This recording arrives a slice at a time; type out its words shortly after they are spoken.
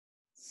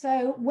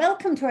So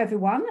welcome to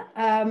everyone.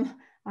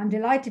 I'm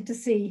delighted to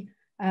see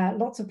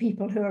lots of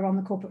people who are on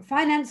the corporate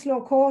finance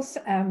law course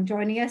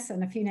joining us,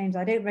 and a few names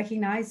I don't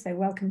recognize, so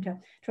welcome to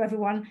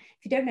everyone.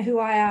 If you don't know who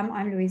I am,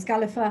 I'm Louise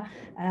Galliffer,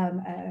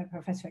 a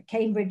professor at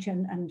Cambridge,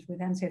 and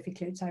with Anne-Sophie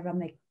Klutz, I run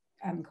the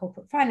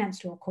corporate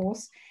finance law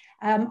course.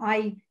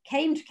 I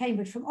came to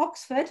Cambridge from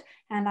Oxford,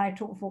 and I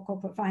taught for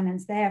corporate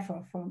finance there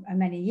for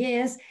many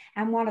years.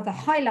 And one of the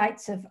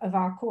highlights of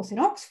our course in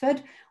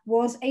Oxford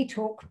was a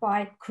talk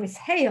by Chris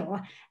Hale,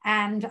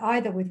 and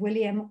either with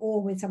William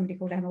or with somebody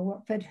called Emma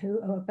Watford, who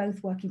are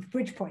both working for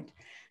Bridgepoint.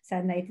 So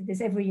and they did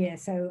this every year.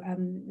 So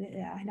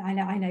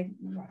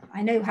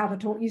I know how the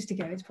talk used to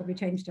go. It's probably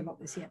changed a lot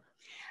this year.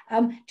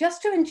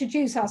 Just to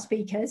introduce our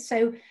speakers,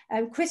 so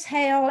Chris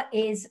Hale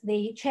is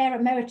the Chair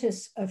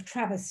Emeritus of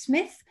Travers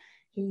Smith.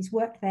 He's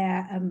worked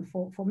there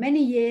for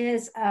many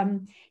years.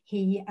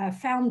 He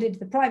founded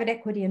the Private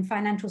Equity and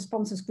Financial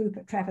Sponsors Group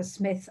at Travers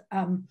Smith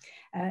in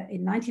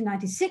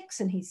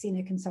 1996, and he's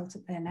senior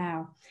consultant there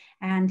now.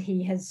 And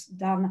he has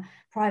done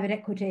private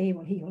equity,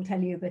 well, he will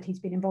tell you, but he's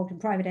been involved in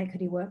private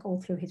equity work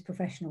all through his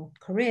professional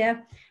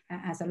career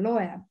as a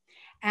lawyer.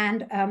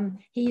 And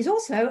he's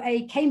also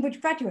a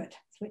Cambridge graduate,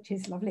 which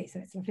is lovely. So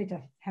it's lovely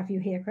to have you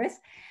here, Chris.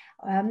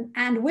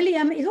 And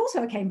William is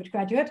also a Cambridge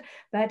graduate,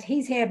 but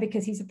he's here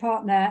because he's a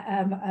partner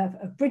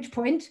of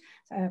Bridgepoint,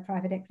 a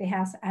private equity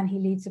house, and he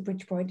leads the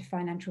Bridgepoint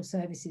financial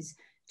services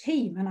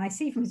team. And I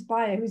see from his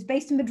bio, he was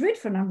based in Madrid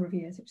for a number of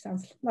years, which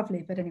sounds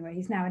lovely, but anyway,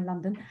 he's now in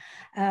London.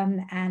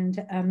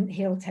 And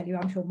he'll tell you,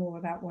 I'm sure, more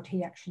about what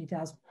he actually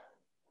does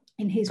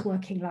in his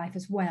working life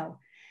as well.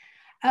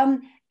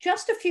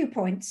 Just a few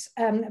points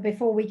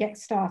before we get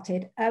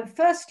started.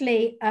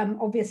 Firstly,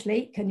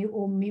 obviously, can you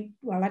all mute?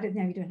 Well, I don't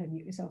know, you don't have to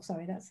mute yourself,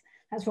 sorry, that's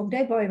wrong.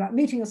 Don't worry about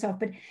muting yourself.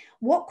 But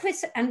what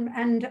Chris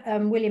and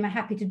William are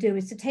happy to do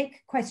is to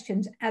take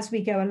questions as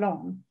we go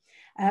along,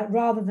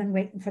 rather than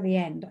waiting for the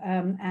end.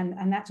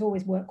 And that's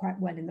always worked quite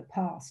well in the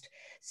past.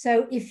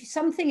 So if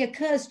something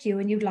occurs to you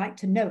and you'd like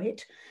to know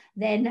it,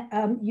 then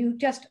you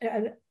just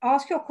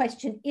ask your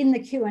question in the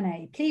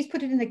Q&A. Please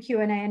put it in the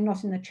Q&A and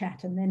not in the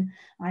chat, and then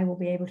I will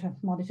be able to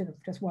monitor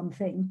just one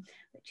thing,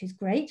 which is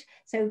great.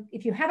 So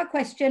if you have a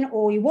question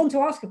or you want to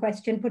ask a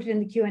question, put it in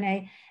the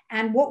Q&A,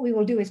 and what we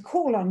will do is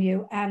call on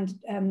you, and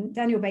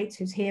Daniel Bates,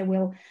 who's here,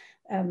 will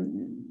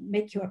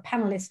make you a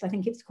panelist, I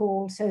think it's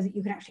called, so that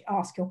you can actually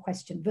ask your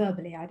question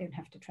verbally. I don't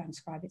have to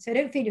transcribe it. So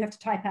don't feel you have to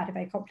type out a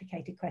very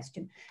complicated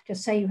question.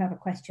 Just say you have a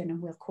question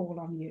and we'll call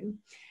on you.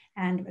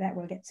 And that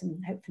will get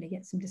hopefully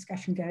get some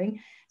discussion going.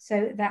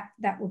 So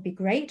that would be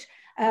great.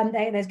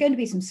 There's going to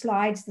be some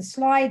slides. The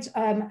slides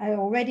are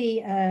already,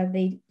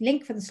 the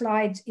link for the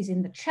slides is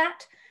in the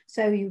chat,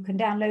 so you can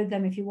download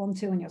them if you want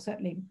to, and you're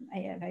certainly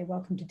very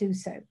welcome to do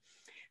so.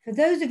 For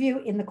those of you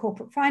in the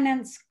corporate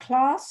finance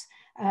class,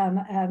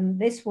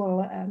 this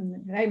will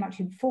very much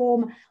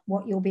inform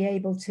what you'll be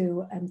able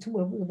to,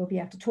 we'll be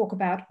able to talk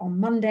about on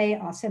Monday,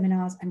 our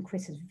seminars, and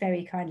Chris has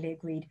very kindly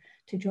agreed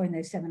to join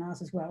those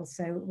seminars as well.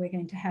 So we're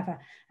going to have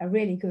a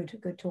really good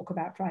talk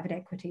about private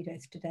equity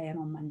both today and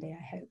on Monday,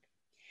 I hope.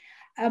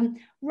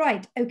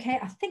 Right, okay,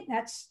 I think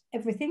that's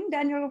everything.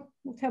 Daniel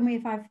will tell me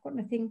if I've forgotten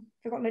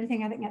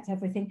anything. I think that's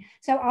everything.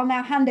 So I'll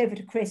now hand over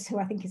to Chris, who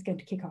I think is going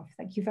to kick off.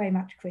 Thank you very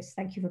much, Chris.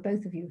 Thank you for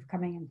both of you for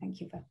coming, and thank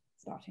you for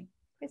starting.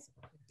 Chris.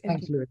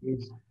 Thanks,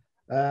 Louise.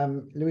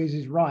 Louise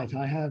is right.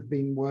 I have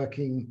been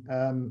working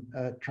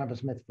at Travers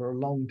Smith for a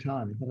long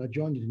time, but I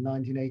joined it in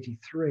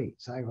 1983,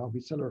 so I'll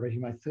be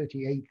celebrating my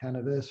 38th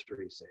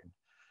anniversary soon.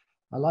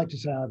 I like to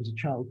say I was a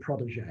child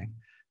protege,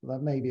 but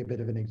that may be a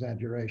bit of an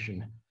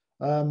exaggeration.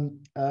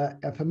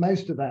 For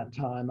most of that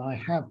time, I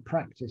have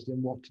practiced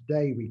in what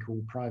today we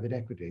call private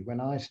equity.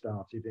 When I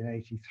started in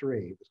 '83,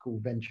 it was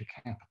called venture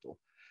capital,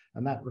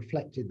 and that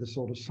reflected the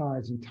sort of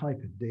size and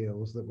type of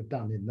deals that were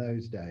done in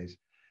those days.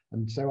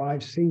 And so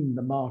I've seen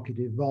the market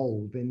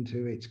evolve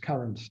into its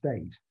current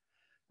state.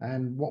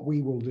 And what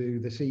we will do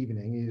this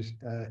evening is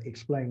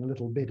explain a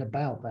little bit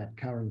about that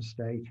current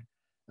state,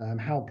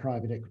 how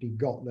private equity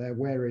got there,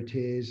 where it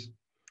is,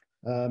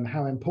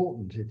 how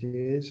important it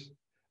is,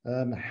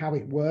 how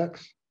it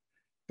works,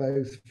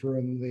 both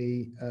from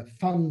the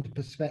fund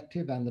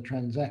perspective and the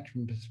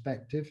transaction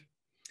perspective.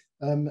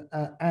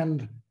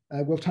 And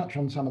we'll touch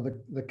on some of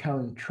the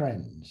current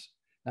trends.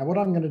 Now, what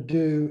I'm going to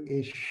do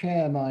is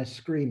share my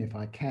screen, if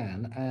I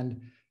can, and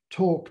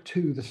talk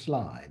to the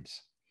slides.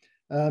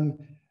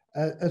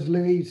 As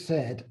Louise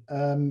said,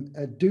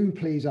 do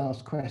please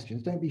ask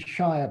questions. Don't be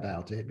shy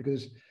about it,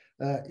 because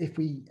if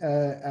we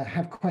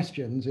have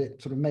questions,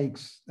 it sort of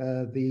makes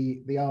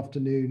the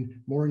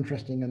afternoon more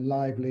interesting and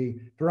lively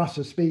for us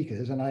as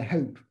speakers, and I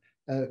hope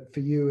for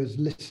you as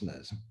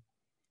listeners.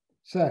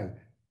 So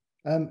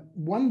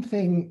one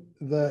thing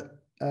that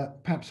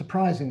perhaps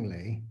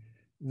surprisingly,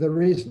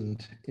 there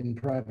isn't in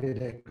private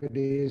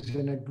equity is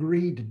an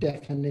agreed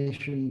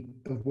definition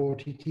of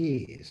what it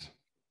is.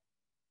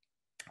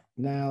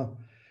 Now,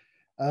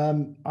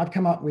 I've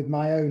come up with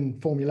my own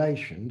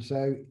formulation.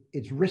 So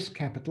it's risk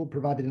capital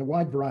provided in a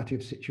wide variety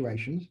of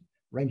situations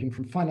ranging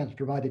from finance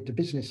provided to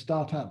business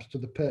startups to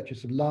the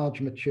purchase of large,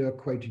 mature,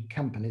 quoted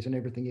companies and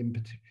everything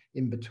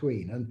in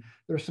between. And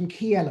there are some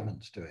key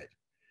elements to it.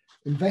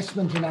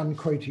 Investment in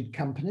unquoted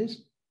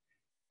companies,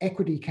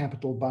 equity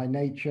capital by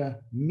nature,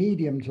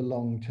 medium to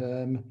long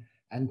term,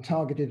 and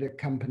targeted at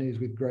companies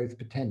with growth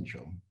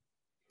potential.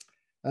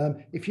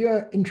 If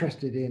you're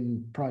interested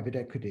in private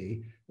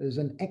equity, there's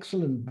an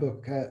excellent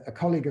book a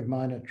colleague of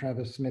mine at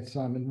Travers Smith,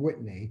 Simon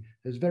Whitney,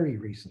 has very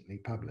recently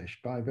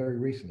published. By very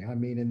recently, I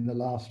mean in the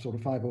last sort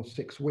of 5 or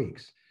 6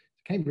 weeks.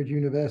 Cambridge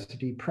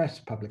University Press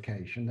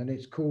publication, and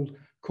it's called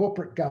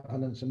Corporate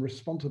Governance and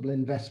Responsible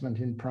Investment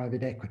in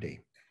Private Equity.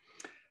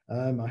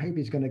 I hope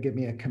he's going to give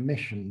me a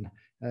commission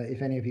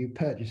if any of you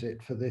purchase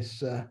it for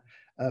this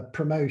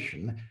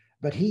promotion.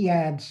 But he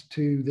adds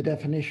to the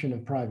definition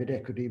of private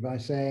equity by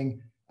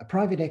saying, a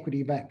private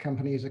equity-backed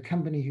company is a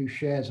company whose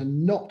shares are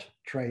not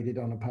traded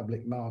on a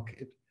public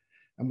market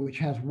and which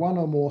has one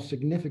or more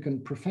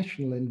significant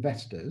professional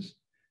investors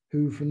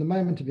who, from the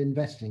moment of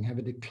investing, have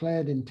a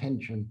declared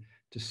intention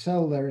to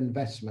sell their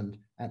investment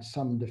at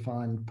some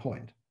defined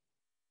point.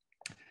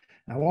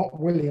 Now, what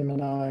William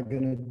and I are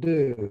going to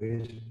do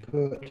is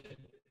put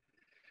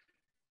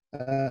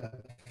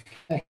from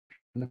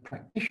the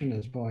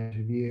practitioner's point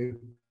of view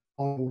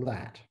on all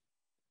that.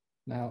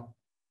 Now,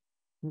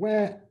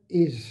 where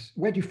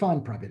do you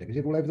find private equity? Is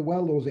it all over the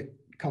world, or is it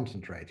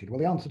concentrated? Well,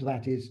 the answer to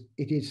that is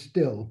it is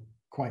still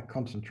quite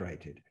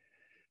concentrated.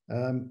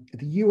 The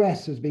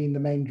US has been the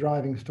main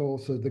driving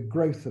source of the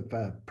growth of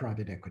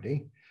private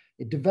equity.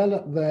 It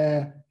developed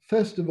there,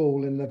 first of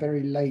all, in the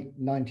very late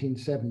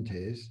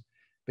 1970s,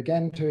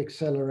 began to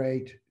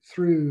accelerate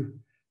through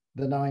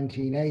the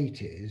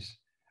 1980s,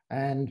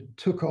 and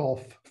took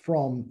off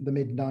from the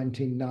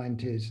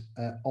mid-1990s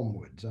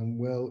onwards. And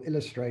we'll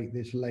illustrate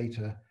this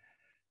later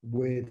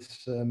with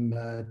some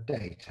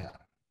data.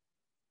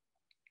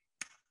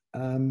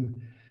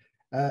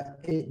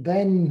 It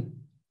then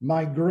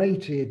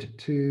migrated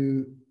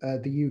to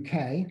the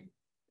UK.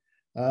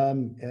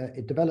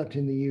 It developed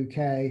in the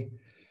UK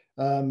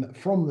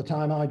from the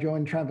time I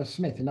joined Travers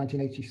Smith in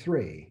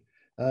 1983.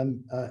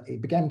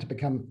 It began to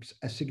become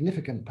a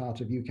significant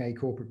part of UK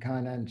corporate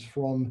finance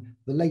from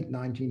the late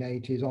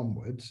 1980s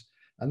onwards.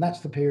 And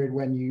that's the period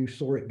when you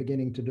saw it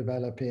beginning to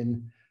develop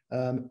in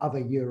other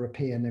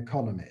European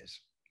economies.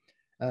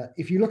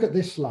 If you look at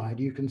this slide,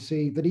 you can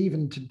see that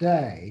even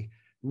today,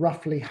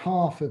 roughly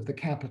half of the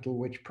capital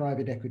which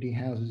private equity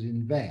houses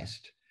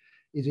invest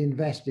is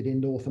invested in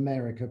North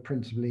America,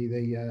 principally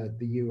the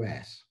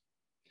US.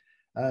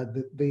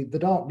 The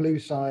dark blue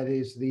side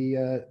is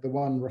the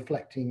one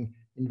reflecting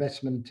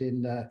investment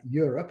in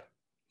Europe.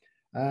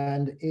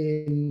 And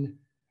in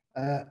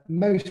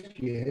most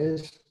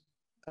years,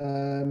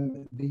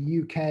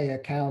 the UK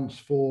accounts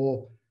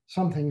for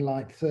something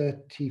like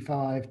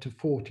 35 to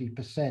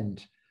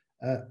 40%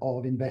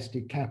 of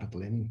invested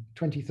capital. In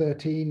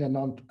 2013, a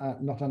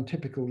not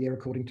untypical year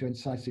according to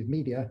Incisive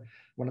Media,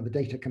 one of the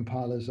data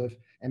compilers of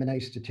M&A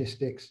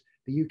statistics,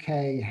 the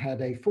UK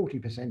had a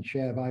 40%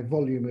 share by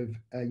volume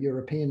of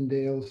European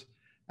deals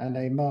and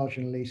a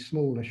marginally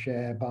smaller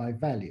share by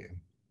value.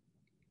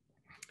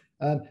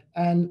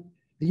 And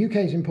the UK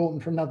is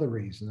important for another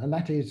reason, and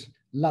that is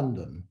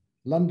London.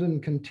 London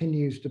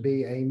continues to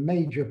be a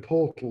major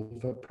portal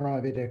for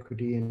private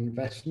equity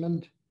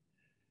investment.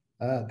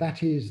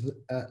 That is,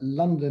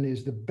 London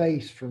is the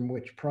base from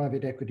which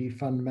private equity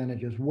fund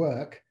managers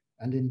work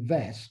and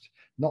invest,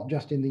 not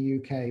just in the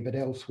UK, but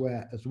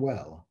elsewhere as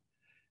well.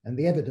 And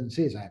the evidence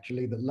is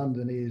actually that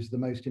London is the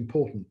most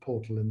important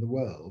portal in the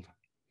world.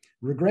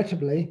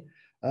 Regrettably,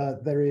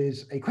 there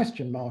is a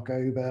question mark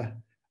over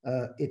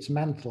its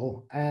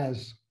mantle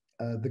as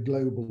the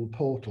global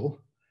portal.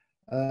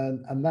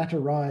 And that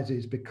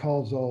arises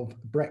because of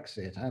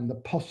Brexit and the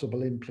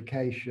possible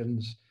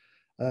implications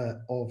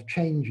of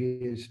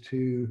changes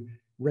to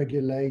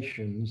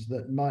regulations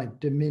that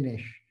might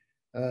diminish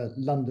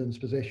London's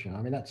position.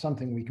 I mean, that's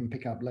something we can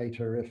pick up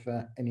later if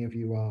any of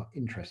you are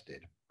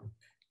interested.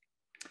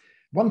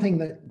 One thing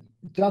that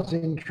does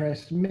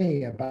interest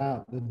me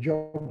about the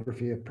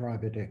geography of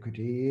private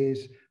equity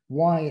is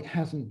why it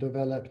hasn't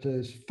developed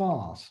as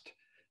fast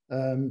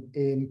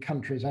in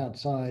countries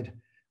outside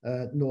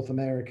North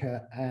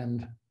America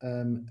and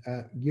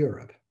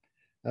Europe.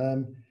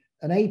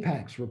 An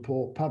APAC's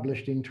report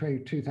published in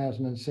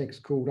 2006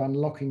 called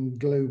Unlocking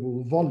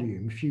Global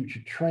Volume,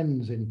 Future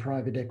Trends in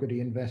Private Equity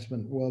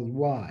Investment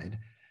Worldwide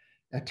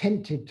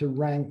attempted to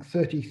rank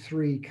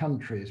 33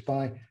 countries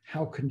by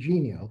how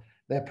congenial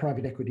their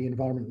private equity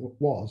environment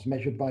was,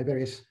 measured by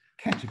various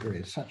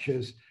categories, such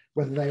as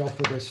whether they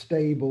offered a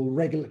stable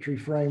regulatory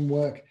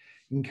framework,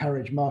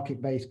 encouraged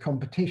market-based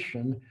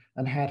competition,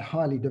 and had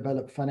highly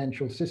developed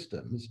financial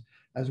systems,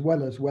 as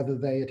well as whether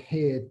they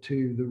adhered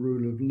to the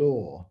rule of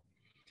law.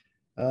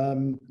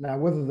 Now,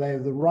 whether they're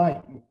the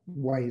right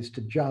ways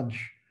to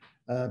judge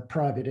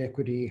private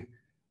equity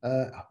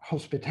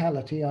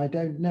hospitality, I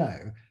don't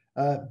know.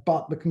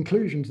 But the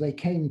conclusions they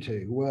came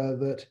to were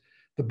that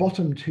the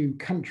bottom two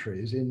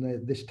countries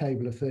in this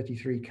table of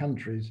 33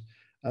 countries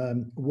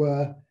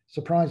were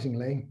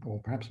surprisingly,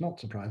 or perhaps not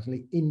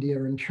surprisingly,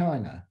 India and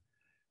China.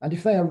 And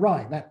if they are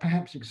right, that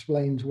perhaps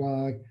explains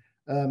why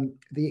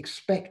the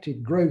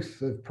expected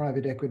growth of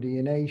private equity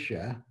in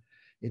Asia,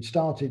 it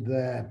started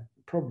there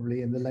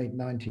probably in the late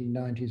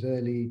 1990s,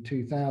 early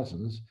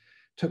 2000s,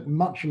 took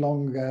much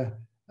longer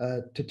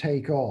to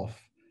take off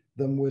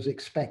than was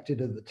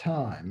expected at the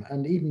time.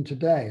 And even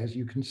today, as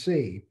you can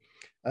see,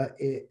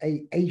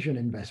 Asian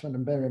investment,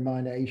 and bear in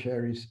mind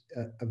Asia is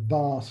a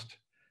vast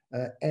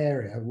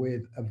area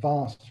with a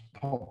vast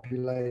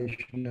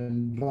population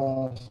and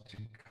vast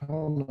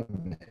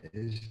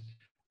economies,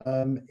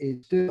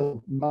 is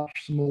still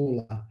much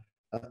smaller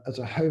as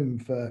a home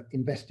for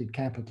invested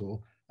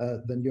capital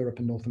than Europe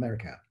and North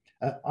America.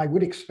 I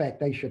would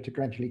expect Asia to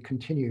gradually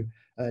continue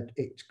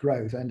its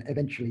growth and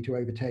eventually to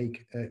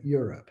overtake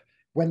Europe.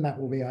 When that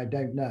will be, I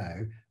don't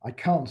know. I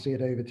can't see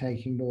it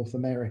overtaking North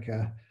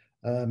America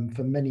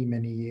for many,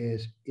 many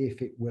years,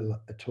 if it will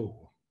at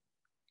all.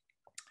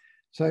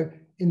 So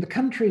in the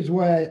countries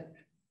where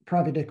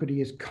private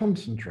equity is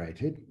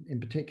concentrated, in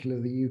particular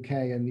the UK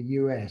and the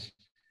US,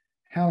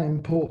 how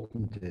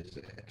important is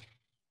it?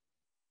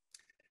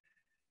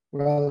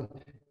 Well,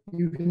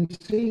 you can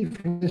see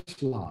from this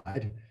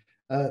slide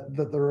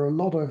that there are a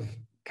lot of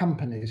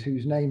companies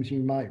whose names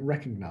you might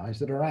recognize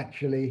that are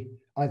actually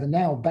either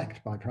now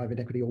backed by private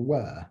equity or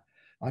were.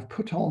 I've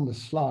put on the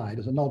slide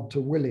as a nod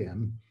to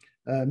William,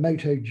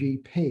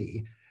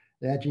 MotoGP,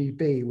 the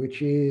GB,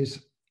 which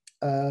is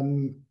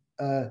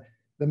the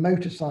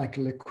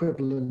motorcycle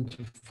equivalent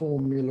of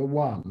Formula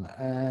One.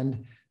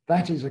 And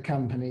that is a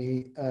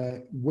company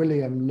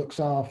William looks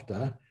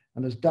after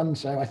and has done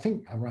so, I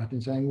think I'm right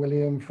in saying,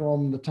 William,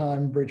 from the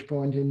time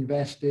Bridgepoint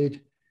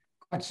invested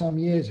quite some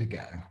years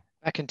ago.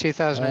 Back in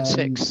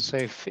 2006,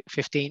 so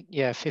 15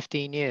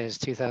 years,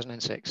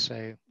 2006.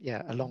 So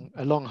yeah,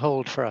 a long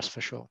hold for us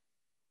for sure.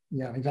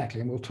 Yeah,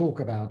 exactly. And we'll talk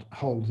about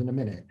holds in a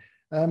minute.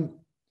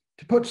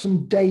 To put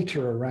some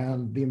data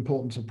around the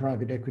importance of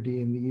private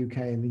equity in the UK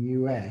and the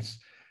US,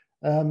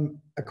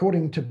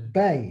 according to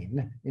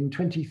Bain, in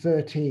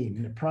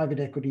 2013, private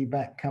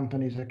equity-backed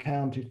companies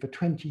accounted for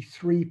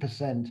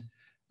 23%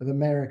 of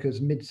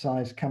America's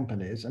mid-sized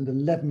companies and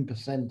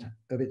 11%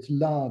 of its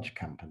large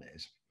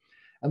companies.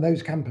 And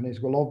those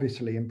companies will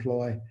obviously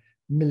employ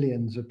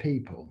millions of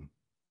people.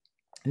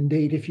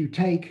 Indeed, if you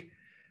take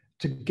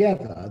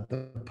together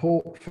the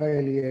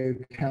portfolio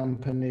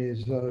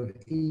companies of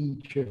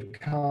each of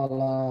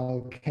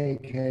Carlyle,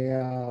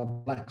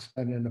 KKR,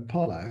 Blackstone, and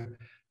Apollo,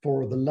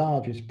 four of the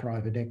largest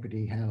private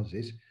equity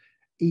houses,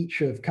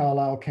 each of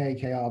Carlyle,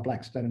 KKR,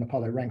 Blackstone, and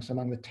Apollo ranks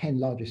among the 10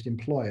 largest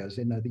employers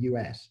in the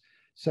US.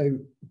 So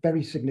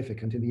very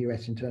significant in the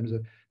US in terms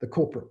of the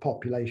corporate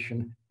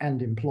population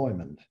and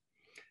employment.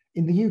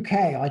 In the UK,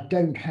 I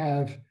don't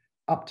have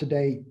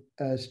up-to-date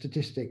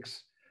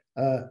statistics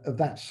of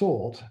that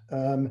sort.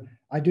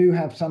 I do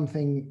have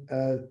something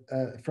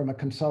from a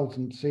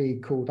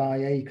consultancy called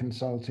IA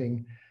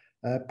Consulting,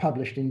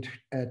 published in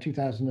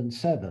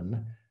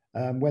 2007,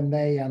 when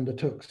they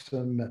undertook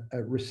some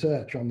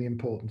research on the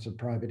importance of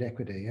private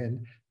equity.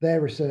 And their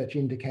research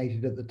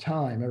indicated at the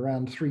time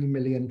around 3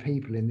 million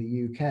people in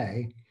the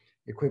UK,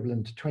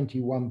 equivalent to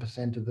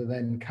 21% of the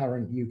then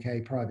current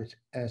UK private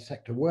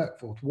sector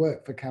workforce,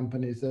 work for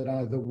companies that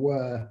either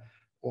were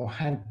or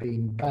had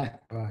been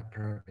backed by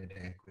private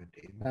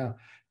equity. Now,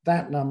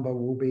 that number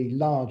will be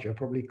larger,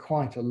 probably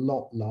quite a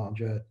lot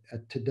larger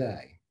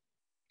today.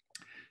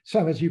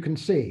 So as you can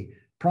see,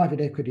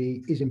 private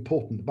equity is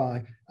important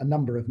by a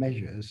number of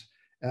measures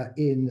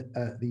in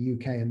the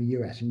UK and the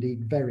US,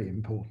 indeed very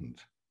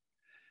important.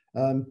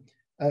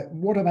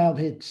 What about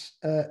its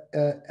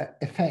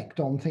effect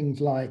on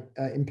things like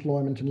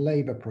employment and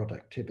labour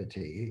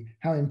productivity?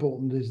 How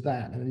important is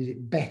that? And is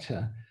it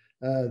better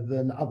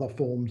than other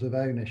forms of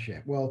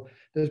ownership? Well,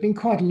 there's been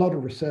quite a lot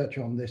of research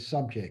on this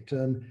subject,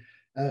 and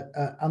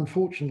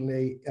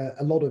unfortunately,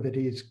 a lot of it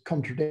is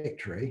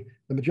contradictory.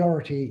 The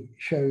majority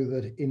show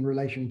that in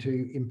relation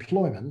to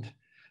employment,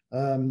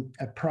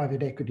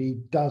 private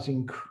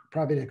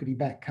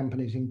equity-backed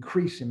companies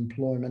increase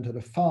employment at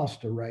a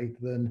faster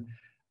rate than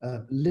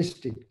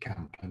listed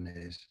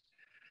companies.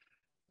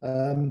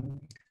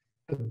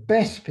 The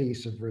best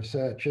piece of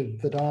research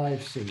that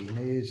I've seen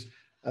is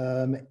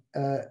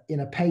in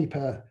a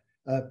paper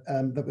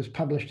that was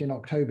published in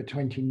October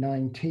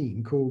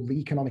 2019 called The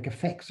Economic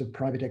Effects of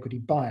Private Equity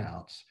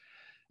Buyouts.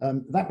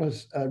 That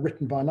was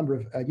written by a number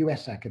of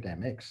US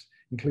academics,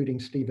 including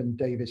Stephen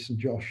Davis and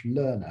Josh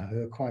Lerner,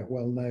 who are quite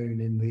well known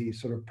in the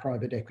sort of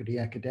private equity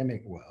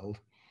academic world.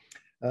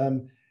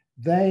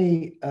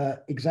 They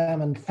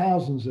examined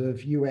thousands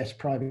of US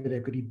private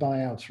equity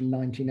buyouts from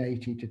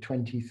 1980 to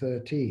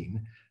 2013,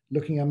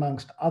 looking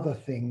amongst other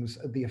things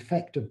at the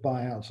effect of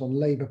buyouts on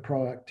labor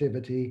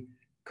productivity,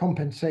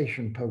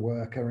 compensation per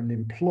worker, and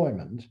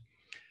employment.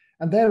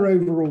 And their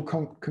overall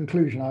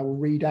conclusion I will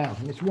read out,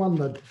 and it's one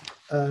that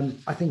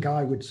I think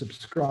I would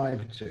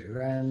subscribe to.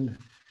 And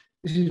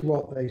this is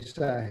what they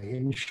say.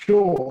 In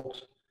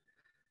short,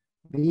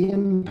 the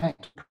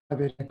impact of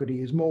private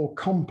equity is more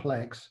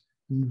complex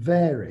and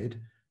varied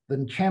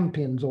than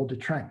champions or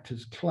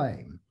detractors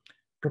claim.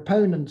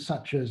 Proponents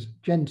such as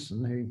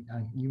Jensen, who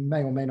you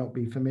may or may not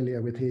be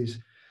familiar with his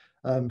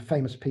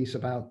famous piece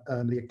about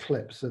the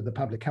eclipse of the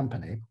public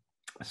company,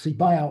 see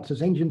buyouts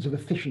as engines of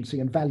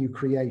efficiency and value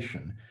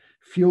creation,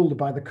 fueled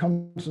by the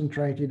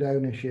concentrated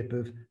ownership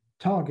of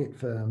target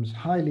firms,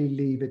 highly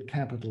levered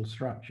capital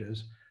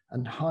structures,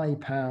 and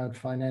high-powered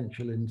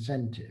financial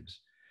incentives.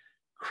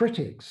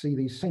 Critics see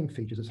these same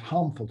features as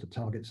harmful to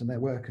targets and their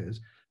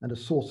workers and a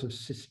source of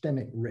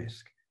systemic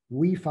risk.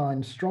 We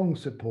find strong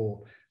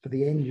support for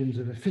the engines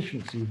of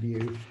efficiency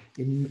view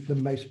in the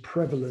most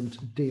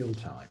prevalent deal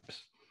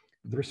types.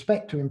 With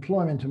respect to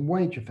employment and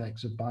wage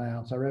effects of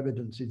buyouts, our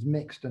evidence is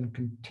mixed and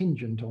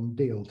contingent on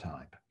deal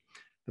type.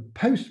 The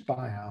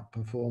post-buyout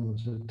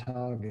performance of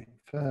target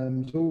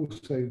firms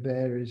also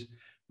varies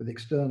with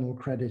external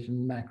credit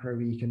and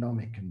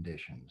macroeconomic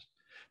conditions.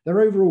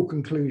 Their overall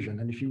conclusion,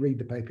 and if you read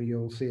the paper,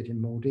 you'll see it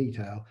in more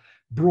detail,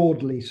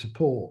 broadly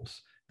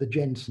supports the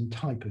Jensen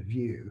type of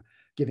view,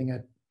 giving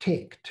a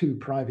tick to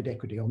private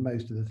equity on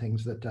most of the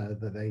things that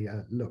they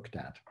looked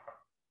at.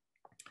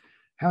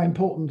 How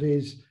important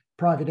is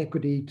private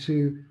equity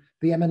to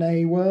the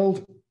M&A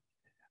world?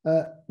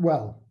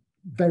 Well,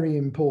 very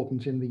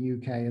important in the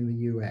UK and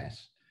the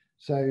US.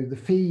 So the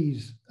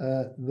fees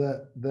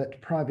that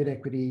private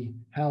equity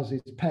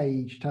houses pay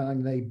each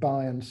time they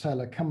buy and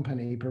sell a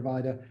company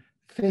provide a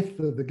fifth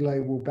of the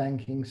global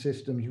banking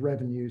system's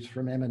revenues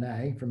from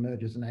M&A, from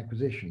mergers and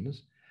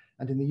acquisitions.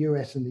 And in the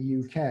US and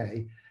the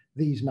UK,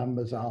 these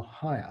numbers are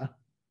higher.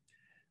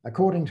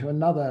 According to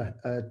another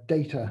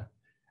data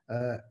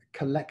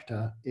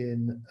collector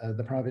in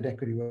the private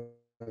equity world,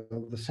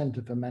 the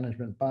Centre for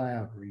Management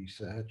Buyout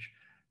Research,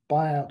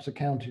 buyouts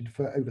accounted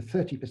for over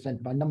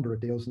 30% by number of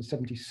deals and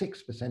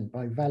 76%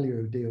 by value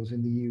of deals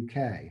in the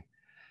UK.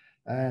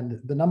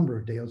 And the number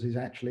of deals is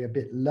actually a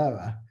bit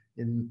lower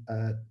in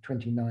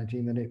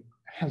 2019 than it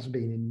has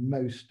been in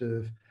most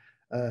of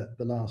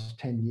the last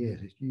 10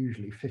 years. It's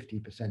usually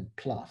 50%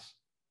 plus.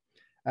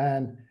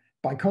 And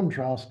by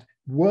contrast,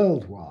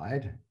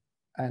 worldwide,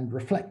 and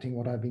reflecting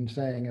what I've been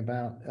saying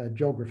about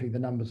geography, the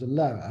numbers are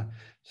lower.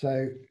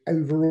 So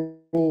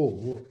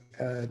overall,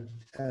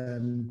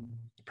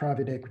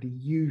 private equity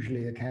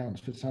usually accounts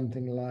for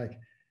something like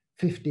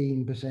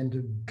 15%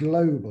 of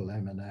global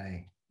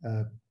M&A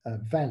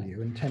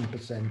value and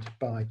 10%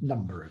 by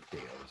number of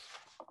deals.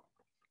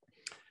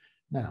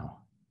 Now,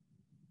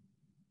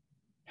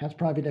 has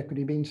private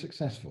equity been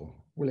successful?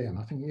 William,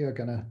 I think you're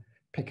going to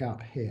pick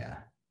up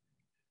here.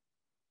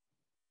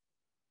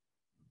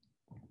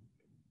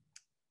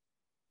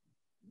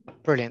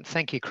 Brilliant.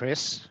 Thank you,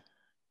 Chris.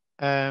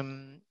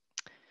 So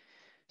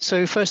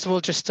first of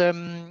all, just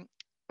a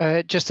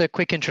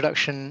quick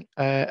introduction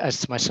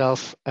as to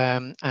myself,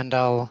 and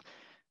I'll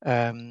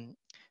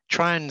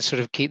try and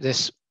sort of keep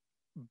this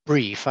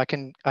brief. I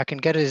can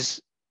get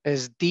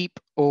as deep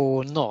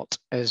or not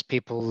as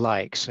people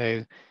like.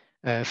 So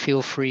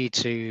feel free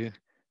to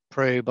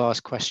probe,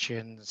 ask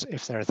questions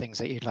if there are things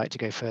that you'd like to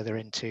go further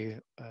into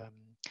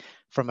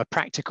from a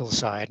practical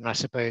side. And I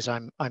suppose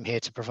I'm here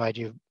to provide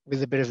you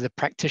with a bit of the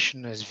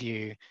practitioner's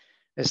view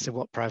as to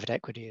what private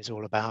equity is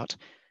all about.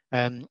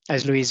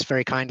 As Louise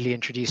very kindly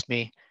introduced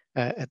me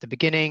at the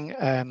beginning,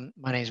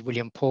 my name is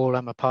William Paul.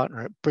 I'm a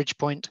partner at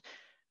Bridgepoint.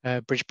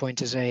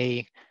 Bridgepoint is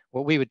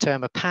what we would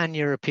term a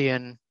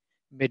pan-European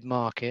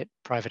mid-market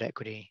private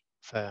equity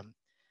firm.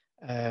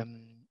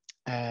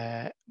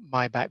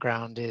 My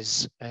background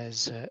is,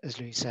 as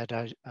Louise said,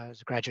 I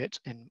was a graduate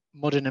in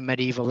modern and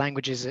medieval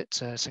languages at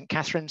St.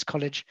 Catherine's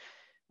College,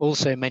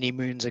 also many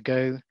moons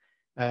ago.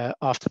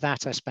 After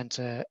that, I spent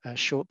a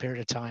short period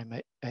of time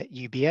at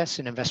UBS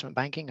in investment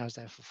banking. I was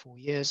there for 4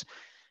 years,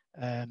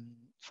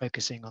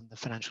 focusing on the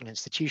financial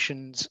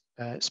institutions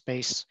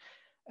space.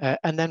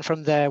 And then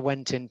from there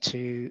went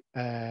into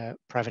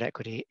private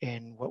equity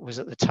in what was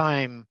at the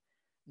time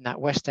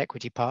NatWest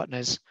Equity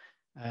Partners.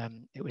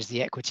 It was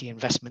the equity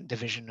investment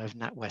division of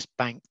NatWest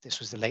Bank. This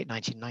was the late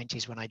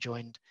 1990s when I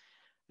joined.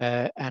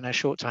 And a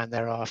short time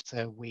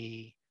thereafter,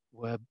 we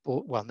were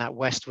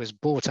NatWest was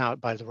bought out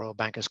by the Royal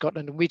Bank of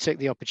Scotland, and we took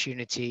the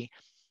opportunity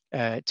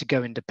to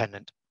go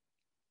independent.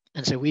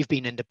 And so we've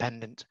been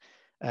independent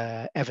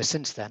ever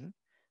since then,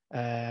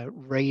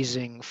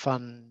 raising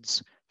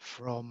funds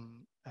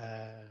from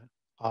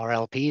our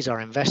LPs,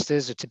 our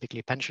investors, are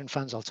typically pension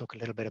funds. I'll talk a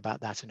little bit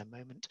about that in a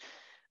moment.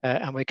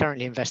 And we're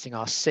currently investing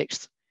our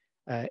 6th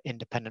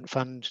independent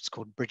fund. It's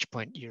called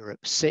Bridgepoint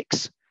Europe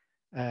 6,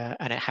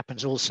 and it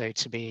happens also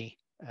to be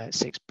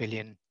 6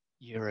 billion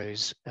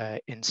euros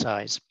in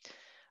size.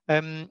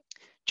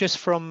 Just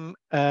from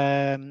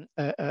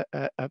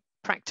a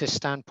practice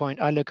standpoint,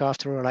 I look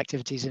after all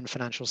activities in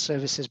financial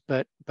services,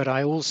 but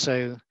I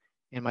also,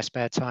 in my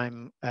spare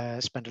time,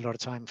 spend a lot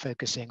of time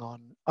focusing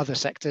on other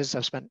sectors.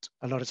 I've spent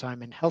a lot of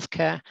time in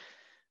healthcare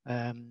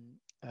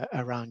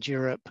around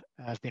Europe.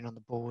 I've been on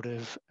the board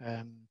of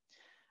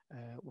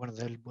one of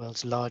the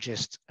world's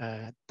largest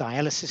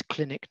dialysis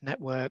clinic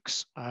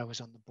networks. I was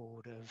on the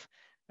board of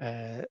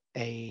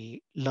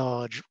a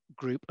large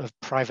group of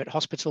private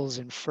hospitals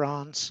in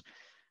France.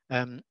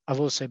 I've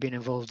also been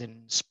involved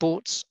in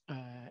sports,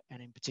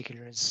 and in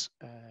particular, as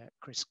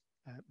Chris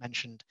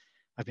mentioned,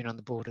 I've been on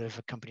the board of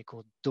a company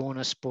called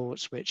Dorna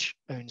Sports, which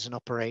owns and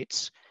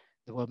operates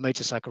the World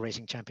Motorcycle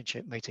Racing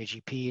Championship,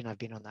 MotoGP, and I've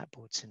been on that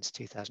board since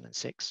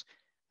 2006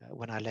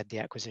 when I led the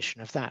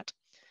acquisition of that.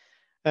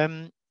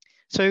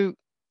 So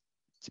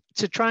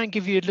to try and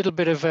give you a little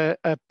bit of a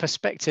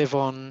perspective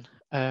on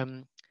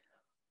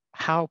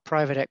how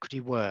private equity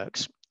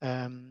works,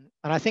 and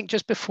I think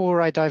just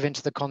before I dive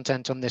into the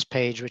content on this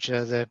page, which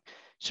are the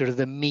sort of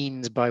the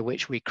means by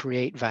which we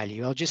create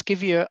value, I'll just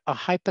give you a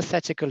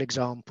hypothetical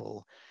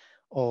example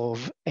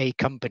of a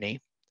company,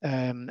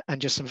 and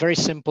just some very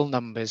simple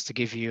numbers to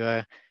give you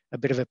a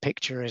bit of a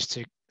picture as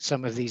to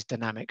some of these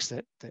dynamics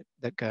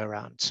that go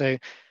around. So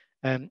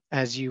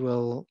as you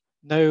will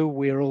know,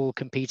 we're all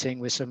competing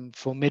with some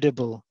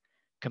formidable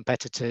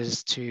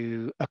competitors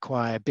to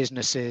acquire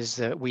businesses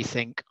that we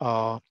think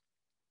are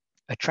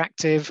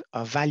attractive,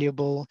 are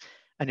valuable,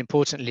 and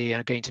importantly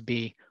are going to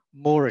be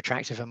more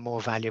attractive and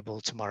more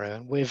valuable tomorrow.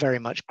 And we're very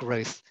much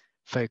growth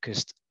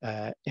focused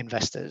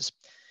investors.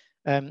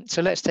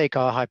 So let's take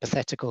our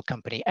hypothetical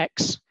company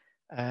X,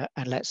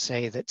 and let's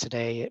say that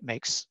today it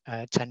makes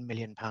 10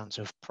 million pounds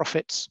of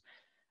profits,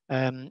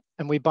 and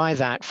we buy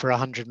that for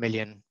 100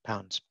 million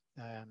pounds.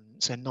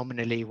 So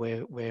nominally,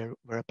 we're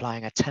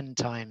applying a 10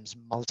 times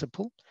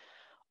multiple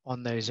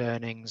on those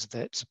earnings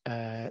that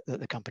that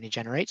the company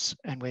generates,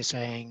 and we're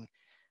saying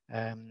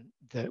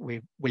that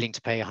we're willing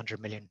to pay 100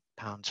 million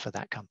pounds for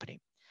that company,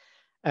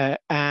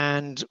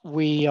 and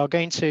we are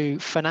going to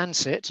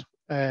finance it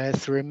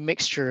through a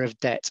mixture of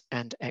debt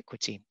and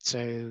equity.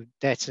 So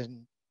debt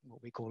and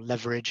what we call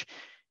leverage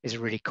is a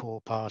really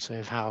core part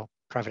of how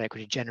private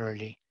equity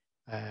generally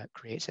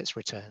creates its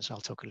returns.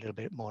 I'll talk a little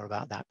bit more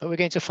about that, but we're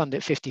going to fund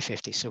it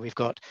 50-50. So we've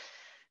got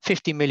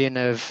 50 million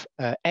of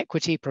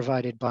equity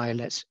provided by,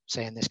 let's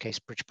say in this case,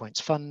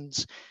 Bridgepoint's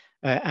funds,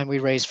 and we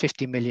raise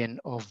 50 million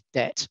of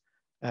debt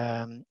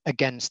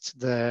against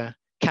the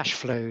cash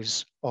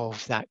flows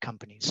of that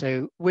company.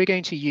 So we're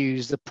going to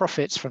use the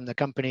profits from the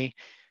company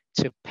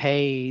to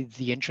pay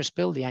the interest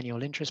bill, the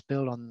annual interest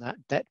bill on that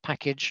debt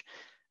package,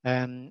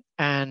 and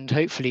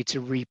hopefully to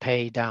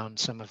repay down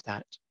some of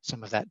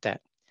that debt.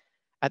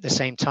 At the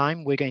same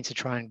time, we're going to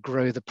try and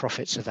grow the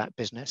profits of that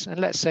business. And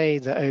let's say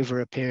that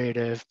over a period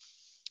of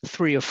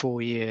 3 or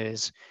 4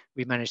 years,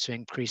 we managed to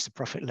increase the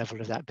profit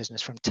level of that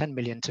business from 10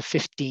 million to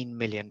 15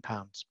 million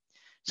pounds.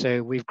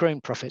 So we've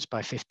grown profits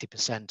by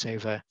 50%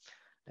 over,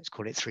 let's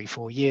call it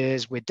 3-4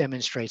 years. We're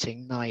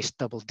demonstrating nice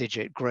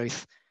double-digit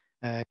growth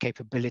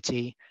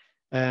capability,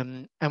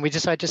 and we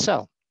decide to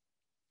sell.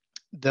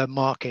 The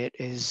market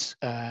is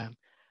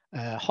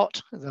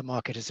hot, the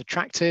market is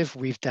attractive.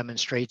 We've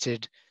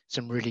demonstrated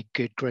some really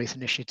good growth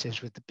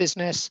initiatives with the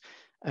business,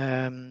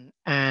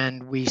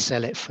 and we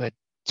sell it for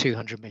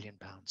 200 million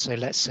pounds. So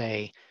let's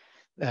say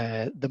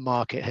the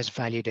market has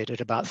valued it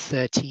at about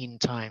 13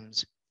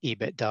 times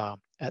EBITDA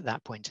at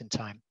that point in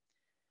time.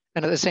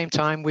 And at the same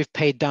time, we've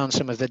paid down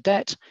some of the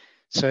debt.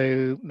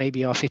 So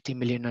maybe our 50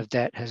 million of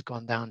debt has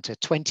gone down to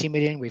 20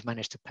 million. We've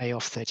managed to pay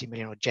off 30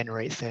 million or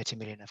generate 30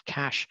 million of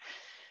cash.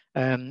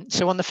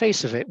 So on the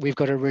face of it, we've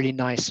got a really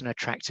nice and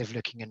attractive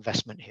looking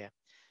investment here.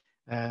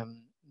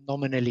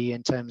 Nominally,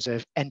 in terms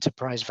of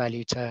enterprise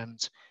value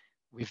terms,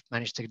 we've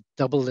managed to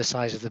double the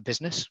size of the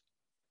business.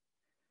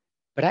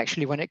 But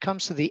actually, when it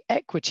comes to the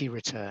equity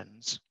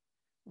returns,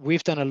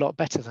 we've done a lot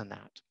better than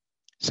that.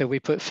 So we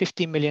put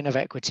 50 million of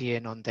equity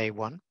in on day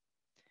one,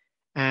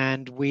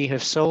 and we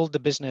have sold the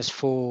business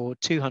for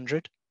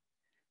 200.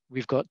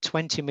 We've got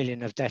 20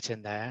 million of debt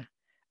in there.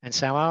 And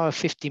so our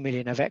 50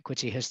 million of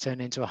equity has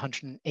turned into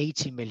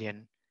 180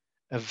 million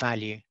of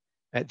value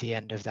at the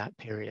end of that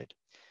period.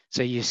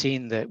 So you've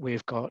seen that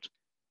we've got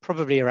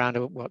probably around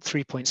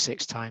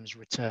 3.6 times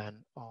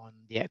return on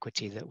the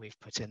equity that we've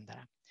put in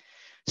there.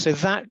 So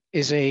that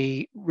is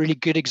a really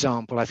good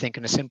example, I think,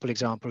 and a simple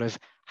example of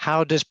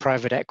how does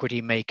private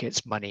equity make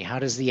its money? How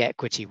does the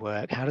equity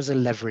work? How does the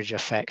leverage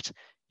affect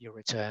your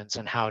returns?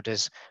 And how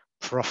does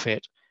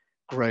profit,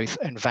 growth,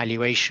 and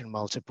valuation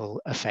multiple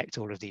affect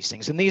all of these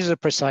things? And these are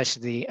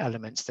precisely the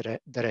elements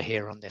that are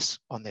here on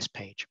this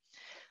page.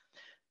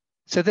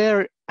 So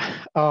there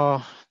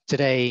are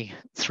today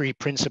 3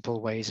 principal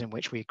ways in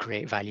which we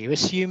create value.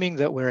 Assuming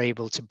that we're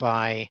able to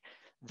buy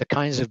the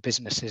kinds of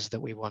businesses that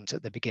we want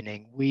at the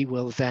beginning, we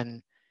will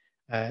then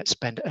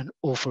spend an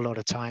awful lot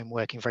of time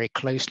working very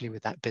closely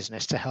with that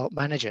business to help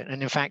manage it.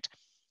 And in fact,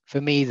 for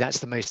me, that's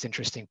the most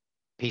interesting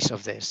piece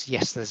of this.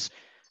 Yes, there's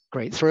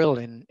great thrill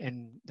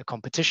in the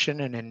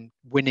competition and in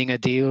winning a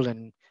deal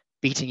and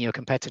beating your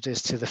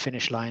competitors to the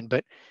finish line.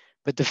 But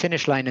the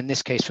finish line in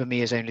this case for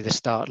me is only the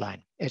start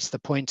line. It's the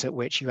point at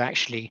which you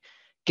actually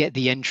get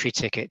the entry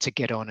ticket to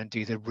get on and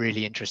do the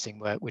really interesting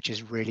work, which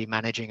is really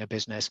managing a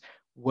business,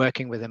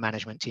 working with a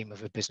management team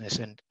of a business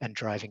and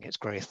driving its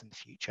growth in the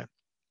future.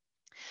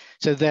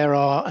 So there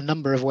are a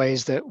number of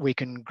ways that we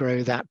can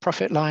grow that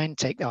profit line,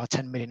 take our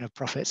 10 million of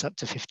profits up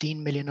to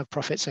 15 million of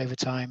profits over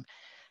time.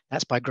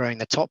 That's by growing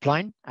the top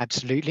line,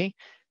 absolutely.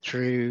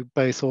 through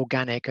both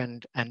organic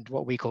and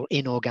what we call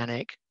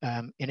inorganic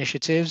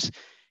initiatives.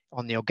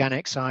 On the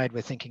organic side,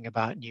 we're thinking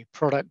about new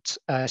product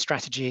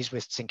strategies,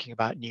 we're thinking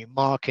about new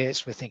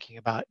markets, we're thinking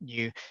about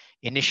new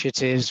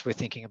initiatives, we're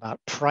thinking about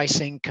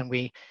pricing. Can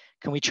we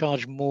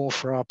charge more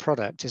for our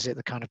product? Is it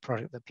the kind of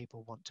product that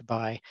people want to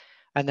buy?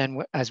 And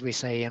then, as we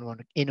say,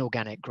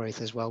 inorganic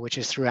growth as well, which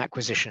is through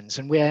acquisitions.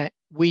 And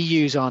we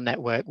use our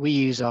network, we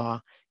use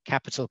our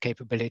capital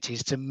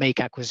capabilities to make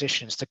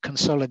acquisitions, to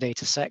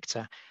consolidate a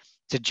sector,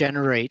 to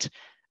generate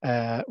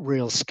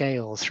real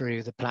scale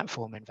through the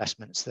platform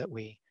investments that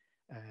we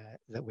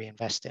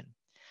invest in.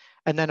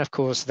 And then, of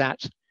course, that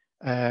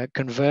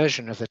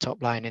conversion of the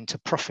top line into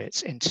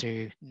profits,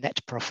 into net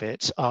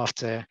profits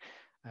after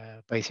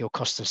both your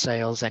cost of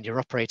sales and your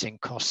operating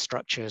cost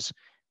structures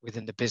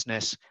within the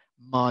business.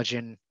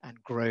 Margin and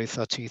growth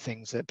are two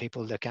things that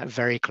people look at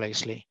very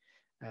closely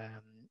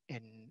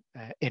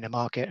in a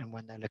market and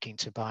when they're looking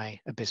to buy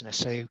a business.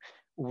 So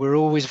we're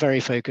always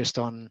very focused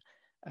on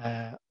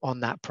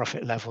that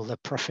profit level, the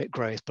profit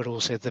growth, but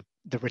also the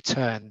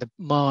return, the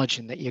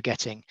margin that you're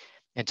getting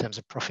in terms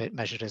of profit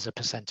measured as a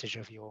percentage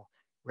of your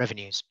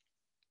revenues.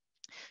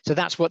 So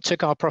that's what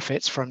took our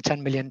profits from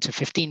 10 million to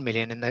 15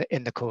 million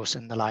in the course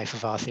and the life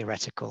of our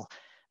theoretical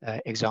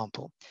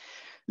example.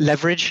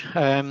 Leverage,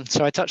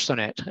 so I touched on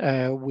it.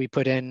 We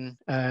put in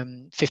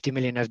 50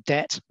 million of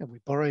debt, and we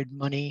borrowed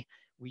money.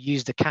 We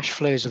used the cash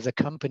flows of the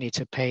company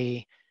to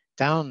pay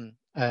down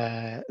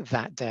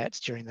that debt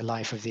during the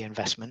life of the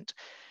investment.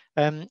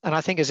 And I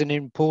think is an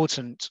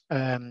important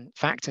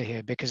factor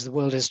here, because the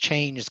world has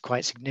changed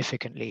quite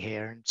significantly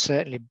here, and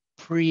certainly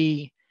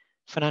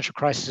pre-financial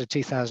crisis of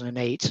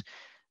 2008,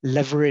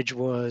 leverage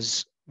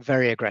was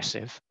very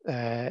aggressive.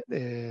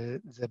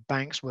 The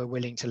banks were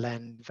willing to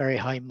lend very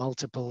high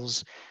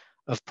multiples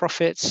of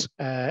profits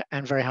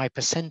and very high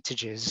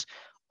percentages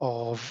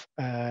of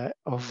the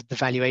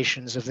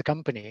valuations of the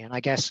company. And I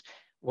guess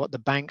what the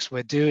banks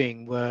were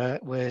doing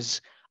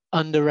was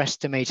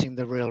underestimating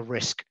the real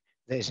risk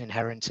that is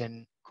inherent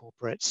in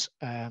corporates,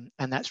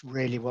 and that's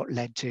really what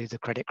led to the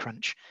credit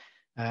crunch.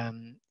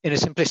 In a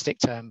simplistic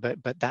term,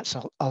 but that's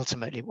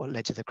ultimately what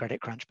led to the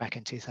credit crunch back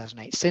in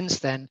 2008. Since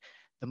then,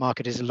 the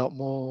market is a lot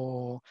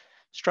more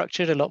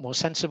structured, a lot more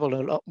sensible,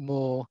 a lot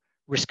more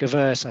risk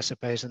averse, I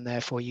suppose, and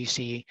therefore you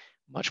see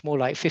much more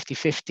like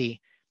 50-50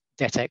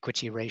 debt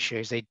equity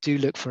ratios. They do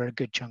look for a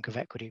good chunk of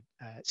equity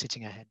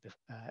sitting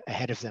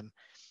ahead of them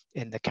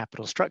in the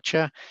capital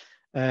structure.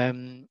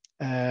 And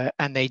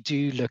they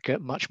do look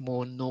at much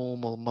more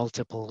normal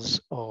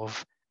multiples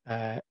of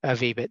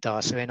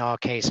EBITDA. So in our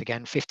case,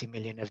 again, 50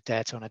 million of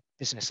debt on a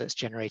business that's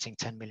generating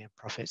 10 million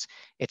profits.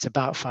 It's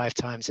about 5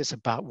 times. It's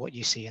about what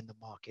you see in the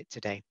market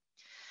today.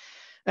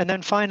 And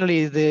then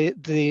finally,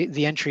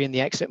 the entry and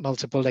the exit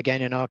multiple.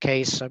 Again, in our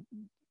case,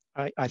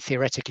 I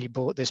theoretically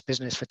bought this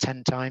business for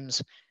 10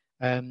 times.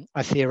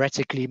 I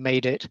theoretically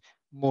made it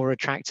more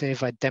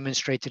attractive. I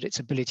demonstrated its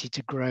ability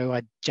to grow.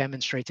 I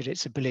demonstrated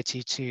its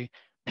ability to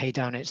pay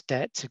down its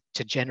debt,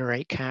 to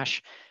generate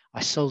cash. I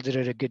sold it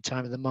at a good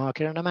time of the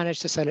market, and I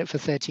managed to sell it for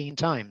 13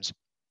 times.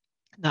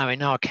 Now,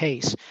 in our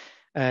case,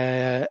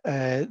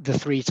 the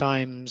 3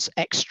 times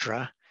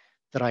extra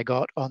that I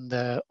got on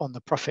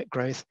the profit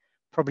growth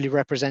probably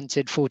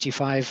represented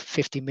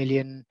 45-50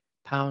 million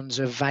pounds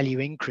of value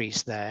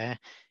increase there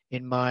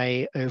in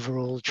my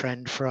overall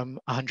trend from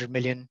 100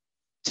 million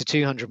to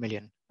 200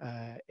 million,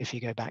 if you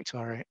go back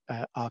to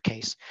our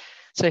case.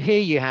 So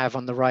here you have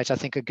on the right, I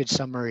think, a good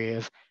summary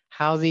of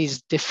how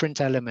these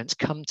different elements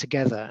come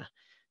together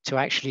to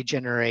actually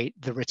generate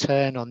the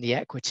return on the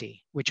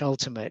equity, which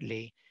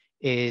ultimately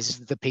is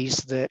the piece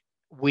that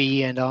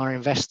we and our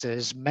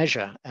investors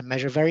measure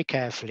very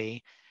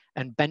carefully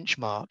and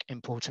benchmark,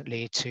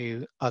 importantly,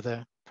 to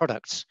other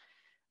products.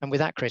 And with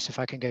that, Chris, if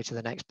I can go to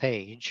the next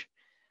page,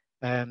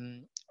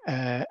 and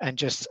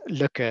just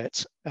look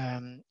at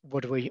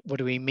what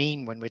do we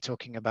mean when we're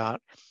talking about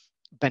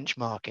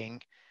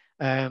benchmarking?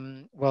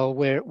 Well,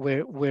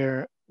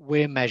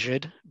 we're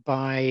measured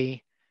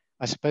by,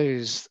 I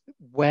suppose,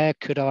 where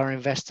could our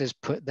investors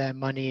put their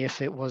money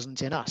if it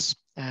wasn't in us?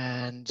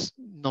 And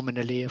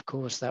nominally, of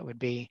course, that would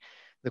be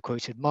the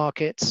quoted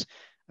markets.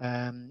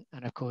 And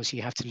of course,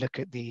 you have to look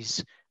at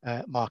these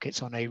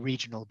markets on a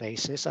regional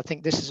basis. I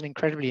think this is an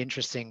incredibly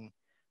interesting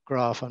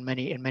graph in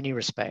many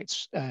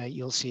respects.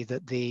 You'll see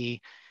that the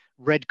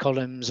red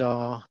columns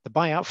are the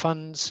buyout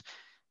funds,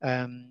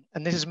 and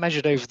this is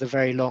measured over the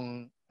very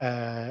long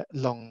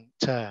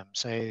term.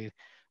 So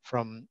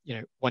from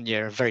 1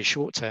 year, a very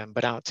short term,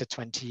 but out to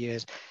 20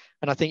 years.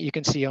 And I think you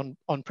can see on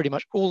pretty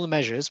much all the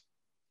measures,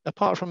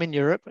 apart from in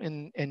Europe,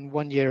 in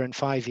 1 year and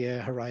 5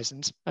 year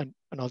horizons, and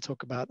I'll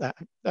talk about that.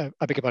 I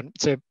beg your pardon.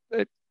 So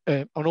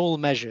on all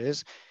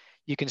measures,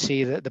 you can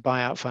see that the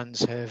buyout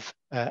funds have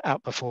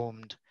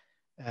outperformed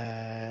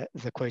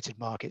the quoted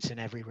markets in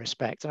every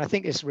respect. And I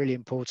think it's really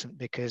important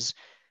because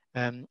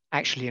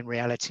actually, in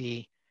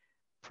reality,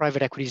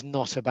 private equity is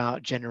not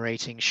about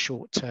generating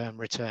short-term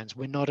returns.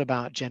 We're not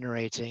about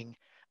generating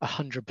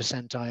 100%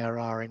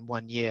 IRR in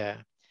 1 year.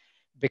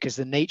 because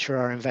the nature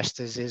of our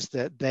investors is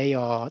that they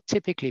are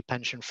typically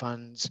pension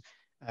funds,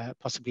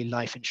 possibly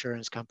life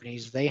insurance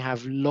companies. They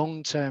have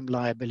long-term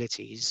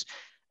liabilities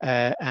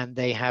and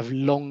they have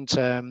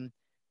long-term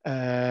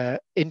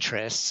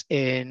interests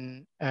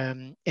in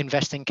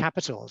investing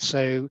capital.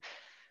 So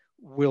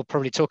we'll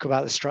probably talk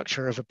about the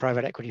structure of a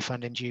private equity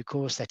fund in due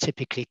course. They're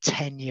typically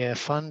 10-year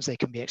funds. They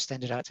can be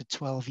extended out to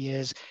 12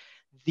 years.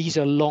 These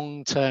are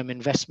long-term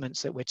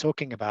investments that we're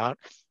talking about.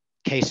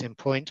 Case in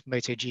point,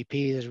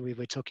 MotoGP, as we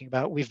were talking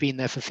about, we've been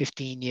there for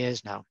 15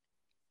 years now.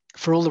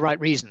 For all the right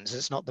reasons.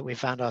 It's not that we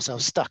found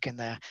ourselves stuck in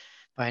there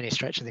by any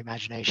stretch of the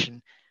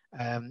imagination.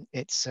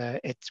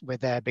 We're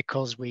there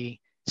because we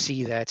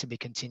see there to be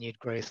continued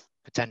growth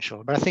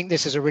potential. But I think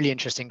this is a really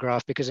interesting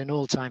graph because in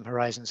all time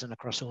horizons and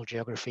across all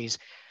geographies,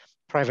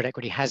 private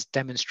equity has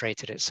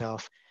demonstrated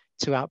itself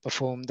to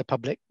outperform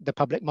the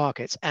public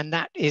markets. And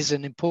that is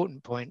an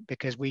important point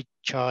because we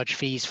charge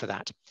fees for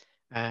that.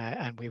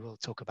 And we will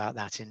talk about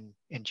that in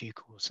due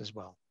course as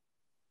well.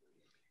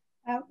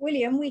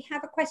 William, we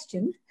have a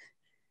question.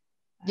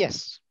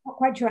 Yes. Not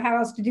quite sure how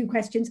else to do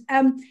questions.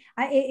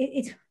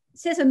 It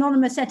says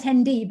anonymous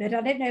attendee, but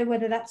I don't know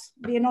whether that's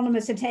the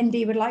anonymous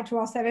attendee would like to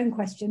ask their own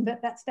question,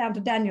 but that's down to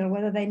Daniel,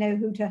 whether they know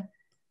who to...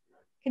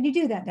 Can you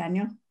do that,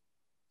 Daniel?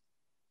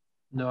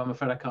 No, I'm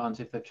afraid I can't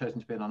if they've chosen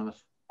to be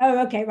anonymous.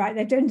 Oh, okay, right.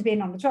 They're going to be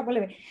anonymous. Right, well,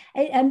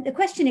 anyway, the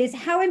question is,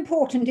 how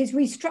important is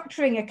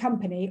restructuring a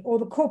company or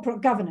the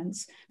corporate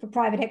governance for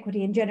private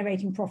equity in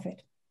generating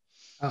profit?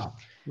 Oh,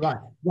 right.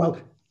 Well,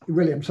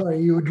 William,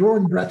 sorry, you were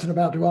drawing breath and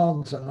about to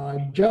answer, and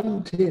I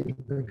jumped in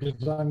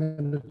because I'm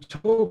going to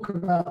talk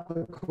about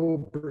the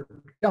corporate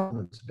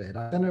governance bit.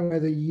 I don't know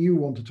whether you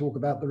want to talk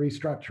about the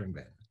restructuring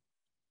bit.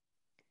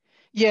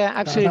 Yeah,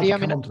 absolutely.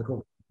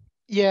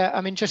 Yeah,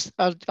 I mean, just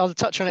I'll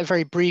touch on it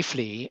very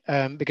briefly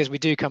because we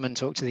do come and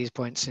talk to these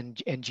points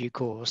in due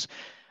course.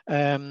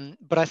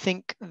 But I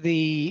think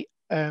a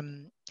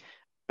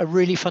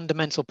really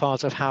fundamental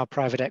part of how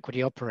private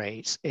equity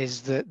operates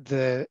is that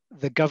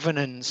the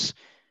governance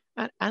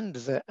and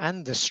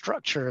the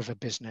structure of a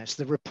business,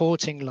 the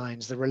reporting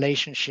lines, the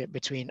relationship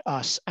between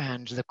us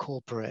and the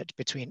corporate,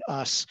 between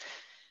us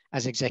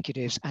as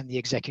executives and the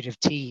executive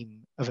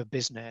team of a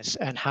business,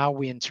 and how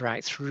we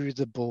interact through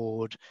the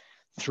board,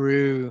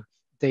 through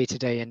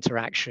day-to-day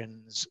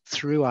interactions,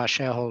 through our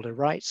shareholder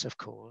rights, of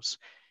course,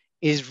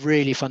 is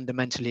really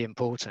fundamentally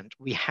important.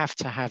 We have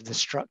to have the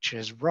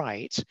structures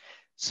right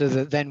so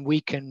that then we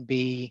can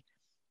be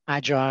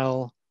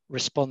agile,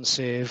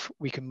 responsive,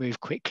 we can move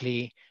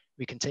quickly,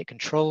 we can take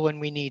control when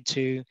we need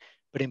to,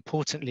 but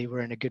importantly,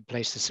 we're in a good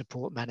place to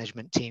support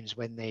management teams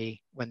when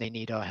they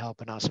need our help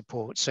and our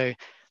support. So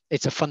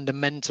it's a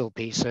fundamental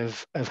piece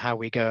of how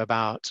we go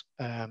about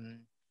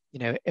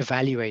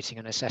evaluating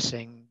and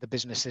assessing the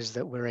businesses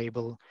that we're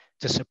able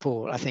to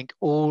support. I think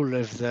all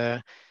of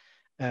the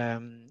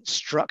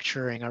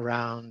structuring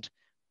around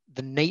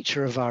the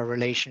nature of our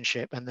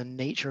relationship and the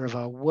nature of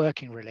our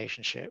working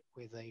relationship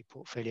with a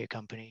portfolio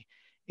company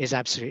is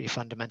absolutely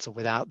fundamental.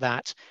 Without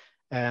that,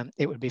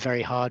 it would be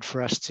very hard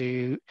for us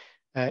to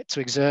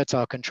exert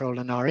our control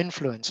and our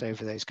influence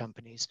over those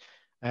companies.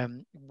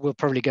 We'll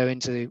probably go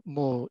into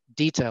more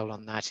detail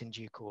on that in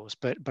due course,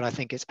 but I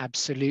think it's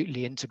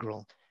absolutely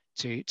integral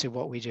to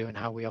what we do and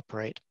how we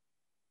operate.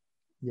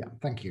 Yeah,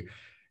 thank you.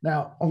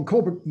 Now, on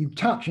corporate, you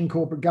touch in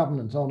corporate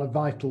governance on a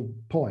vital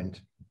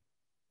point.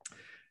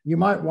 You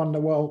might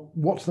wonder, well,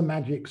 what's the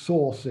magic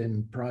sauce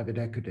in private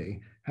equity?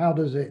 How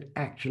does it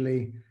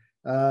actually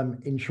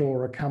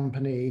ensure a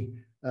company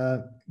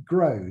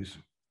grows?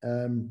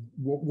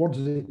 What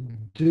does it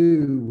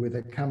do with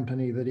a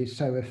company that is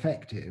so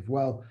effective?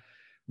 Well,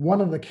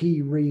 one of the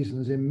key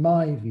reasons, in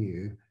my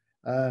view,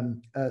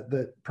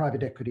 that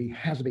private equity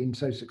has been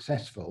so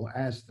successful,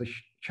 as the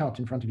chart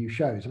in front of you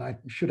shows, and I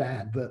should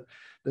add that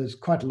there's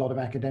quite a lot of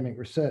academic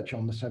research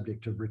on the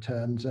subject of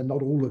returns, and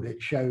not all of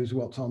it shows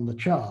what's on the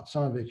chart.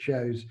 Some of it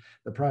shows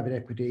that private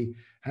equity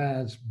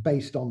has,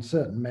 based on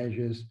certain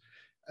measures,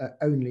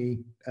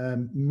 only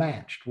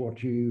matched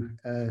what you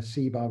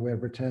see by way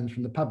of returns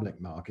from the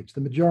public markets.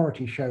 The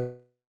majority show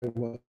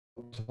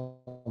what's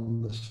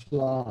on the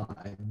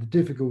slide. The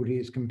difficulty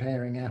is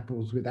comparing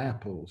apples with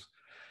apples.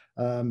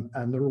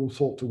 And there are all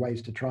sorts of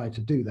ways to try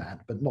to do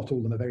that, but not all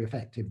of them are very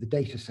effective. The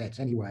data sets,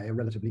 anyway, are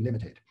relatively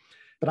limited.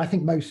 But I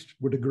think most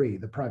would agree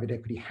that private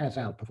equity has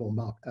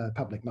outperformed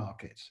public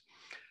markets.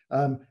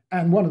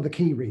 And one of the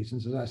key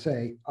reasons, as I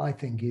say, I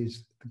think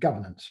is the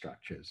governance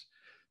structures.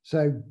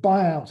 So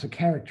buyouts are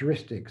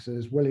characteristics,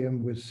 as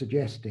William was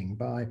suggesting,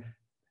 by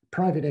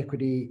private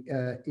equity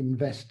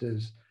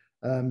investors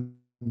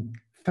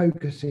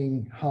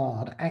focusing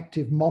hard,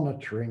 active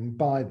monitoring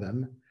by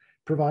them,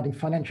 providing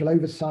financial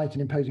oversight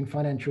and imposing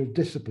financial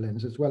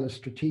disciplines, as well as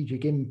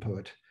strategic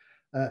input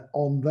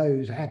on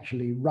those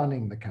actually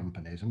running the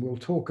companies. And we'll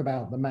talk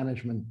about the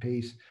management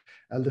piece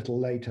a little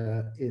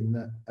later in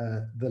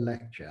the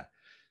lecture.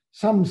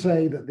 Some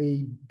say that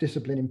the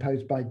discipline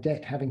imposed by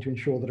debt, having to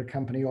ensure that a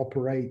company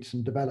operates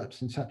and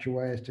develops in such a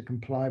way as to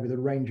comply with a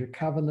range of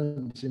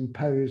covenants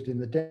imposed in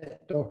the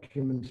debt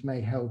documents, may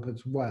help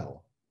as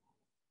well.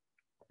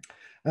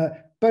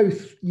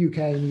 Both UK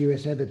and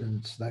US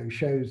evidence, though,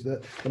 shows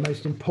that the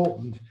most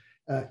important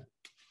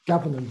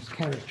governance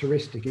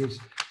characteristic is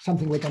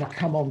something we're going to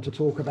come on to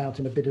talk about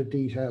in a bit of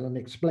detail and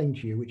explain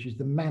to you, which is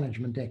the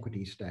management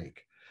equity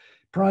stake.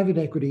 Private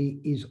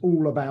equity is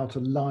all about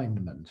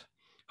alignment.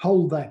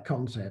 Hold that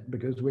concept,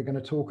 because we're going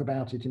to talk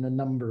about it in a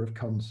number of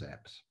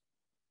concepts.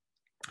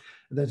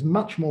 There's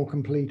much more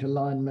complete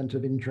alignment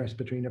of interest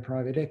between a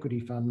private equity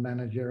fund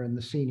manager and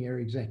the senior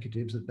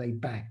executives that they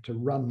back to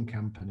run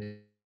companies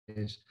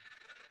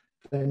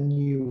than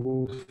you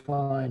will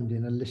find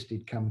in a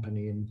listed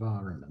company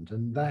environment.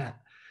 And that,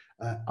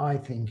 I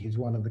think, is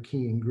one of the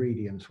key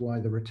ingredients why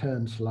the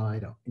return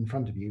slide in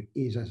front of you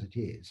is as it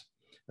is.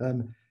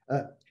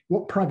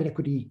 What private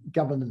equity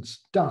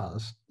governance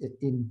does,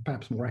 in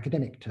perhaps more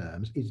academic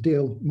terms, is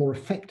deal more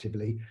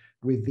effectively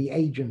with the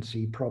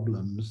agency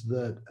problems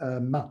that are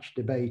much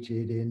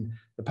debated in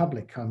the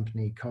public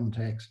company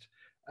context,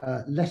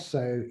 less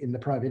so in the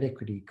private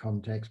equity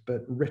context,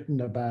 but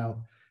written about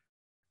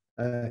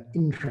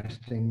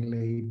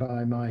interestingly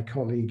by my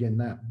colleague in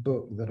that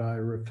book that I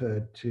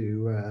referred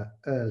to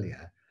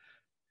earlier.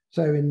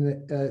 So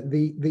in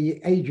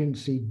the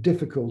agency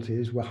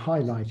difficulties were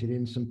highlighted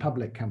in some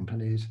public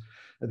companies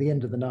at the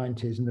end of the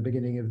 90s and the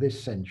beginning of this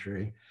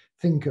century.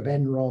 Think of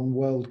Enron,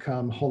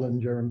 WorldCom,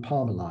 Hollinger, and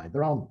Parmeline.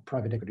 There aren't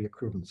private equity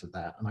equivalents of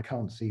that, and I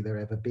can't see there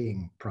ever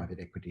being private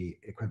equity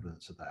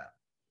equivalents of that.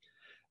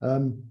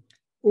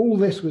 All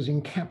this was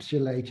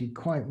encapsulated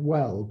quite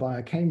well by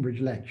a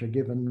Cambridge lecture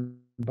given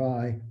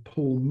by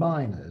Paul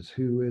Miners,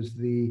 who was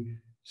the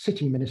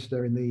city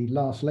minister in the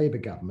last Labour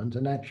government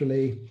and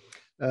actually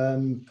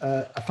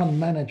a fund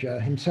manager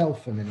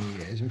himself for many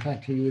years. In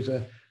fact, he was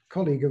a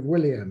colleague of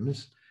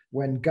Williams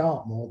when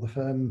Gartmore, the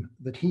firm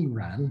that he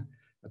ran,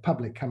 a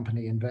public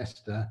company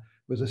investor,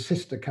 was a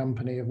sister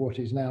company of what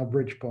is now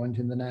Bridgepoint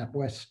in the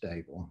NatWest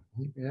stable.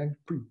 You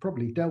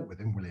probably dealt with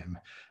him, William.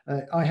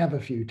 I have a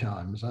few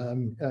times.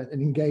 An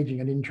engaging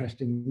and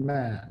interesting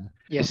man.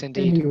 Yes,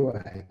 indeed.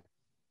 Anyway.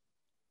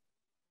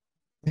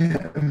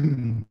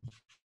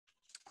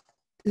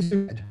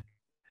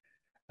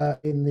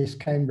 In this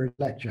Cambridge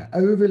lecture,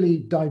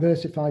 overly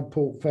diversified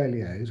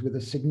portfolios with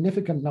a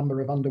significant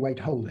number of underweight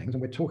holdings,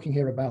 and we're talking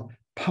here about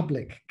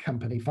public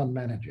company fund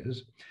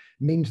managers,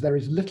 means there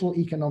is little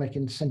economic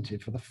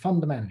incentive for the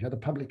fund manager, the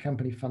public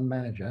company fund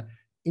manager,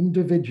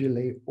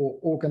 individually or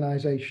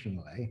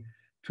organizationally,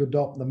 to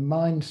adopt the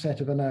mindset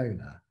of an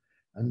owner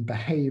and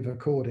behave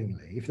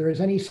accordingly. If there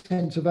is any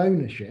sense of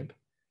ownership,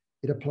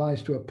 it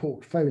applies to a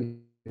portfolio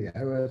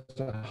as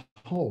a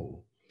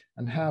whole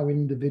and how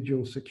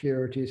individual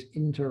securities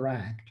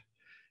interact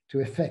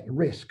to affect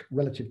risk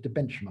relative to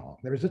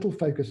benchmark. There is little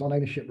focus on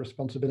ownership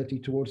responsibility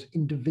towards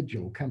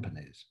individual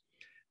companies.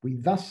 We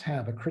thus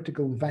have a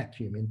critical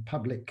vacuum in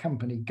public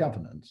company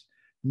governance.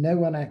 No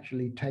one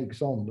actually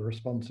takes on the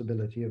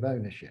responsibility of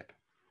ownership.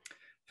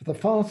 For the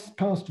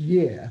past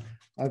year,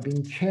 I've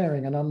been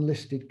chairing an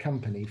unlisted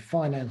company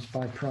financed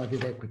by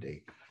private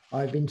equity.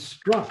 I've been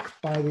struck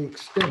by the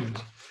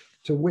extent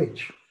to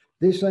which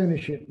this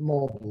ownership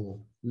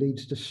model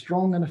leads to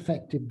strong and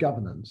effective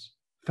governance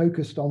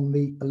focused on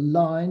the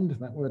aligned,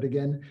 that word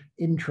again,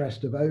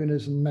 interest of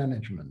owners and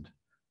management.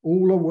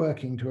 All are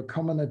working to a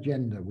common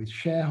agenda with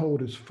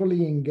shareholders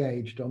fully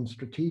engaged on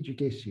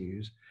strategic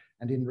issues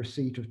and in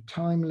receipt of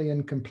timely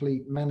and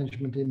complete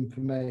management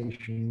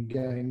information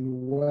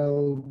going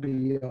well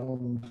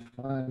beyond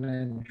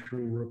financial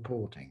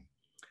reporting.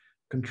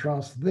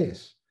 Contrast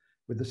this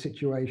with the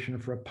situation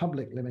for a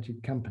public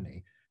limited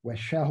company where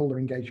shareholder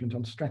engagement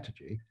on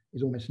strategy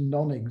is almost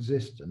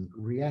non-existent,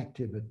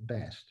 reactive at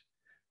best,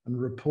 and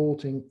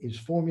reporting is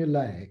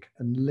formulaic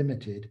and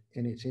limited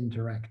in its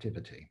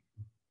interactivity.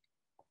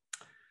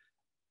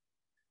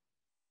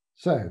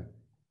 So,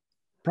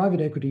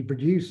 private equity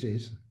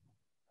produces,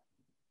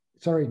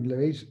 sorry,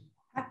 Louise,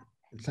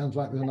 it sounds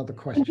like there's another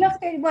question.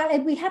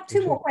 Well, we have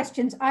two more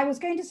questions. I was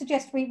going to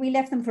suggest we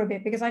left them for a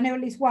bit because I know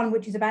at least one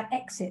which is about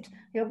exit.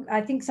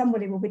 I think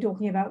somebody will be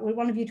talking about, will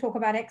one of you talk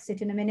about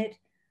exit in a minute?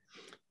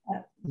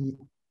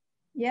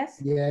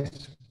 Yes?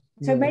 Yes.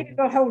 So maybe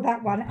we'll hold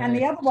that one. And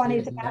the other one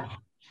is about,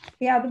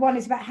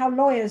 how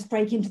lawyers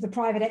break into the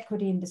private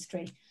equity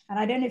industry. And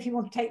I don't know if you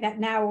want to take that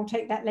now or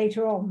take that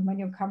later on when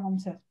you'll come on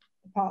to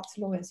the parts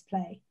lawyers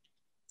play.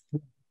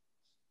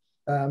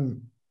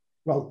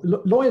 Well,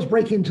 lawyers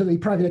break into the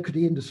private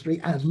equity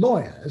industry as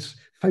lawyers,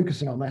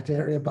 focusing on that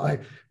area by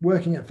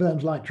working at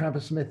firms like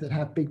Travers Smith that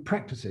have big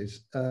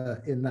practices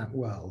in that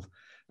world.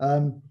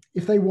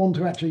 If they want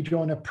to actually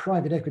join a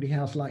private equity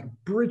house like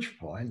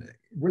Bridgepoint,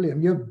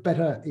 William, you'd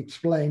better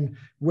explain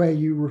where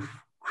you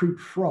recruit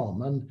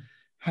from and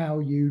how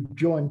you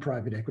join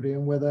private equity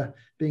and whether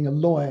being a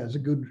lawyer is a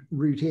good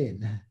route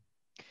in.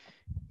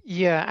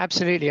 Yeah,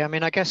 absolutely. I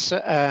mean, I guess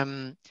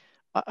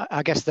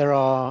there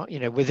are,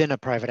 within a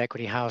private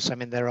equity house, I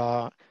mean, there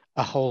are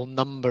a whole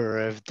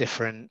number of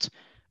different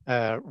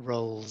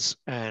roles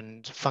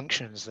and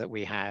functions that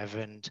we have.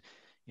 And,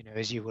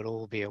 as you will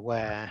all be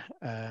aware,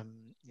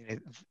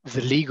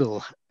 the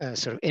legal,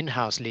 sort of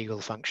in-house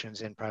legal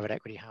functions in private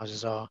equity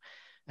houses are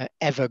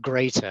ever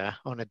greater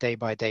on a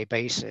day-by-day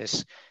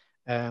basis,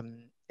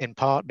 in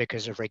part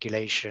because of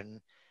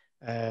regulation,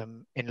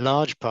 in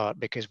large part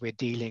because we're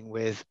dealing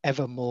with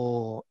ever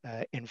more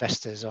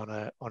investors on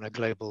a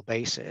global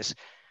basis.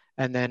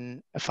 And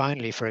then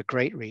finally, for a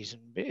great reason,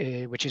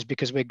 which is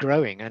because we're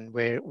growing, and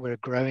we're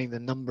growing the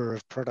number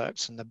of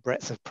products and the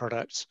breadth of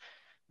products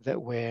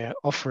that we're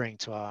offering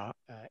to our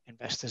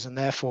investors. And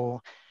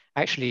therefore,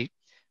 actually,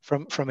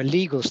 from a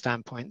legal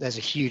standpoint, there's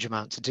a huge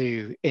amount to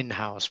do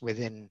in-house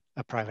within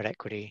a private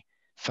equity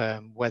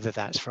firm, whether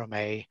that's from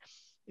a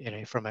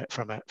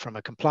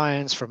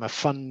compliance, from a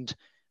fund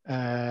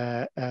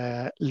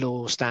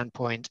law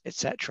standpoint,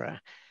 etc.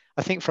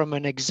 I think from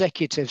an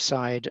executive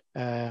side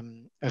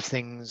of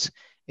things,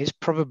 it's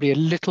probably a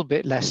little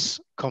bit less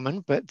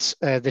common, but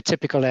the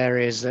typical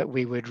areas that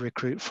we would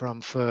recruit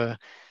from for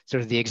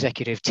sort of the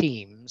executive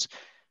teams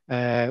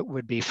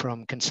would be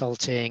from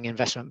consulting,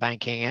 investment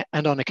banking,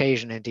 and on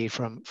occasion indeed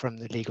from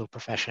the legal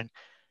profession.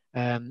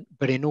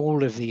 But in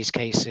all of these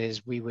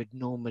cases, we would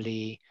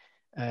normally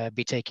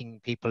be taking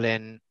people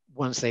in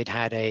once they'd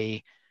had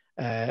a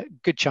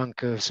good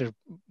chunk of sort of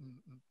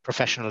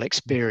professional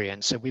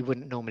experience. So we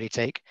wouldn't normally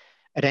take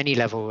at any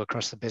level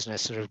across the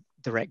business sort of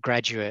direct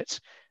graduate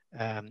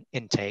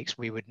intakes.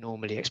 We would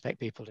normally expect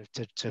people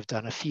to have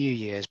done a few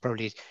years,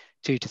 probably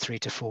 2 to 3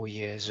 to 4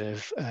 years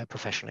of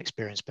professional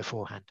experience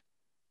beforehand.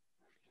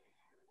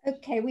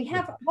 Okay, we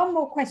have one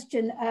more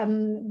question,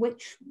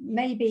 which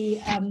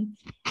maybe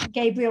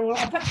Gabriel,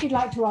 perhaps you'd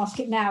like to ask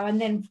it now, and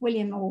then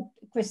William or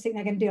Chris think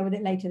they're going to deal with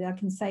it later. I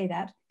can say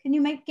that. Can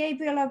you make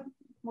Gabriel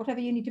whatever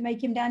you need to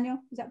make him, Daniel?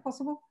 Is that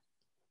possible?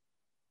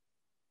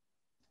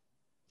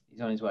 He's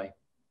on his way.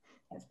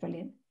 That's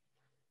brilliant.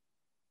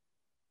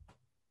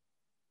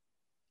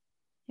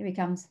 Here he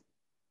comes.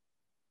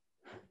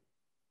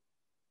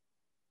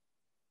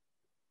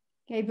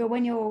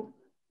 Gabriel,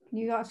 can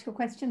you ask your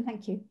question?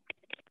 Thank you.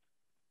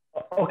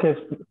 Okay,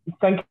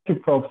 thank you,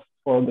 Prof,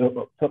 for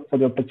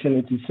the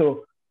opportunity.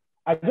 So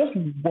I just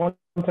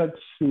wanted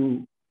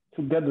to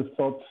get the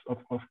thoughts of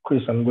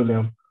Chris and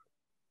William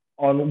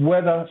on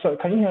whether, so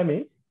can you hear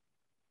me?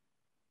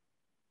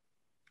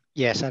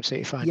 Yes,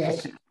 absolutely fine.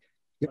 Yes.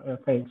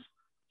 Thanks.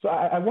 So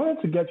I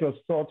wanted to get your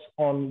thoughts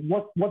on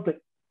what the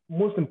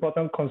most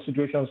important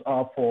considerations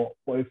are for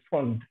a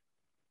fund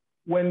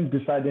when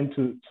deciding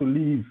to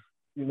leave,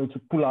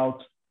 to pull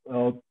out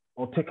or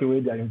take away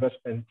their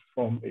investment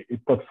from a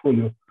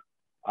portfolio.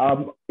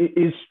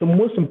 Is the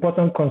most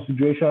important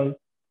consideration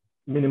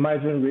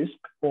minimizing risk,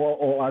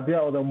 or are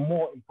there other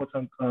more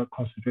important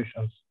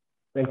considerations?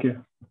 Thank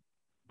you.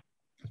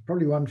 It's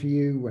probably one for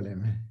you,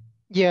 William.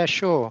 Yeah,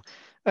 sure.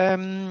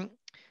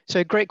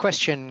 So great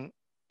question,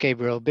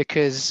 Gabriel,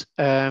 because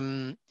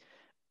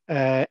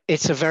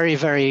it's a very,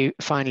 very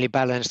finely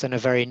balanced and a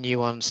very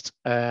nuanced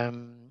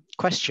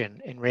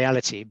question in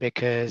reality,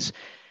 because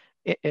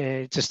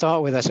to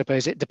start with, I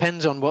suppose it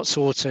depends on what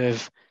sort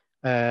of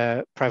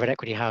private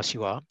equity house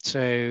you are.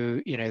 So,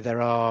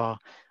 there are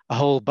a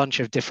whole bunch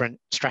of different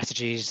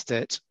strategies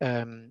that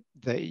come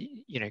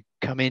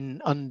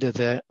in under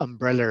the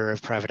umbrella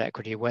of private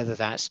equity, whether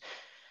that's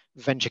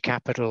venture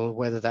capital,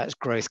 whether that's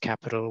growth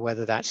capital,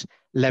 whether that's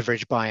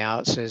leverage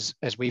buyouts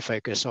as we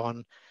focus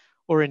on,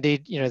 or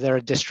indeed, there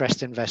are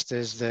distressed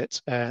investors that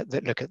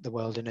look at the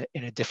world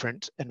in a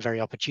different and very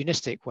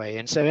opportunistic way.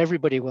 And so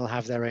everybody will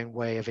have their own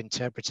way of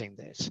interpreting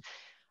this.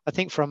 I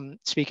think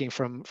speaking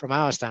from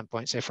our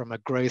standpoint, so from a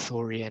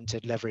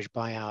growth-oriented leverage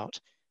buyout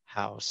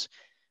house,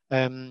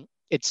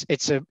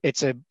 it's a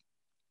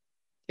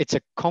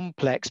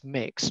complex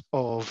mix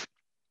of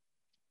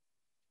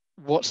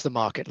what's the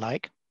market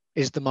like?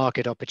 Is the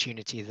market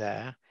opportunity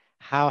there?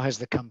 How has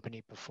the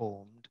company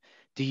performed?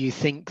 Do you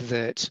think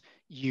that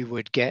you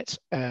would get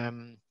a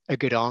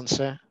good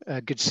answer,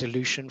 a good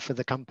solution for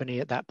the company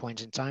at that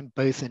point in time,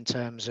 both in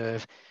terms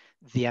of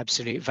the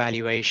absolute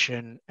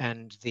valuation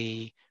and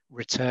the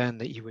return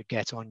that you would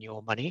get on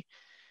your money?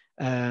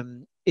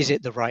 Is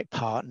it the right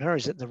partner?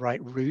 Is it the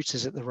right route?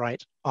 Is it the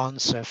right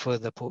answer for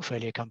the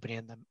portfolio company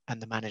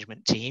and the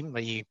management team?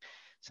 Are you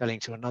selling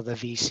to another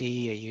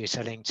VC?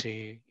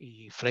 Are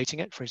you floating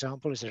it, for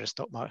example? Is there a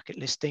stock market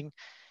listing?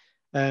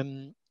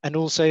 And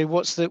also,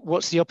 what's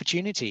the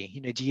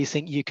opportunity? Do you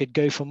think you could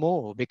go for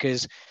more?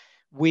 Because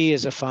we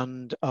as a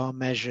fund are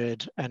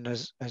measured, and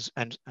as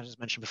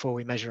mentioned before,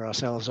 we measure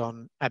ourselves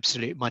on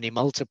absolute money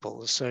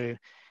multiples. So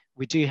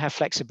we do have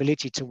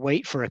flexibility to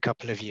wait for a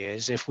couple of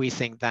years if we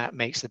think that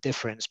makes the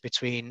difference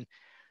between,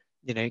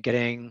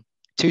 getting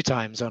 2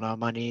 times on our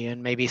money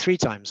and maybe 3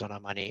 times on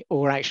our money,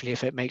 or actually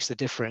if it makes the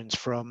difference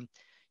from,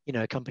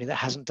 a company that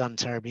hasn't done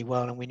terribly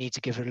well and we need to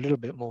give it a little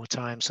bit more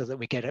time so that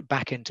we get it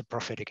back into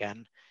profit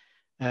again,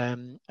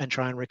 and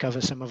try and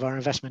recover some of our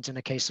investment in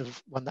a case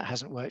of one that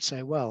hasn't worked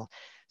so well.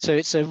 So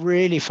it's a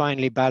really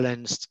finely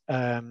balanced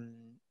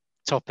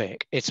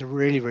topic. It's a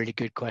really, really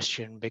good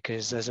question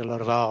because there's a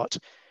lot of art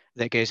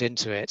that goes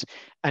into it.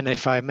 And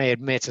if I may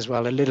admit as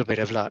well, a little bit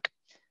of luck.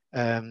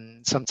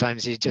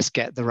 Sometimes you just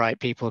get the right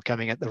people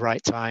coming at the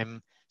right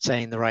time.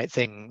 saying the right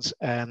things,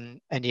 and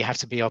you have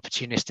to be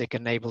opportunistic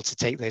and able to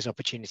take those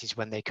opportunities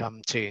when they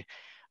come too.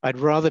 I'd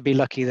rather be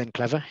lucky than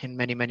clever in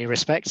many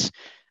respects,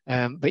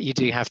 but you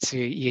do have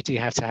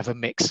to have a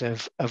mix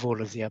of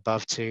all of the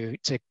above to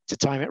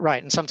time it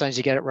right. And sometimes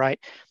you get it right,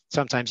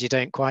 sometimes you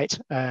don't quite.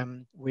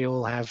 We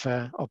all have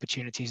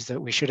opportunities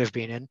that we should have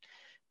been in,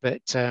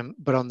 but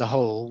on the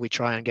whole, we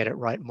try and get it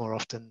right more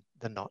often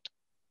than not.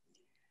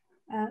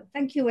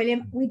 Thank you,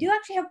 William. We do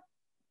actually have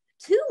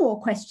 2 more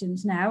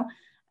questions now.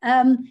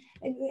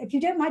 If you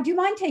don't mind, do you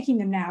mind taking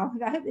them now?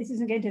 I hope this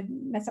isn't going to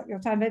mess up your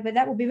time, but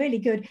that would be really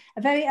good.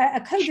 A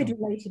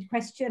COVID-related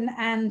question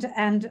and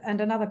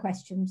another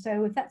question.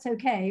 So if that's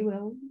okay,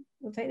 we'll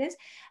take this.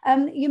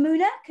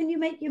 Yamuna, can you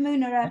make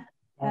Yamuna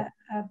a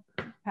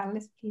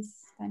panelist, please,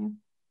 Daniel?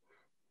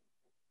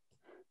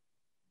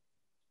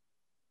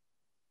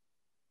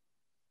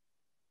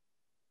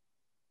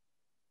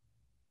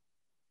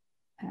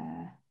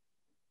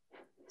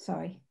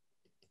 Sorry.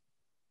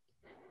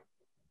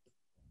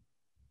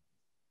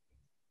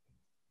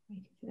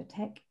 Waiting for the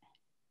tech.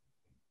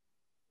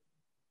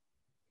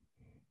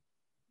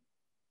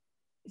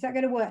 Is that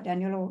going to work,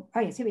 Daniel? Or, oh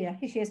yes, here we are.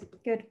 Here she is.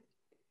 Good.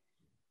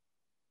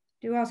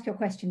 Do ask your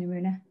question,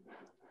 Yamuna.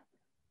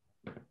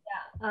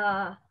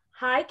 Yeah.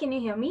 Hi, can you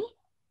hear me?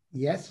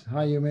 Yes.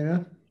 Hi,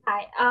 Yamuna.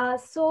 Hi.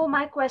 So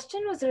my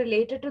question was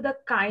related to the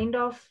kind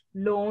of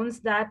loans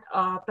that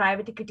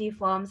private equity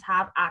firms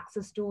have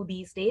access to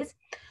these days.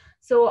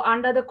 So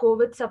under the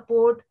COVID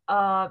support,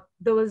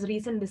 there was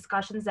recent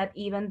discussions that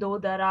even though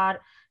there are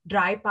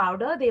dry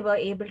powder, they were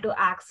able to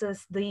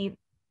access the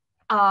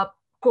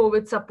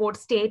COVID support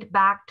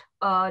state-backed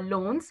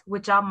loans,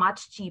 which are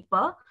much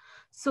cheaper.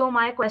 So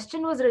my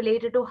question was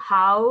related to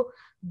how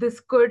this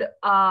could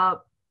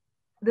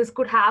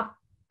have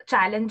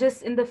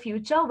challenges in the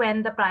future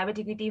when the private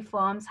equity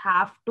firms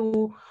have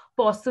to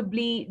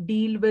possibly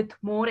deal with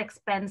more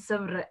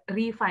expensive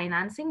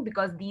refinancing,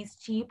 because these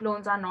cheap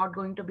loans are not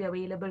going to be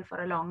available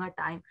for a longer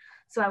time.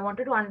 So I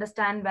wanted to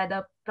understand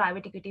whether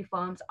private equity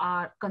firms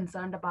are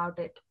concerned about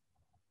it.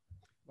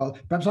 Well,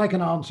 perhaps I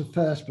can answer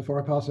first before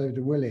I pass over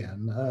to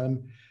William.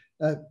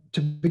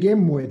 To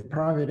begin with,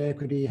 private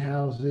equity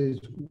houses,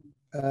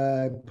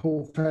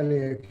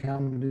 portfolio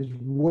companies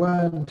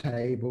weren't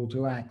able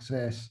to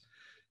access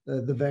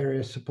the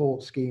various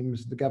support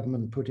schemes the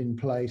government put in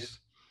place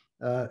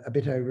a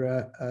bit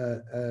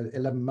over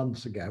 11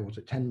 months ago, was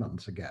it 10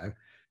 months ago?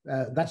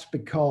 That's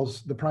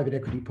because the private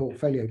equity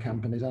portfolio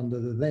companies under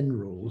the then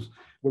rules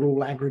were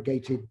all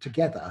aggregated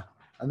together,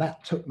 and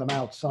that took them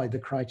outside the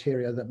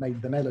criteria that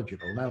made them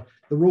eligible. Now,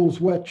 the rules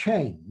were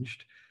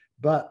changed,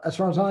 but as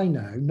far as I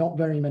know, not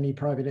very many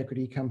private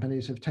equity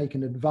companies have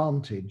taken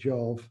advantage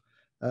of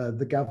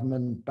the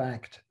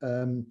government-backed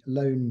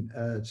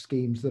loan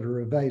schemes that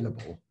are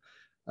available.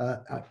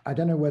 I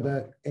don't know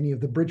whether any of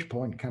the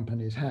Bridgepoint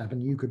companies have,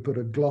 and you could put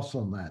a gloss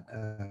on that,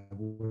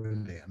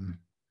 William.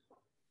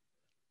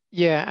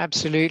 Yeah,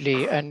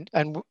 absolutely. And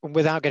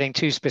without getting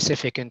too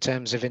specific in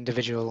terms of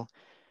individual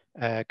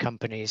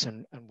companies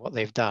and what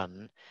they've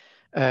done,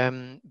 I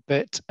mean,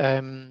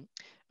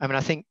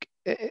 I think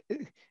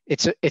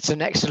it's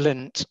an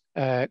excellent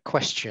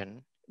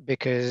question,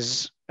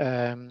 because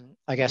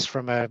I guess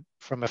from a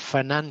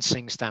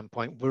financing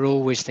standpoint, we're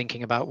always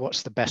thinking about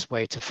what's the best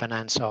way to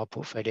finance our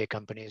portfolio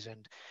companies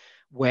and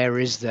where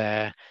is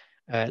there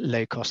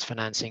low-cost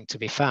financing to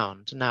be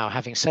found. Now,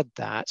 having said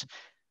that,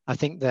 I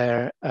think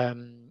there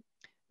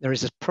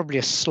is probably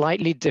a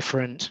slightly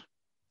different,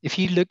 if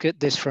you look at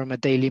this from a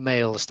Daily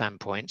Mail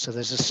standpoint, so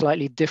there's a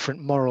slightly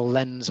different moral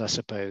lens, I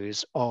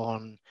suppose,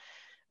 on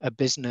a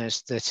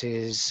business that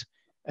is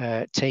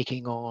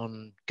taking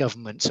on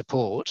government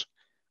support,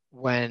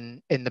 when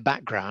in the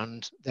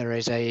background there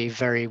is a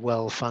very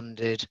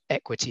well-funded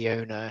equity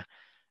owner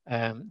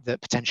that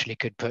potentially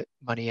could put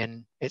money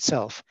in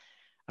itself.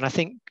 And I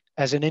think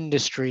as an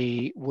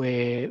industry,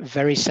 we're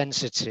very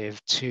sensitive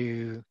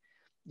to,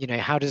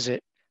 how does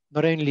it,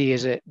 not only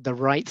is it the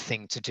right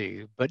thing to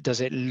do, but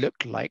does it look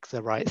like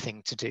the right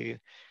thing to do?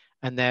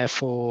 And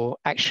therefore,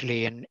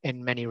 actually,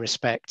 in many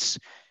respects,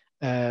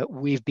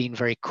 we've been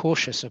very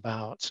cautious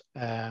about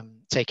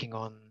taking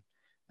on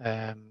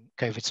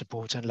COVID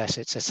support unless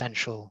it's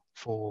essential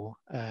for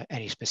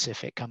any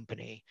specific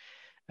company.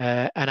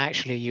 And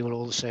actually, you will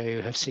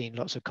also have seen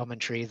lots of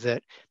commentary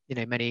that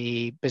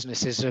many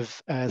businesses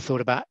have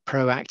thought about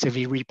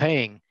proactively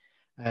repaying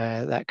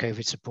that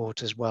COVID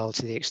support as well,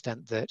 to the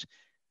extent that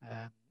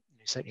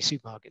certainly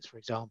supermarkets, for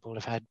example,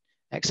 have had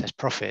excess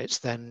profits.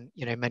 Then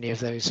many of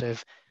those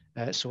have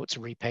sought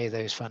to repay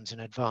those funds in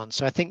advance.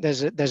 So I think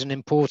there's an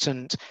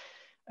important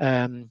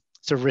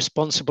sort of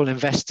responsible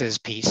investors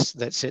piece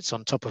that sits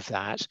on top of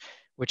that,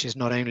 which is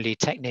not only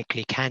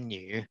technically can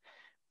you,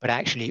 but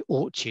actually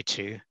ought you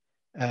to,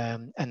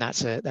 and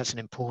that's an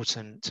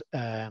important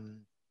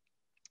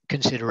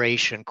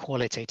consideration,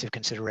 qualitative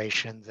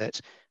consideration that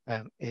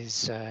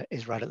is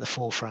right at the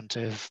forefront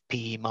of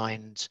PE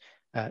minds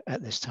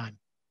at this time.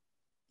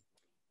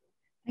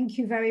 Thank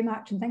you very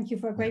much, and thank you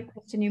for a great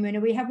question,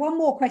 Yamuna. We have one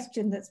more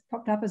question that's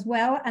popped up as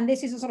well, and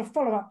this is a sort of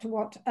follow-up to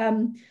what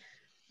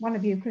one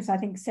of you, Chris, I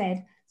think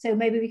said. So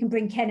maybe we can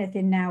bring Kenneth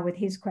in now with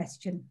his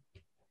question.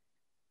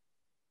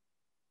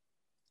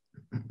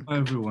 Hi,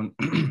 everyone.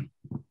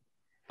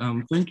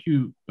 Thank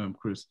you,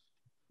 Chris.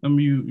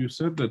 You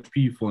said that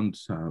PE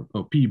funds have,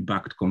 or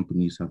PE-backed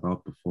companies have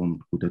outperformed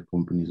quoted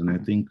companies, and I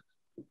think,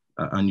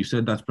 and you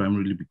said that's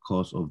primarily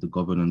because of the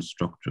governance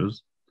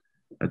structures.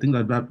 I think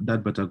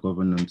that better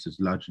governance is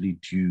largely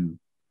due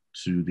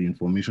to the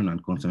information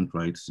and consent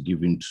rights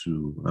given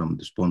to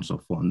the sponsor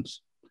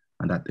funds,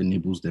 and that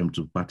enables them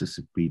to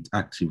participate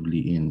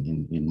actively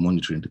in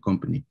monitoring the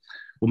company.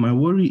 But my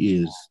worry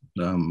is,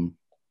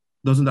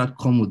 doesn't that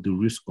come with the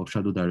risk of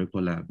shadow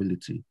director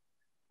liability?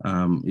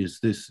 Is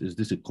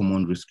this a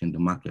common risk in the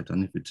market?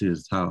 And if it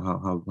is, how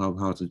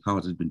has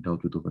it been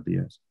dealt with over the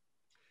years?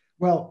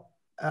 Well,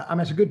 I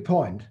mean, it's a good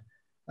point.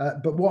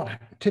 But what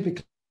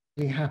typically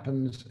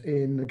happens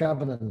in the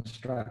governance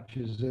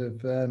structures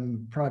of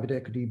private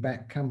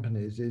equity-backed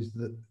companies is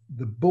that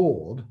the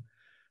board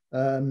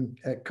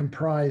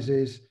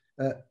comprises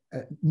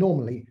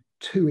normally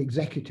 2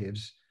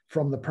 executives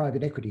from the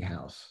private equity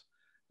house.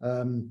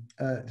 So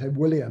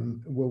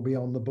William will be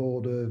on the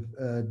board of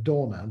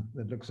Dorna,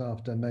 that looks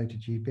after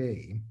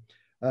MotoGP,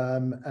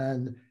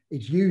 and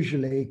it's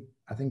usually,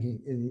 I think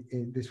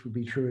this would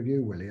be true of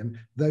you, William,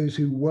 those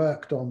who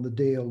worked on the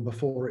deal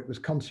before it was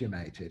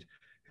consummated,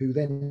 who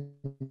then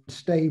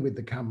stay with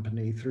the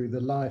company through the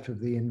life of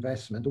the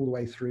investment, all the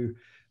way through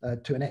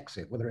to an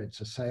exit, whether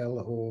it's a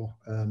sale or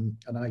an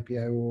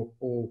IPO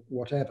or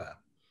whatever.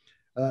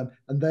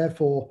 And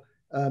therefore,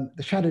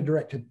 the shadow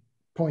director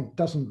point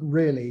doesn't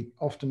really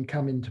often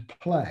come into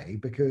play,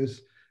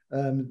 because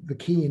the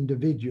key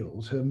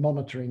individuals who are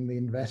monitoring the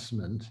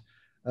investment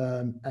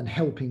and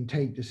helping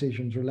take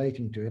decisions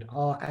relating to it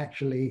are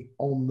actually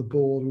on the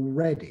board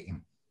already.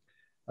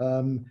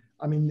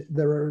 I mean,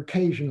 there are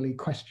occasionally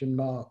question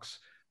marks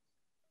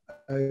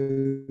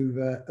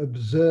over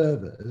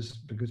observers,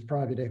 because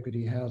private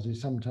equity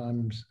houses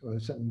sometimes, or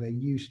certainly they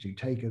used to,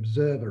 take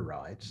observer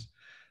rights.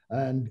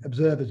 And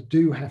observers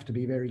do have to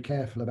be very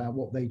careful about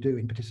what they do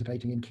in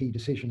participating in key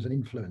decisions and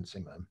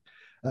influencing them.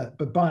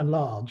 But by and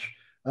large,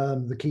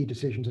 the key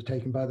decisions are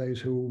taken by those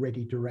who are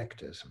already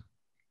directors.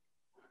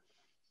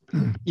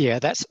 Yeah,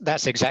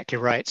 that's exactly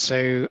right.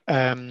 So,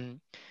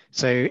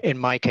 so in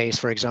my case,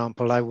 for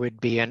example, I would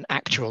be an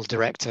actual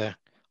director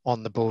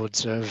on the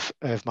boards of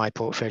my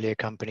portfolio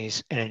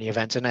companies in any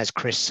event. And as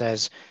Chris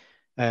says,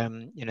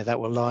 you know, that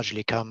will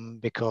largely come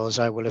because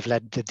I will have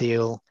led the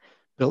deal,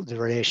 built the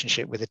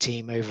relationship with the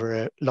team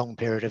over a long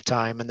period of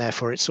time, and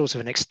therefore it's sort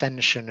of an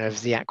extension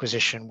of the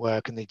acquisition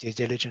work and the due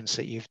diligence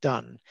that you've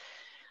done.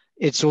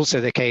 It's also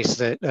the case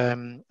that, I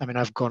mean,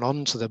 I've gone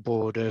on to the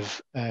board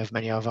of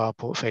many of our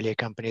portfolio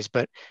companies,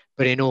 but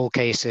in all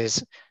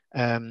cases,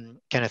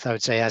 Kenneth, I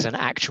would say as an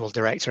actual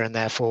director, and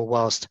therefore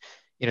whilst,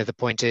 you know, the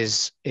point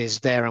is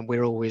there and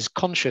we're always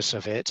conscious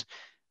of it,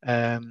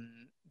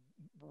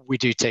 we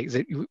do take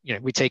the, you know,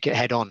 we take it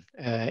head on.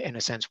 In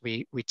a sense,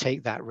 we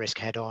take that risk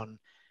head on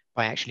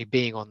by actually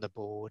being on the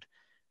board,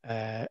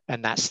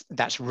 and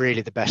that's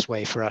really the best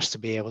way for us to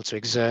be able to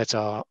exert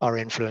our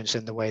influence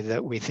in the way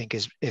that we think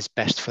is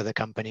best for the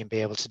company, and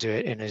be able to do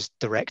it in as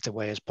direct a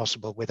way as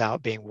possible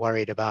without being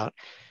worried about,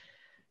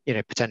 you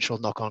know, potential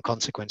knock-on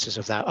consequences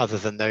of that, other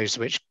than those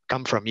which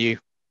come from you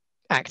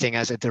acting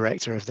as a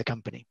director of the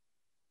company.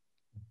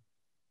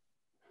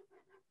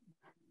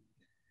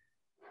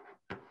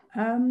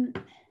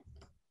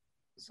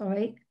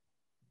 Sorry.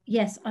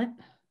 Yes, I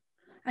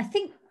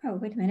think, oh,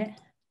 wait a minute.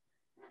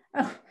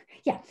 Oh,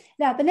 yeah.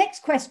 Now, the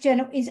next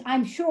question is,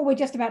 I'm sure we're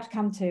just about to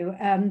come to,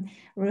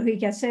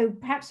 Ruhiga. So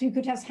perhaps you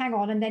could just hang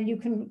on and then you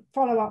can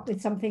follow up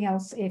with something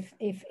else if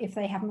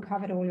they haven't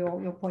covered all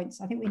your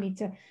points. I think we need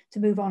to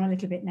move on a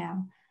little bit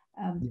now.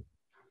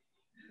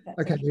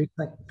 Okay,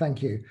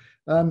 thank you.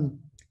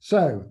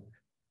 So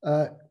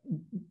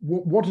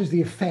what is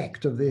the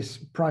effect of this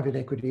private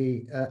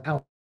equity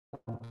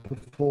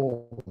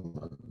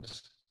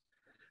outperformance?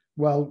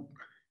 Well,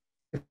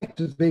 the effect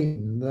has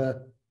been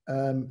that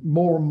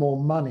more and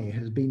more money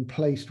has been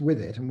placed with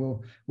it, and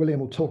William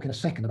will talk in a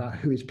second about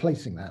who is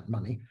placing that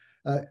money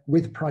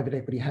with private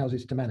equity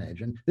houses to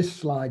manage. And this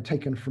slide,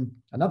 taken from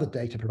another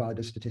data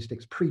provider,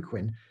 Statistics,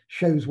 Preqin,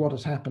 shows what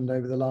has happened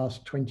over the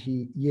last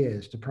 20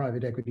 years to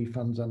private equity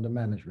funds under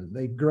management.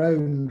 They've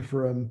grown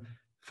from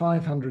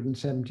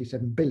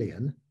 577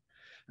 billion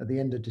at the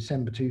end of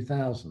December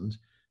 2000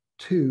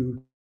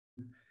 to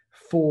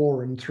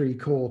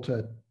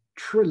 4.75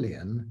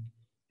 trillion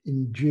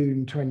in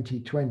June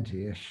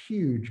 2020, a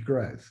huge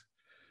growth.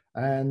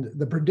 And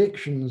the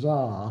predictions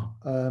are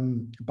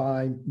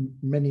by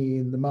many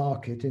in the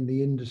market, in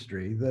the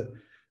industry, that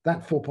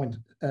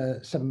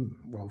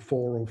 4.4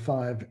 or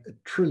 5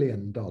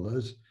 trillion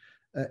dollars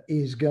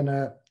is going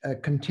to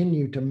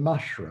continue to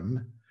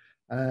mushroom,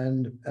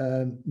 and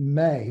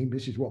may,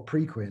 this is what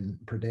Preqin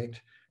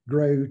predict,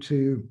 grow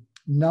to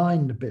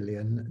 $9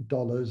 billion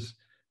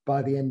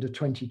by the end of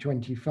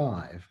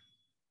 2025.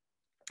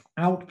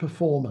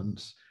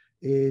 Outperformance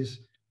is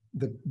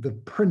the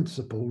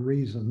principal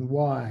reason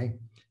why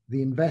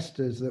the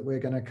investors that we're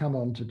going to come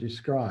on to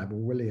describe, or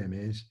William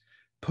is,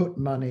 put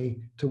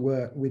money to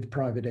work with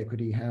private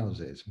equity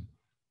houses.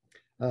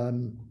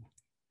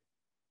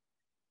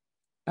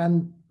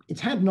 And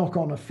it's had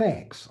knock-on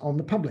effects on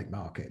the public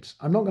markets.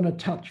 I'm not going to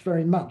touch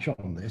very much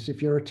on this.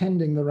 If you're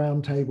attending the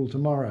roundtable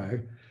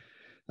tomorrow,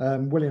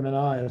 William and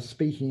I are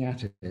speaking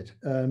at it.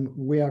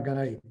 We are going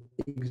to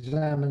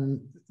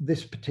examine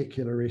this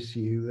particular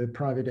issue, the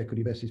private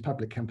equity versus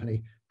public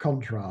company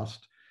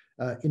contrast,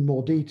 in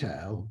more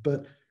detail.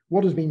 But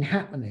what has been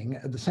happening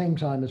at the same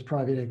time as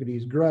private equity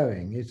is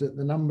growing is that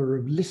the number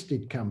of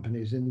listed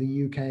companies in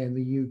the UK and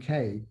the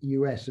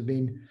US have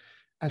been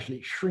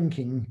actually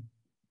shrinking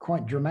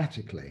quite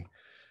dramatically.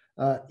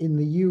 In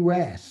the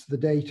US, the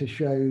data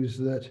shows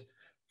that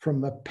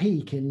from a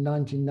peak in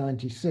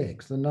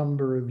 1996, the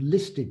number of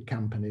listed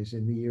companies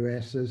in the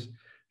US has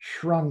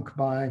shrunk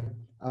by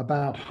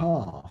about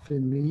half.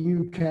 In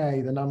the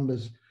UK, the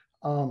numbers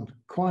aren't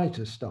quite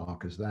as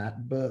stark as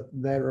that, but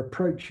they're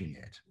approaching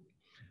it.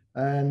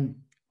 And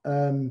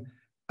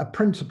a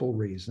principal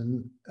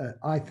reason,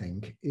 I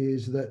think,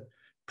 is that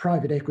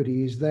private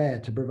equity is there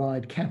to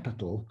provide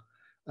capital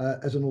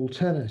as an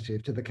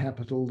alternative to the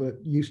capital that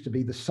used to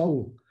be the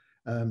sole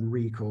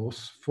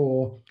recourse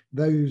for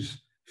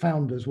those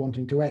founders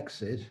wanting to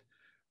exit,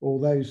 or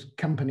those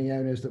company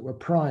owners that were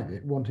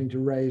private wanting to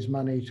raise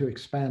money to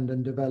expand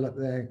and develop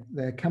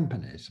their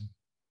companies.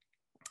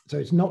 So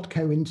it's not a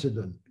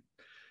coincidence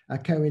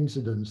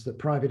that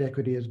private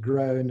equity has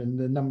grown and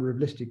the number of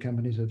listed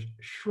companies have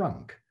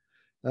shrunk.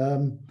 I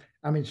mean,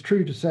 it's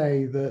true to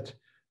say that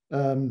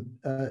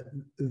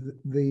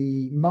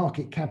the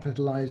market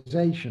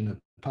capitalization of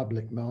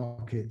public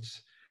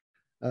markets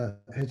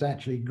has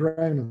actually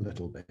grown a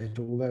little bit,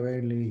 although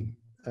only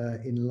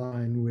in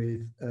line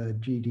with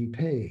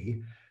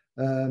GDP.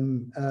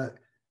 And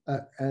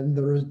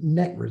the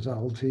net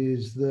result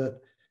is that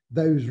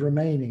those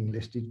remaining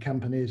listed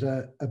companies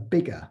are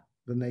bigger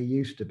than they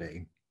used to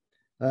be.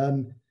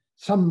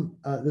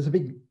 There's a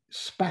big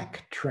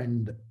SPAC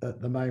trend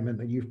at the moment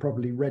that you've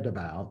probably read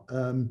about.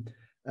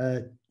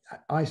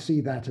 I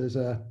see that as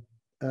a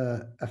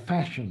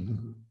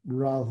fashion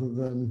rather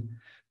than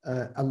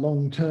a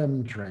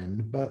long-term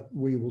trend, but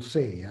we will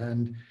see.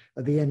 And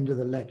at the end of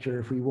the lecture,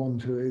 if we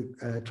want to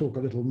talk a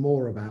little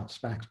more about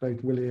SPACs,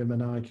 both William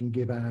and I can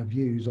give our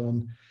views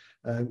on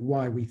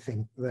why we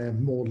think they're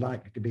more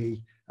likely to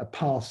be a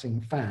passing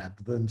fad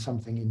than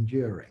something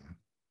enduring.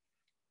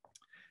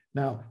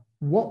 Now,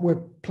 what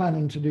we're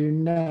planning to do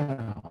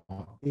now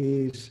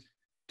is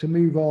to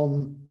move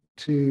on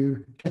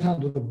to get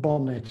under the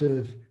bonnet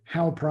of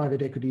how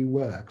private equity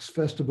works,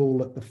 first of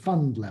all at the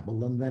fund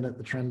level and then at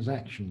the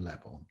transaction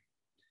level.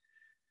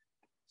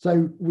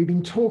 So we've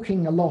been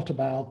talking a lot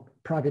about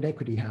private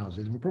equity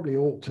houses, and we probably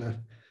ought to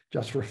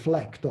just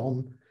reflect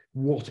on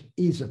what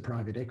is a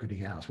private equity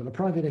house. Well, a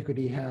private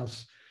equity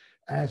house,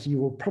 as you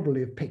will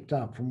probably have picked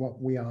up from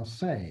what we are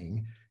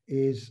saying,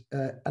 is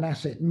an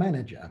asset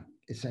manager,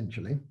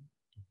 essentially.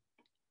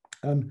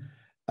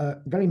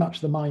 Very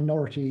much the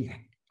minority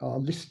are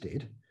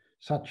listed,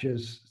 such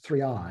as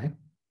 3i.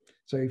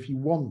 So if you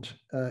want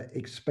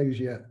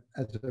exposure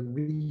as a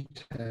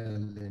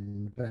retail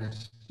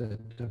investor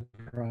to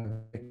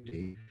private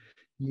equity,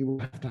 you will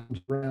have to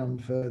hunt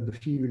around for the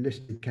few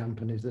listed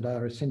companies that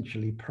are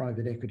essentially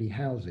private equity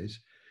houses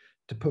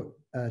to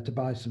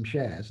buy some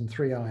shares. And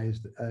 3i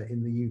is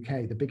in the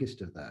UK the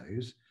biggest of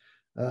those.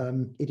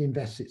 It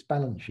invests its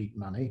balance sheet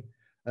money.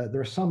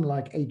 There are some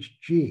like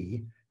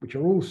HG, which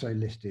are also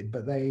listed,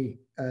 but they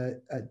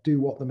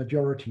do what the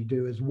majority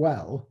do as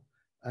well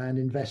and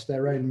invest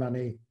their own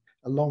money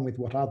along with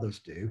what others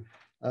do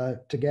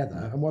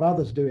together. And what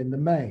others do in the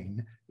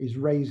main is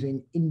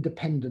raising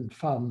independent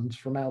funds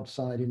from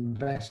outside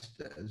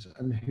investors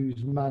and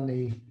whose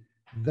money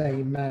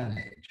they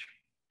manage.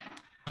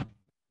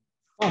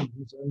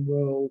 Funds, and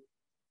we'll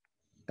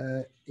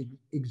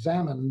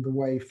examine the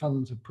way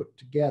funds are put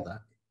together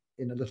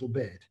in a little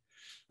bit,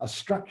 are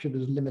structured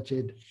as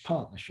limited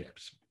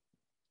partnerships.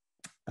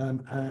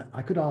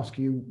 I could ask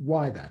you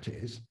why that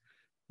is.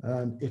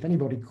 If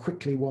anybody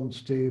quickly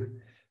wants to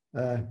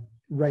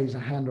raise a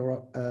hand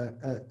or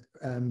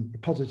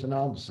posit an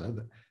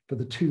answer for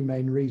the two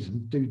main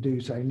reasons, do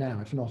so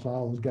now. If not,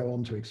 I'll go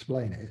on to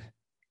explain it.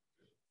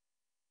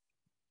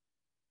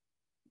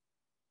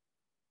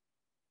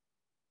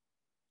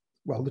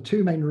 Well, the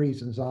two main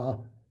reasons are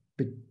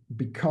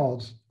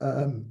because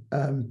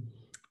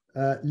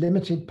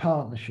limited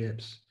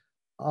partnerships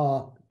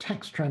are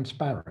tax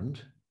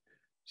transparent,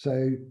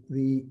 so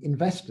the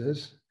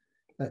investors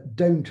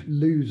don't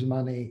lose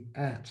money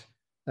at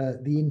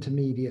the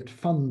intermediate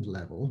fund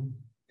level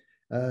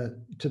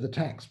to the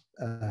tax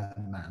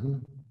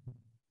man.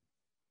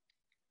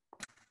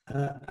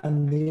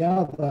 And the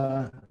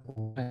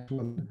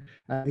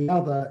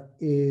other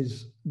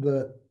is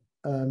that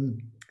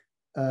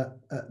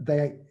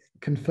they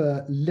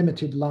confer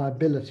limited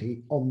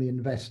liability on the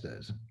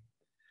investors.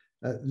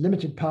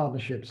 Limited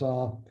partnerships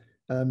are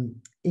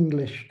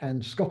English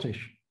and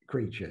Scottish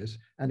creatures,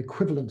 and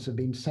equivalents have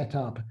been set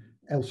up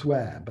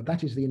elsewhere, but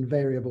that is the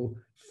invariable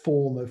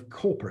form of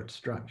corporate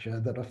structure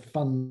that a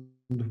fund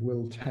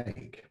will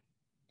take.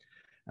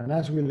 And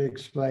as we'll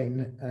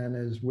explain, and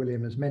as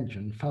William has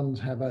mentioned, funds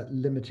have a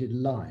limited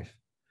life.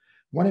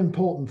 One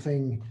important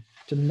thing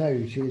to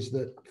note is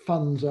that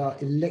funds are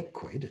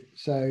illiquid,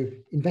 so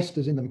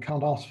investors in them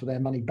can't ask for their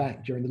money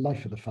back during the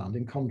life of the fund,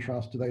 in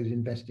contrast to those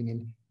investing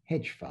in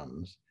hedge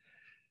funds.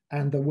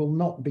 And there will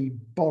not be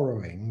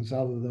borrowings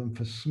other than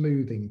for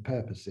smoothing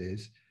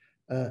purposes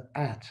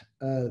at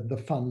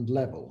the fund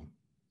level.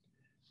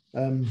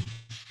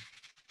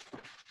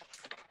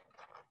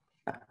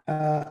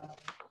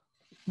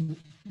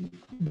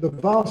 The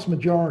vast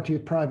majority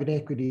of private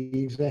equity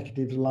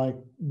executives like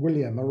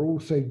William are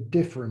also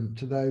different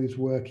to those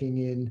working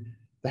in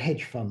the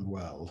hedge fund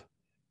world.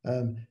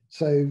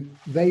 So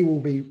they will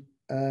be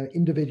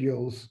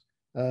individuals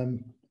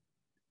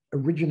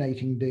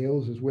originating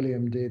deals, as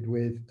William did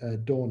with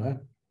Dorna.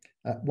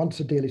 Once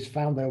a deal is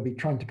found, they'll be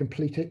trying to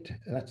complete it.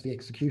 That's the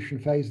execution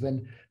phase.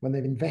 Then when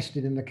they've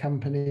invested in the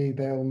company,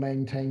 they'll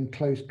maintain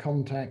close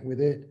contact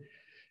with it,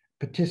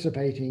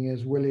 participating,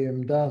 as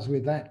William does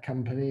with that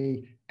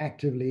company,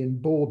 actively in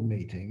board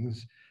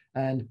meetings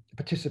and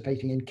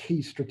participating in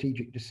key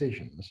strategic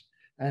decisions.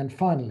 And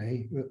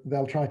finally,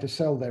 they'll try to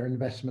sell their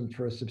investment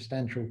for a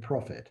substantial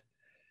profit.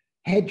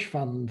 Hedge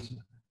funds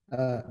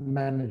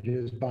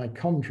managers, by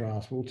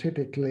contrast, will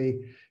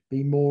typically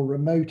be more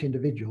remote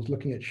individuals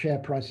looking at share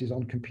prices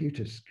on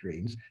computer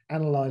screens,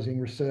 analyzing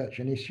research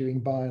and issuing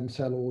buy and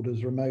sell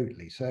orders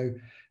remotely. So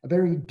a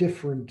very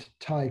different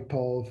type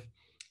of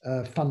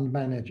fund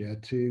manager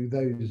to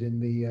those in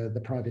the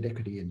private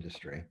equity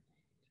industry.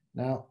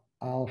 Now,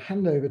 I'll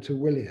hand over to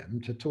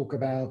William to talk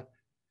about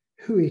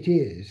who it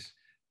is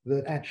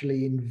that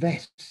actually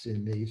invests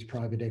in these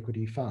private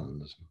equity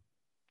funds.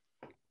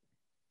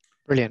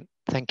 Brilliant.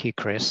 Thank you,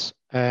 Chris.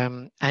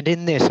 And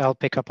in this, I'll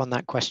pick up on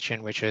that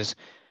question, which is,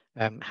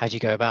 how do you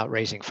go about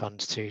raising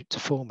funds to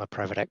form a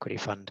private equity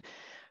fund?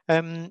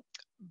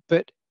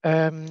 But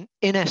in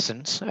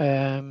essence, you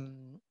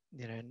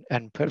know,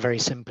 and put very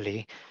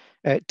simply,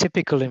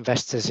 typical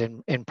investors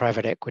in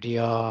private equity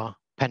are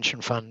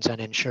pension funds and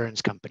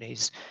insurance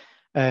companies.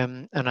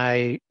 And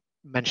I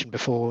mentioned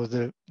before,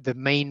 the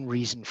main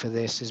reason for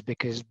this is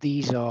because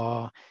these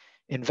are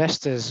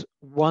investors,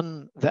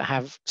 one, that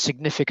have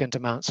significant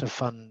amounts of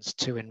funds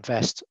to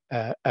invest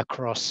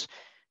across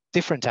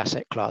different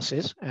asset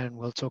classes, and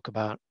we'll talk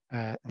about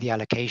the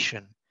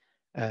allocation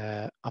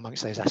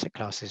amongst those asset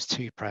classes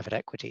to private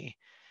equity.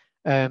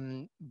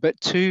 But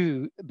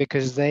two,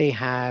 because they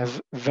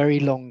have very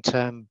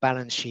long-term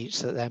balance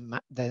sheets that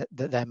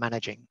they're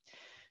managing.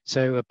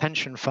 So a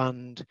pension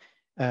fund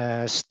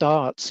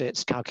starts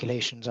its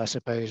calculations, I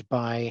suppose,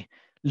 by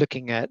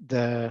looking at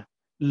the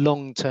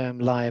long-term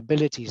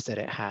liabilities that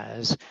it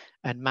has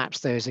and maps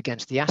those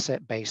against the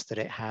asset base that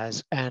it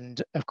has,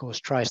 and of course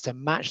tries to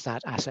match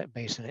that asset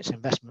base and its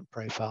investment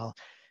profile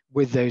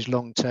with those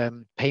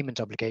long-term payment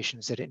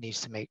obligations that it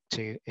needs to make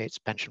to its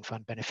pension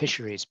fund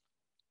beneficiaries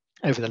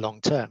over the long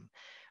term.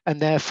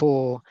 And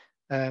therefore,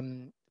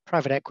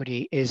 private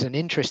equity is an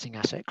interesting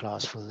asset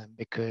class for them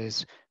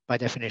because by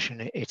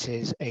definition, it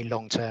is a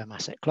long-term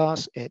asset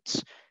class.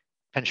 It's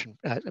pension,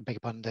 I beg your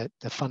pardon,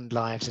 the fund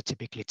lives are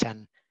typically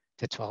 10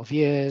 to 12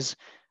 years.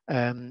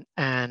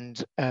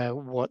 And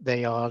what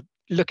they are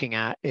looking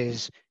at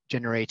is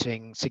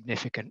generating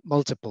significant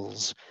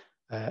multiples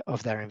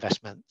of their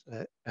investment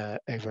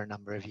over a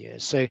number of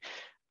years. So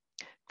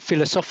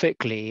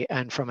philosophically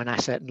and from an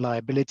asset and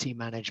liability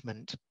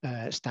management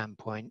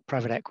standpoint,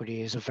 private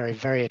equity is a very,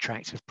 very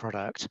attractive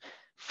product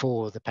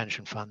for the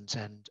pension funds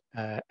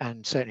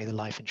and certainly the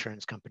life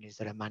insurance companies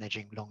that are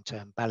managing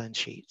long-term balance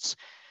sheets.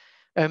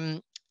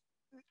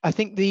 I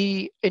think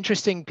the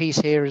interesting piece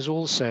here is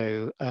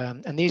also,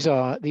 and these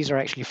are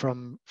actually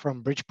from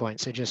Bridgepoint,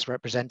 so just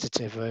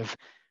representative of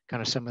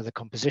kind of some of the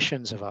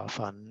compositions of our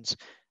funds,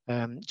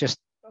 just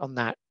on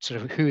that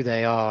sort of who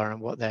they are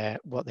and what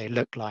they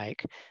look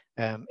like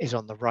is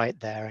on the right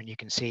there, and you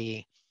can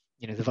see,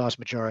 you know, the vast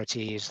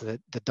majority is the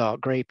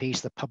dark grey piece,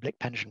 the public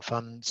pension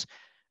funds.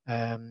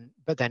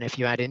 But then if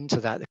you add into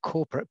that the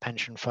corporate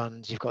pension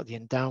funds, you've got the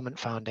endowment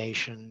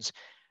foundations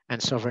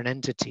and sovereign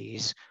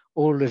entities.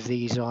 All of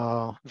these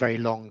are very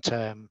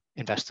long-term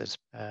investors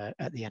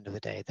at the end of the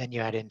day. Then you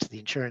add into the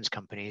insurance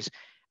companies,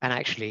 and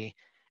actually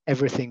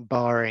everything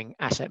barring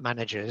asset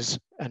managers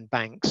and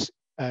banks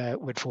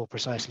would fall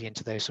precisely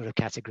into those sort of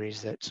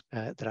categories that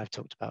I've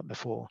talked about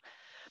before.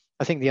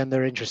 I think the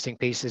other interesting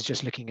piece is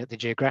just looking at the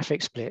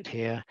geographic split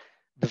here.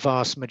 The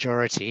vast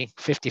majority,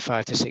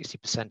 55 to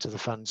 60% of the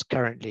funds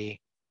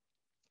currently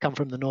come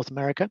from the North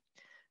America.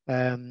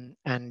 And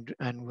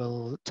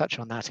we'll touch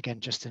on that again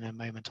just in a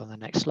moment on the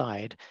next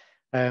slide.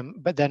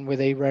 But then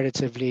with a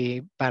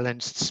relatively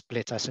balanced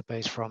split, I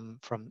suppose, from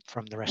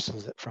the rest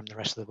of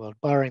the world,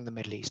 barring the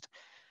Middle East.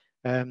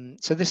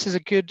 So this is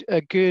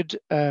a good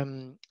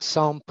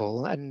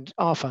sample, and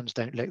our funds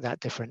don't look that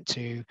different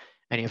to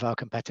any of our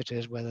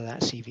competitors, whether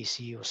that's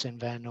CVC or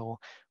Cinven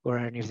or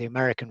any of the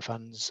American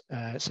funds,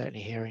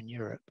 certainly here in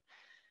Europe.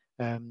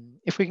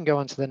 If we can go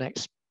on to the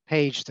next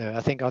page, though,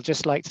 I think I'll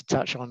just like to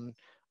touch on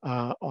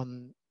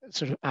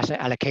sort of asset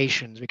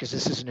allocations, because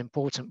this is an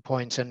important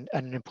point and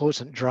an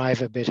important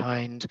driver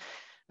behind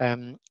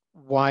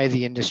why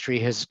the industry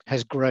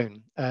has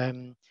grown.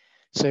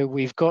 So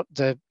we've got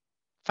the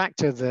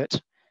factor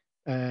that,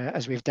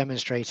 as we've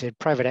demonstrated,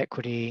 private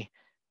equity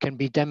can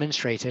be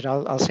demonstrated,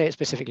 I'll say it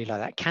specifically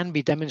like that, can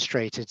be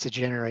demonstrated to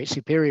generate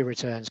superior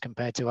returns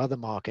compared to other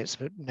markets,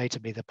 but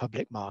notably the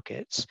public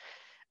markets.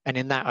 And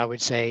in that, I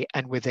would say,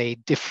 and with a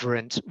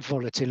different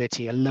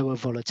volatility, a lower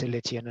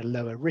volatility and a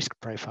lower risk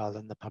profile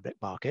than the public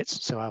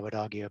markets. So I would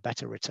argue a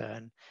better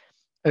return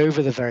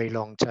over the very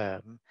long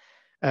term.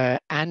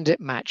 And it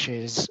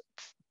matches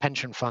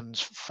pension funds'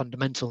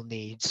 fundamental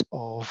needs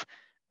of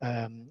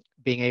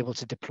being able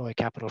to deploy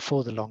capital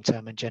for the long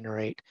term and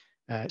generate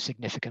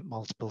significant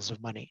multiples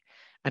of money.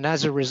 And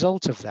as a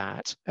result of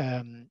that,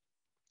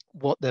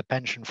 what the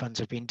pension funds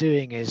have been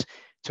doing is,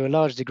 to a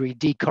large degree,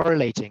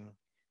 decorrelating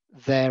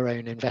their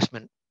own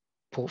investment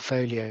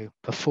portfolio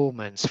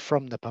performance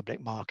from the public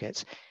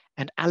markets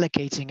and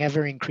allocating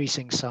ever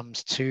increasing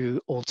sums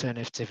to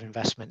alternative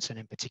investments, and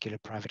in particular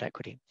private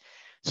equity.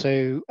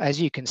 So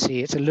as you can see,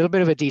 it's a little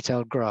bit of a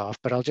detailed graph,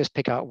 but I'll just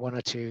pick out one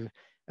or two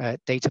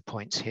data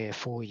points here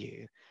for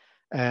you.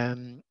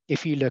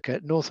 If you look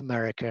at North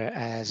America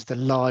as the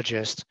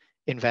largest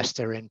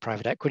investor in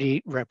private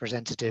equity,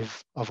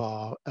 representative of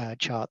our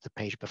chart the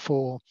page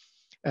before,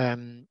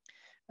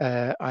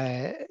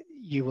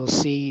 you will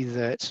see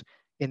that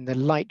in the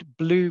light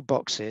blue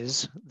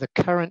boxes, the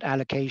current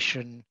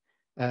allocation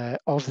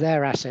of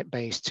their asset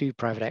base to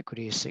private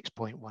equity is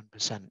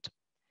 6.1%.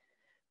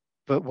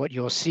 But what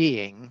you're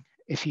seeing,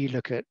 if you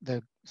look at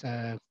the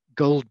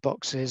gold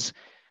boxes,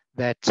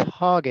 their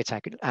target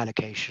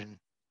allocation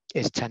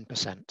is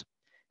 10%.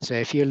 So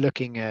if you're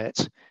looking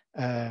at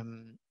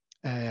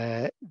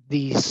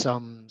these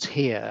sums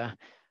here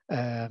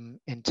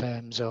in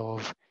terms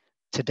of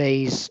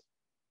today's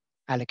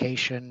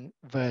allocation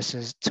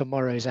versus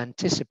tomorrow's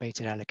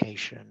anticipated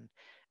allocation,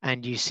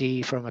 and you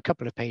see from a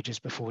couple of pages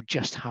before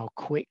just how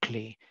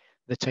quickly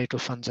the total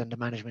funds under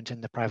management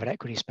in the private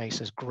equity space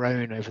has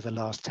grown over the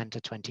last 10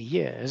 to 20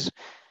 years,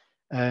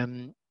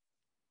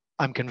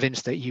 I'm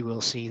convinced that you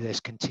will see this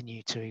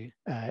continue to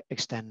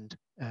extend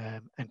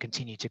and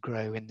continue to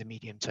grow in the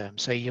medium term.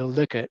 So you'll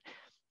look at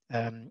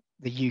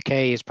the UK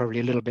is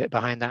probably a little bit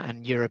behind that,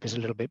 and Europe is a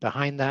little bit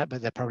behind that,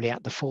 but they're probably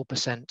at the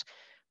 4%,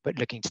 but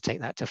looking to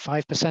take that to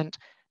 5%.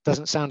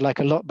 Doesn't sound like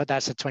a lot, but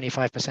that's a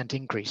 25%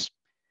 increase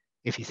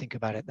if you think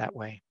about it that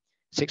way.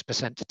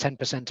 6% to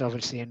 10%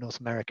 obviously in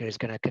North America is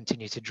going to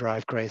continue to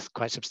drive growth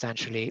quite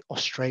substantially.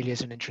 Australia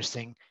is an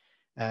interesting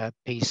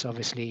piece,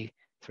 obviously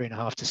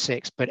 3.5 to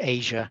 6, but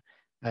Asia,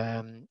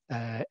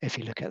 if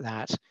you look at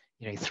that,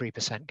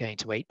 3% going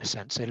to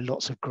 8%. So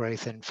lots of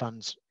growth in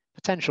funds,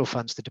 potential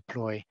funds to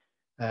deploy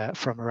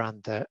from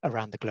around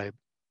the globe.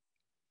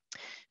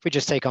 If we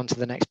just take on to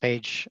the next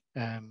page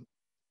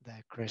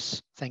there,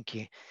 Chris, thank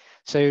you.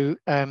 So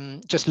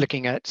just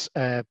looking at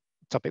a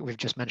topic we've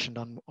just mentioned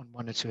on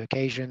one or two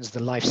occasions,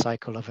 the life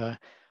cycle of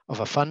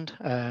a fund.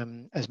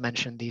 As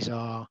mentioned, these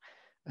are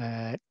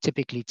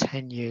typically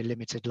 10-year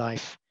limited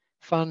life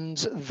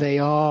funds.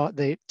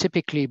 They're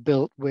typically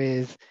built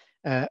with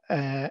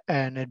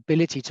an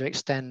ability to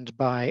extend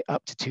by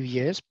up to 2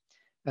 years,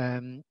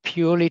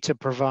 purely to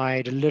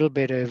provide a little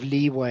bit of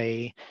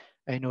leeway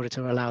in order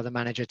to allow the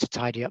manager to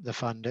tidy up the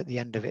fund at the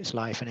end of its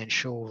life and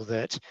ensure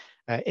that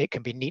it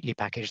can be neatly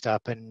packaged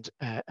up and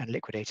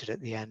liquidated at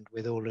the end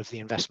with all of the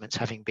investments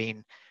having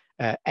been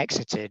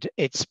exited.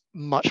 It's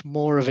much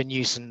more of a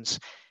nuisance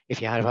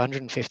if you have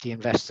 150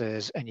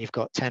 investors and you've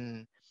got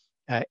 10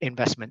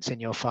 investments in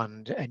your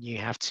fund and you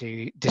have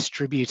to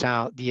distribute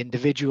out the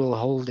individual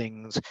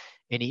holdings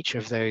in each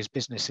of those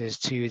businesses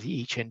to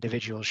each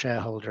individual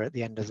shareholder at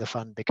the end of the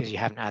fund because you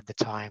haven't had the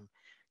time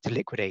to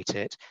liquidate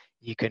it.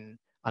 You can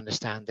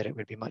understand that it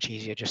would be much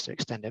easier just to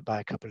extend it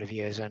by a couple of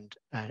years and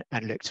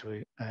look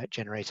to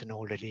generate an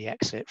orderly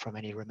exit from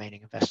any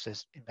remaining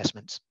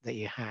investments that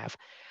you have.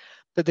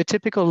 But the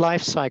typical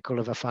life cycle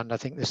of a fund, I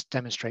think this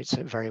demonstrates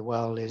it very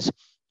well, is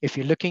if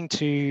you're looking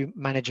to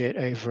manage it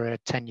over a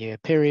 10-year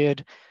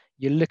period,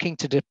 you're looking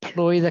to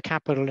deploy the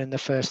capital in the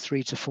first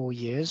 3 to 4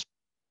 years.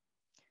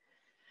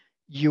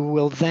 You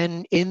will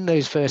then, in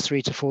those first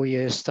 3 to 4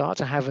 years, start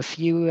to have a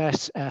few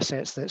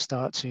assets that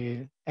start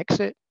to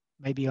exit.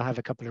 Maybe you'll have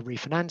a couple of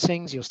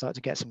refinancings. You'll start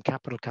to get some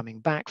capital coming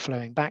back,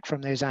 flowing back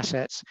from those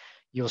assets.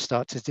 You'll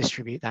start to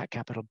distribute that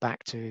capital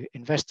back to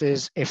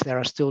investors. If there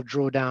are still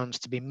drawdowns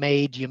to be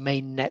made, you may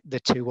net the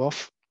two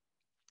off.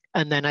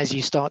 And then as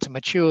you start to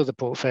mature the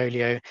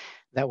portfolio,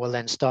 that will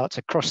then start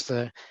to cross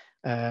the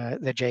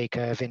J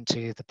curve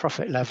into the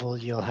profit level.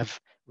 You'll have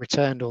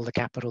returned all the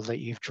capital that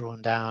you've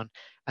drawn down.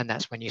 And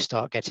that's when you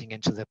start getting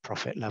into the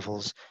profit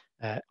levels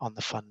on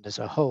the fund as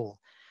a whole.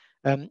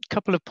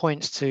 Couple of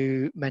points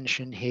to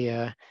mention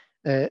here.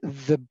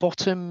 The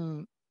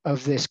bottom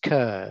of this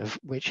curve,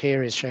 which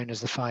here is shown as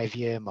the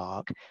 5-year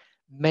mark,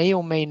 may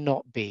or may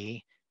not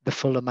be the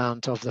full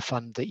amount of the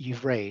fund that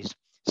you've raised.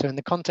 So in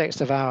the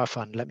context of our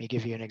fund, let me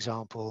give you an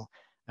example.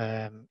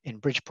 In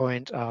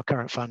Bridgepoint, our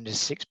current fund is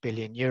 6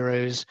 billion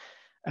euros.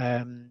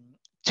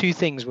 Two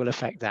things will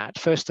affect that.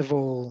 First of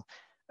all,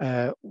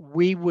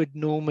 we would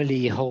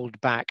normally hold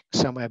back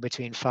somewhere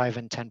between 5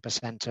 and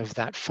 10% of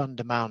that fund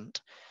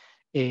amount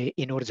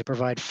in order to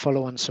provide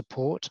follow-on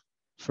support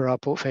for our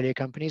portfolio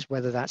companies,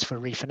 whether that's for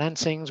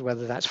refinancings,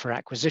 whether that's for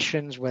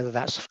acquisitions, whether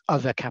that's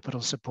other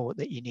capital support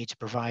that you need to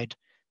provide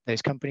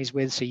those companies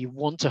with. So you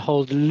want to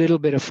hold a little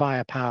bit of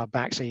firepower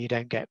back so you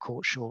don't get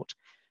caught short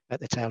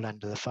at the tail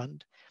end of the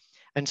fund.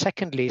 And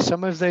secondly,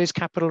 some of those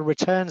capital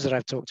returns that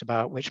I've talked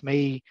about, which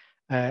may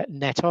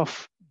net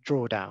off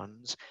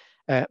drawdowns,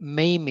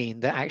 may mean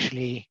that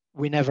actually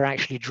we never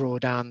actually draw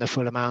down the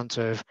full amount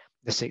of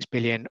the 6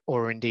 billion,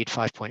 or indeed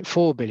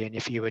 5.4 billion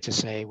if you were to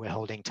say we're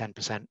holding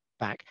 10%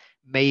 back.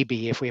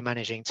 Maybe if we're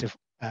managing to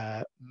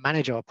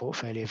manage our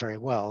portfolio very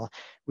well,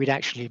 we'd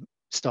actually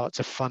start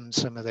to fund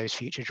some of those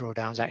future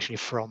drawdowns actually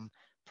from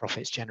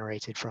profits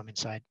generated from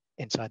inside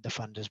the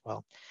fund as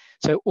well.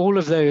 So all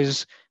of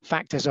those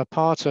factors are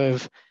part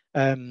of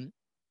the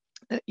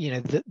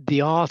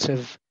art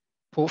of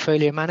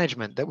portfolio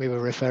management that we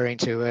were referring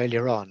to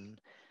earlier on,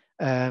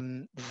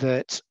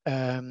 that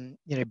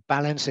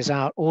balances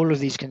out all of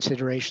these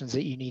considerations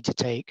that you need to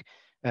take,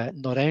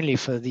 not only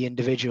for the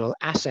individual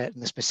asset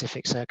and the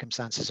specific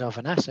circumstances of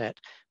an asset,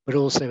 but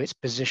also its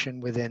position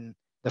within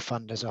the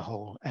fund as a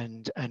whole.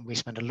 And we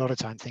spend a lot of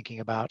time thinking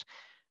about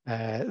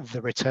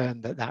the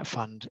return that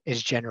fund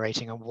is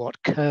generating and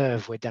what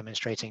curve we're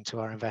demonstrating to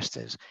our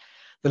investors.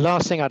 The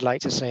last thing I'd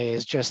like to say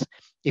is just,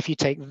 if you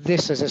take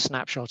this as a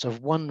snapshot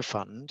of one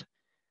fund,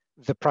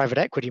 the private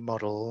equity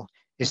model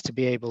is to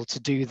be able to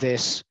do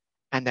this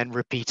and then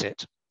repeat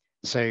it.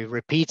 So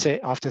repeat it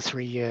after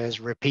 3 years,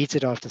 repeat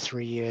it after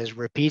 3 years,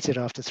 repeat it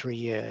after 3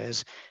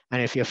 years.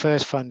 And if your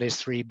first fund is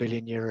 3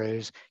 billion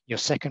euros, your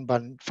second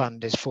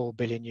fund is 4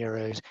 billion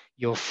euros,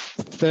 your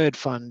third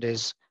fund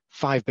is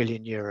 5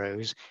 billion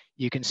euros,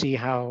 you can see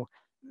how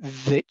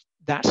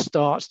that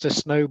starts to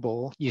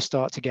snowball. You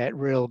start to get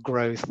real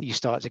growth. You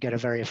start to get a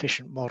very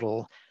efficient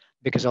model,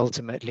 because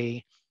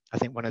ultimately, I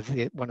think one of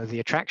the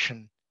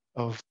attraction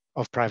of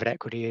private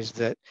equity is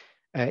that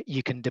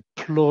you can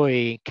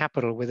deploy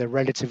capital with a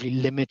relatively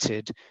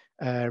limited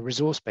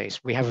resource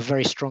base. We have a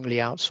very strongly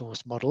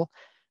outsourced model,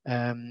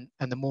 and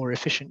the more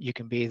efficient you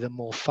can be, the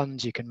more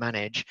funds you can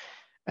manage.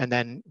 And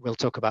then we'll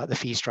talk about the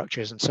fee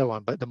structures and so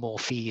on, but the more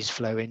fees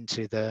flow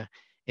into the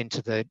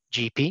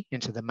GP,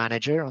 into the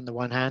manager on the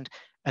one hand,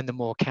 and the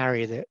more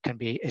carry that can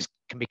be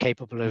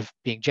capable of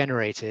being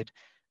generated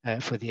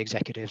for the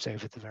executives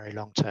over the very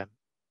long term.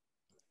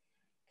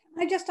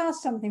 Can I just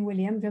ask something,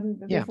 William,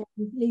 before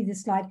we leave the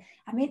slide?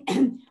 I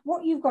mean,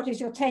 what you've got is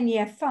your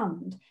 10-year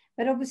fund,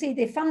 but obviously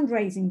the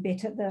fundraising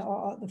bit at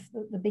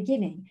the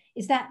beginning,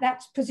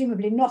 that's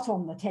presumably not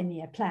on the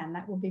 10-year plan.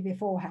 That will be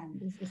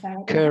beforehand. Is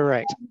that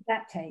correct? How long would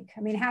that take?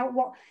 I mean, how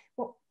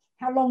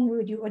long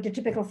would a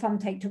typical fund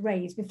take to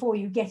raise before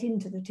you get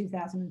into the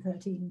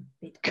 2013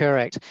 bit?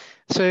 Correct.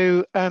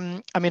 So,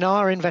 I mean,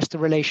 our investor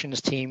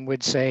relations team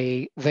would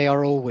say they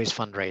are always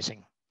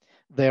fundraising.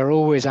 They're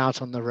always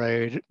out on the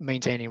road,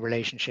 maintaining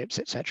relationships,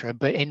 etc.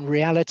 But in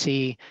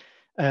reality,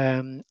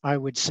 I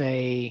would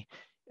say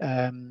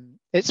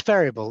it's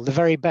variable. The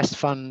very best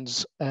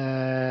funds,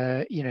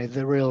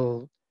 the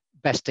real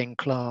best in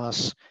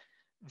class,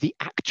 the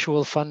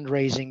actual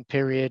fundraising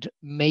period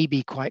may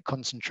be quite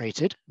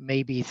concentrated,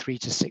 maybe 3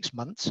 to 6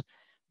 months,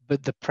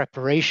 but the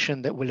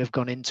preparation that will have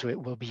gone into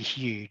it will be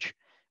huge.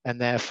 And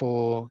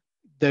therefore,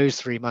 those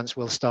 3 months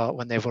will start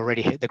when they've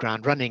already hit the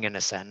ground running, in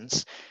a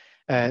sense.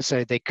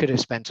 So they could have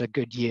spent a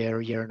good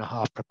year and a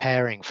half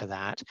preparing for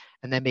that.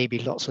 And there may be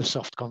lots of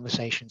soft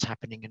conversations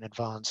happening in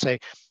advance. So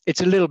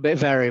it's a little bit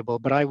variable,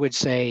 but I would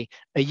say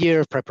a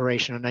year of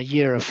preparation and a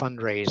year of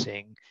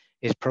fundraising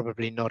is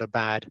probably not a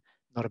bad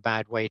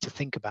way to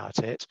think about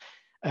it.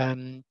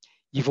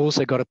 You've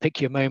also got to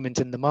pick your moment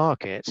in the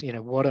market.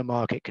 What are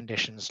market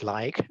conditions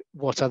like?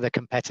 What other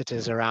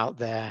competitors are out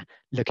there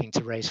looking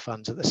to raise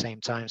funds at the same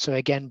time? So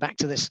again, back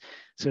to this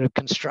sort of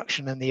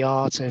construction and the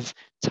art of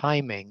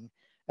timing.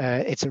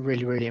 It's a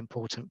really, really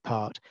important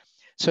part.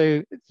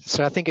 So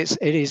I think it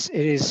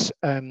is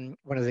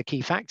one of the key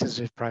factors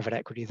of private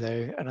equity,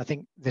 though, and I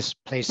think this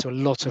plays to a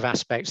lot of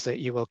aspects that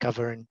you will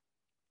cover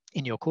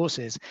in your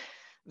courses,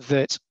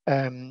 that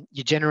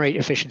you generate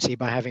efficiency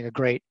by having a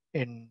great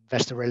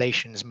investor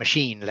relations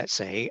machine, let's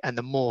say, and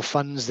the more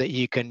funds that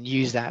you can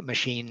use that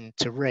machine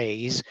to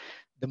raise,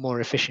 the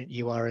more efficient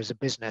you are as a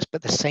business.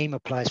 But the same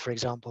applies, for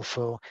example,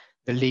 for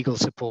the legal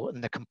support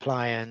and the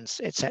compliance,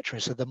 etc.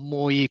 So the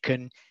more you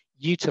can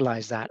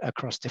utilize that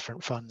across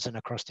different funds and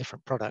across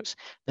different products,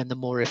 then the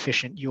more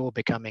efficient you're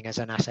becoming as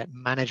an asset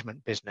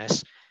management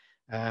business,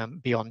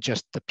 beyond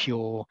just the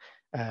pure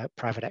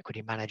private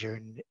equity manager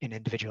in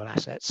individual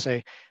assets.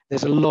 So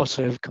there's a lot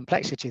of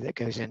complexity that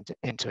goes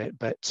into it,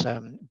 but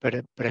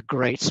a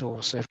great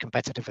source of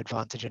competitive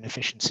advantage and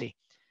efficiency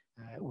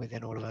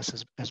within all of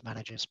us as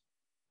managers.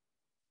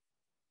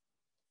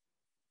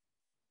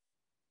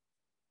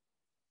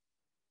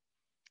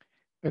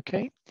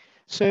 Okay.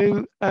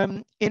 So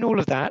in all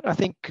of that, I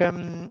think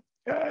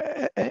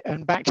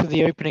and back to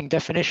the opening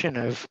definition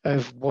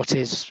of what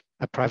is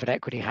a private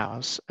equity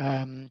house.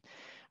 I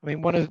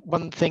mean,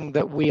 one thing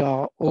that we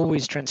are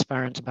always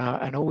transparent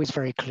about and always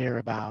very clear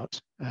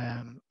about,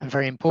 and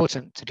very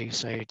important to do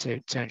so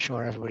to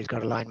ensure everybody's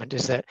got alignment,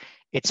 is that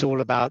it's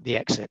all about the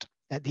exit.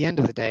 At the end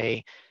of the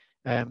day,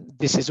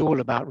 this is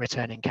all about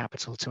returning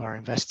capital to our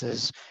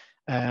investors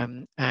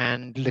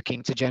and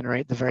looking to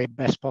generate the very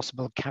best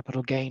possible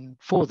capital gain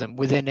for them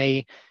within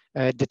a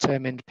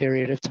determined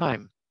period of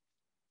time.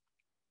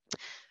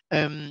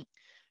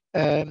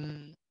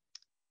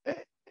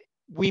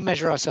 We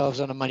measure ourselves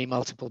on a money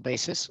multiple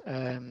basis. We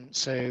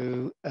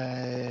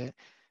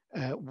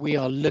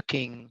are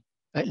looking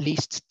at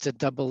least to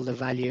double the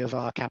value of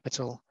our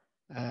capital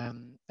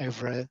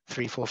over a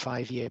 3, 4,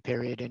 5 year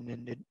period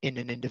in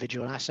an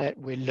individual asset.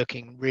 We're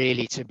looking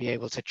really to be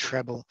able to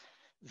treble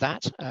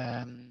that.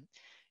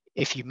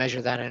 If you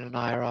measure that in an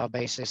IRR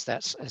basis,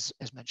 that's, as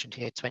mentioned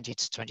here, 20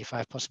 to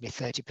 25, possibly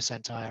 30%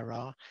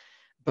 IRR.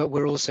 But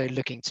we're also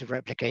looking to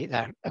replicate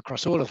that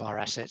across all of our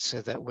assets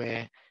so that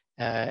we're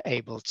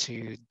able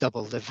to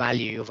double the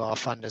value of our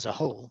fund as a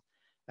whole,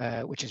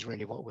 which is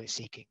really what we're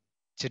seeking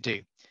to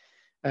do.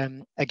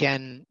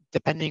 Again,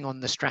 depending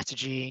on the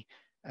strategy,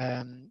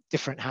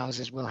 different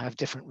houses will have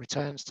different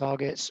returns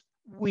targets.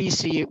 We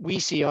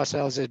see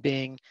ourselves as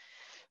being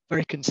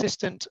very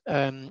consistent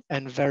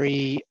and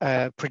very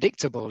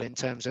predictable in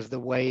terms of the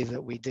way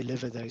that we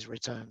deliver those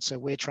returns. So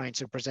we're trying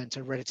to present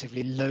a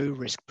relatively low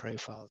risk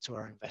profile to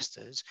our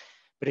investors.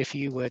 But if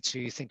you were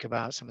to think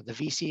about some of the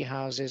VC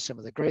houses, some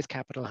of the growth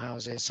capital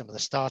houses, some of the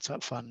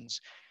startup funds,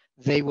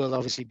 they will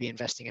obviously be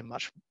investing in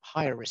much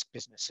higher risk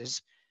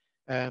businesses,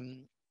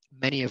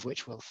 many of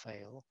which will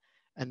fail.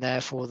 And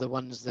therefore, the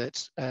ones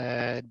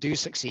that do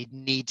succeed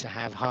need to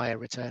have higher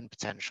return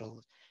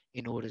potential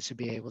in order to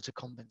be able to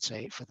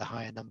compensate for the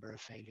higher number of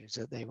failures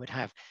that they would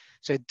have.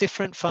 So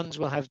different funds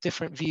will have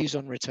different views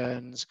on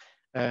returns.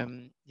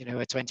 You know,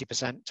 a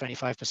 20%,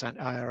 25%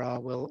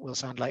 IRR will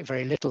sound like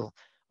very little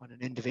on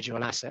an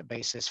individual asset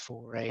basis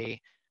for a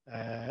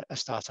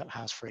startup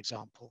house, for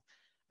example.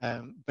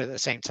 But at the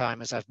same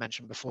time, as I've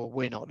mentioned before,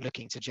 we're not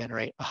looking to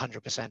generate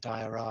 100%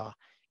 IRR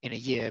in a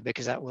year,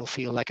 because that will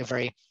feel like a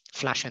very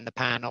flash in the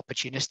pan,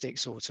 opportunistic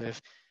sort of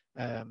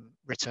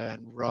return,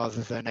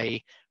 rather than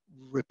a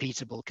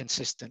repeatable,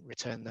 consistent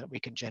return that we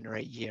can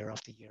generate year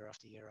after year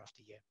after year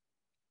after year.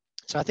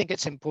 So I think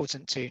it's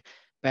important to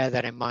bear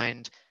that in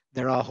mind.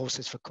 There are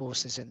horses for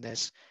courses in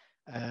this.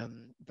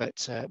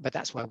 But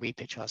that's why we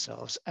pitch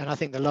ourselves. And I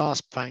think the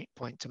last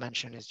point to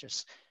mention is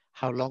just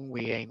how long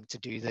we aim to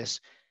do this.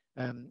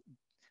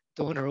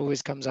 Dorna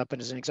always comes up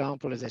as an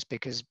example of this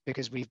because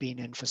we've been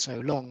in for so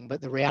long. But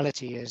the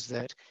reality is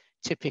that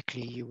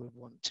typically you would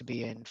want to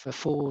be in for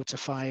 4 to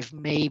 5,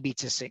 maybe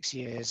to 6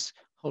 years.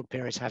 Hold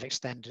periods have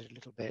extended a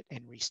little bit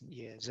in recent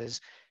years,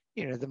 as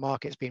you know, the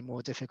market's been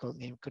more difficult,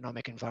 and the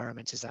economic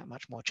environment is that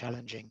much more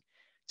challenging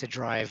to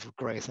drive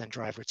growth and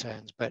drive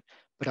returns, but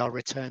our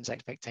returns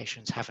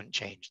expectations haven't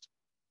changed.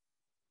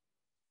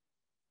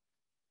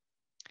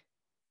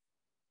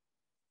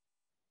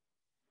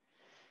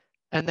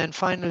 And then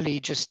finally,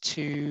 just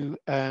to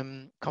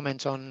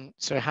comment on,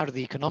 so how do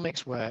the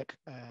economics work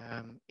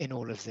in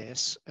all of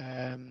this?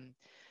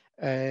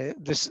 The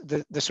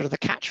sort of the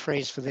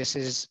catchphrase for this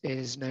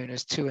is known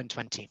as 2 and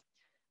 20.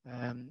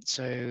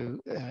 So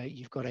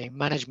you've got a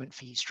management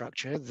fee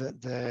structure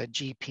that the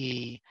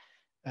GP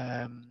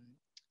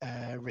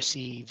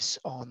receives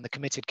on the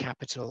committed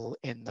capital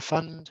in the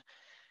fund.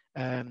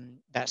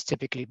 That's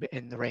typically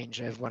in the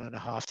range of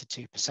 1.5%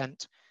 to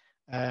 2%.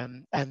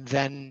 And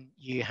then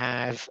you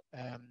have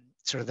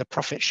sort of the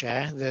profit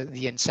share.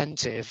 The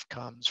incentive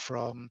comes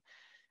from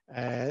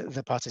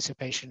the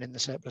participation in the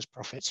surplus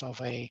profits of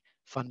a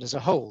fund as a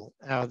whole.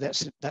 Now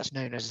that's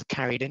known as the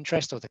carried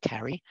interest, or the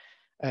carry,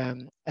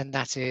 and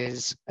that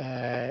is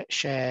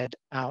shared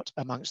out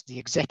amongst the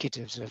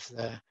executives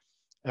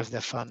of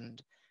the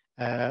fund.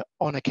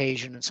 On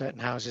occasion, in certain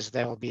houses,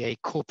 there will be a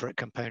corporate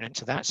component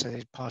to that, so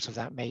part of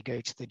that may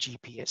go to the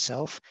GP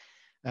itself.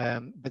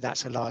 But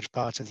that's a large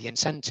part of the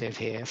incentive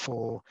here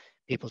for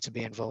people to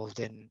be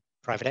involved in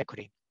private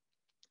equity.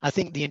 I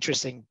think the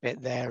interesting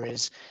bit there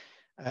is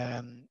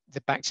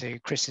back to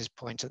Chris's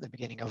point at the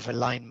beginning of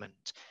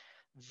alignment.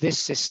 This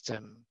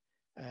system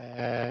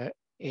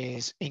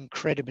is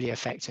incredibly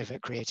effective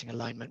at creating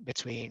alignment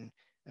between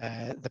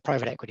the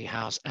private equity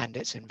house and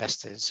its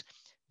investors.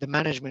 The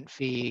management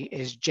fee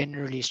is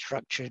generally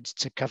structured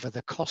to cover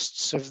the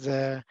costs of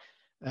the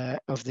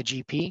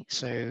GP,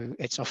 so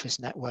its office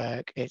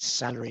network, its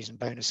salaries and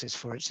bonuses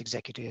for its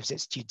executives,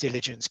 its due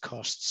diligence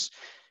costs,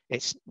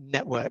 its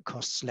network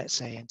costs, let's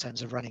say, in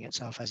terms of running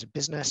itself as a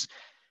business,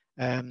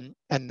 and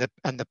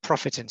the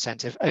profit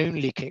incentive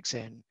only kicks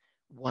in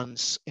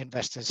once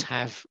investors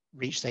have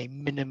reached a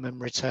minimum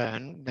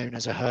return known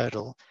as a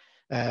hurdle,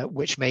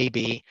 which may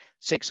be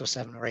 6 or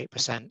 7 or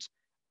 8%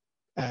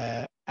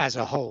 as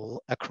a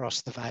whole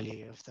across the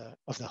value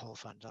of the whole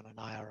fund on an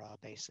IRR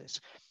basis.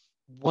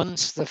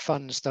 Once the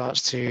fund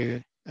starts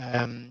to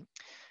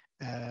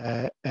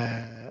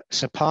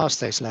surpass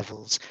those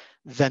levels,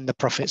 then the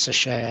profits are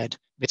shared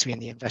between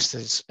the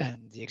investors and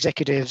the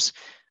executives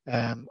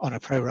on a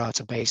pro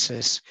rata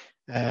basis.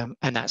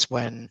 And that's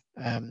when,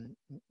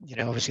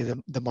 obviously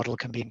the model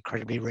can be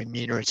incredibly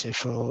remunerative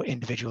for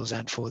individuals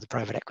and for the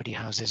private equity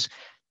houses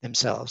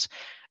themselves.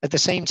 At the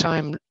same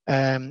time,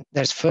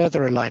 there's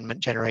further alignment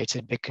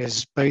generated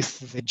because both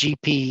the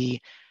GP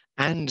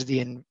and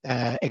the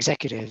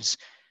executives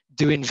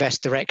do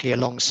invest directly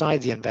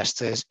alongside the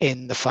investors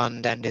in the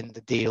fund and in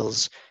the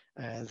deals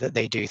that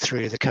they do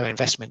through the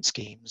co-investment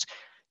schemes.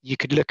 You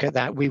could look at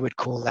that, we would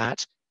call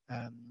that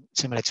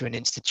similar to an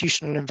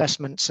institutional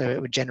investment, so it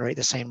would generate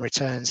the same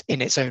returns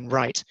in its own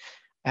right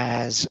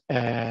as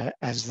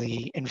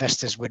the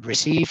investors would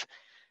receive.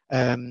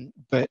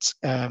 But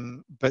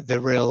the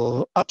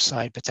real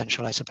upside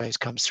potential, I suppose,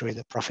 comes through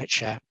the profit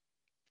share,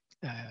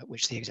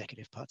 which the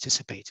executive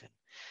participate in.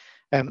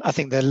 I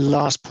think the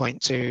last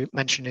point to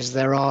mention is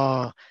there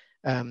are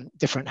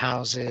different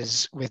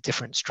houses with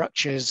different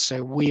structures.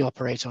 So we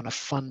operate on a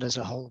fund as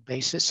a whole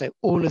basis. So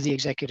all of the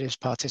executives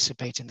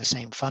participate in the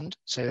same fund.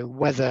 So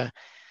whether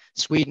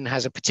Sweden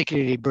has a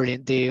particularly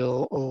brilliant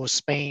deal or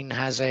Spain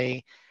has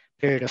a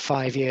period of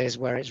 5 years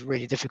where it's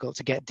really difficult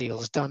to get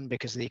deals done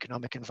because of the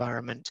economic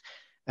environment,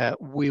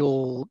 we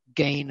all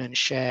gain and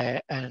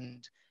share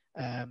and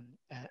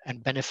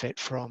benefit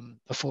from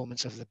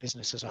performance of the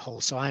business as a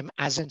whole. So I'm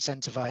as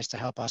incentivized to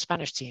help our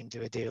Spanish team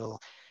do a deal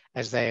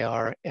as they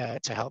are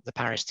to help the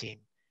Paris team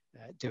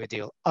do a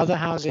deal. Other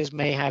houses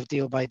may have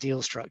deal by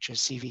deal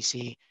structures.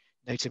 CVC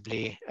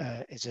notably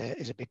is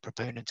a big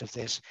proponent of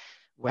this,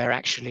 where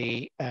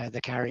actually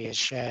the carry is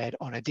shared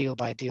on a deal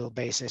by deal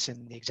basis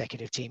in the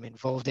executive team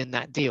involved in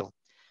that deal.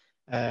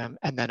 And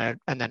then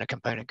a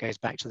component goes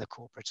back to the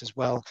corporate as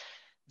well.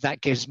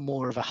 That gives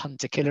more of a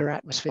hunter-killer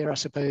atmosphere, I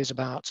suppose,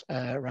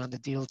 around the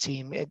deal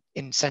team. It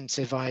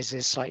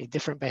incentivizes slightly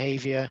different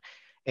behavior.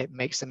 It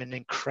makes them an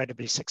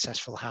incredibly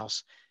successful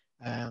house.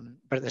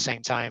 But at the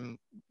same time,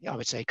 I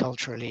would say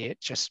culturally,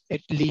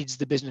 it leads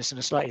the business in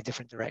a slightly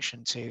different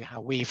direction to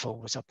how we've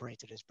always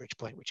operated as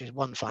Bridgepoint, which is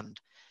one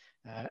fund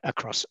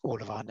across all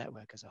of our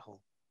network as a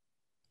whole.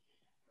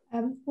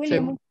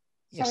 William, so,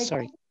 yes,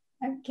 sorry.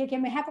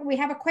 Again, we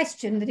have a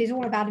question that is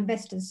all about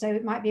investors, so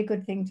it might be a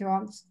good thing to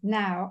answer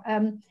now.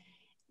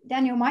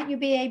 Daniel, might you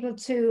be able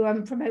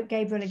to promote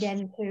Gabriel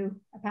again to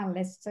a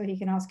panelist so he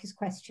can ask his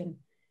question?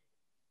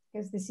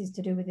 Because this is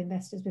to do with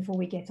investors before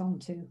we get on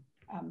to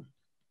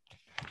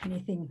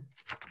anything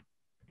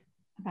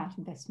about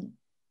investment.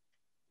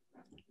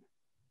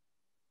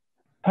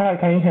 Hi,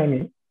 can you hear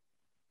me?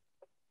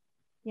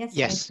 Yes.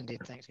 Yes,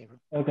 indeed. Thanks, Gabriel.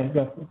 Okay,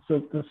 yeah.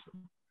 So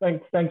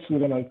thanks,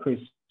 William and Chris.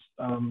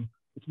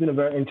 It's been a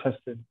very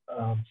interesting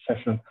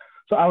session.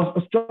 So I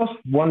was just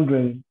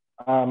wondering,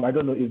 I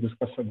don't know if this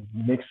question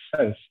makes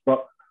sense,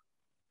 but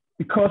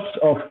because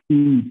of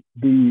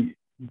the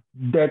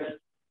debt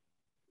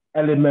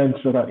elements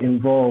that are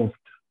involved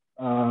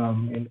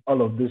in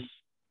all of this,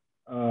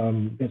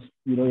 in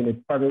a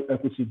private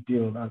equity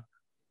deal,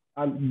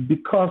 and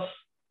because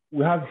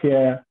we have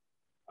here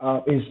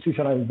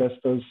institutional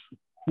investors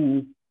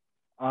who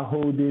are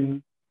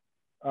holding,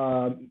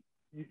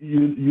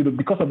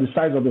 because of the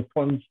size of the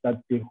funds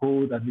that they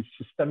hold and the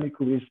systemic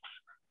risks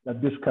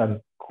that this can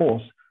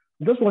cause.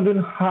 I'm just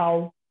wondering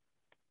how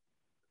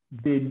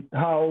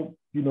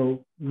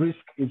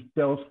risk is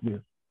dealt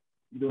with.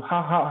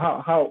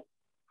 How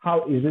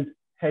is it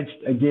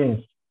hedged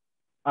against?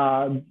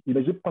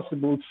 Is it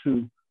possible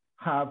to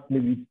have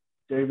maybe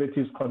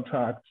derivatives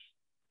contracts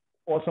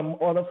or some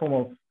other form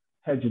of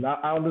hedging?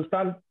 I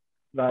understand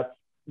that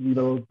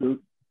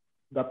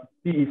that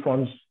PE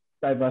funds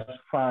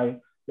diversify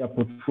their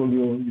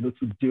portfolio,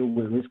 to deal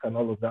with risk and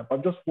all of that. But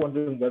I'm just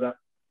wondering whether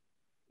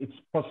it's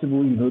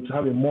possible, to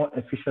have a more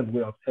efficient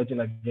way of hedging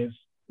against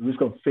the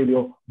risk of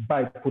failure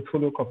by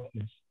portfolio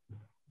companies.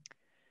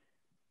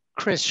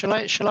 Chris, shall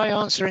I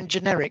answer in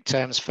generic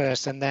terms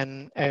first, and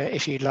then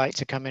if you'd like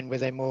to come in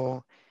with a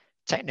more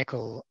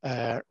technical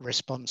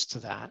response to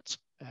that?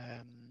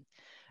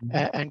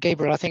 And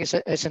Gabriel, I think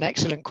it's an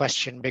excellent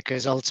question,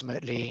 because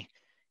ultimately,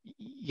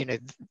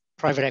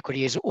 private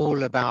equity is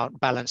all about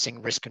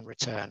balancing risk and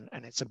return,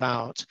 and it's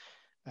about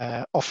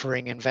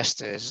offering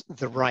investors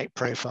the right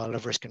profile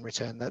of risk and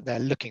return that they're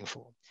looking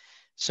for.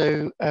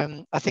 So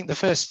I think the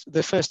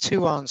first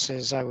two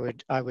answers I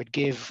would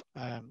give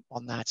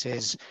on that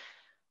is,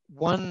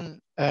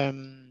 one,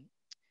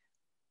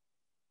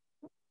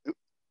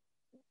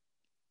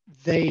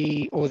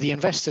 the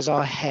investors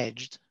are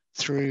hedged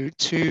through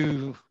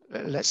two,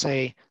 let's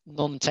say,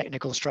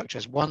 non-technical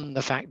structures. One,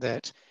 the fact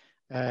that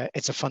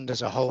it's a fund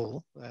as a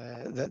whole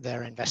that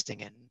they're investing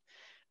in.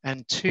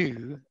 And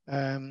two,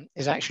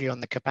 is actually on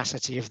the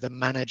capacity of the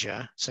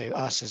manager, so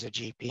us as a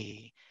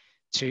GP,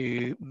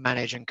 to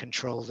manage and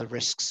control the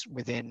risks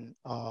within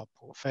our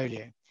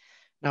portfolio.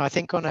 Now, I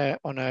think on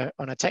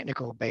a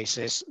technical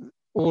basis,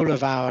 all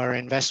of our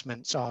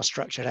investments are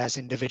structured as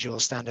individual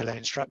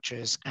standalone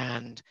structures,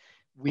 and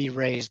we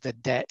raise the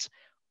debt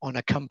on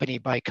a company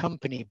by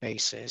company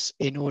basis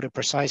in order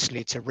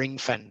precisely to ring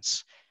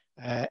fence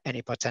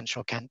any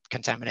potential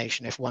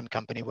contamination. If one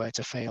company were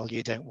to fail,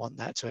 you don't want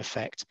that to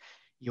affect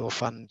your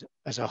fund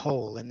as a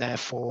whole. And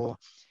therefore,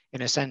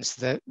 in a sense,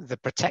 the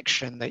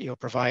protection that you're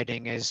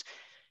providing is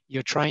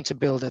you're trying to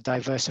build a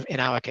in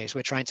our case,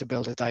 we're trying to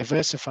build a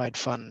diversified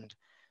fund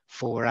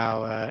for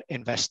our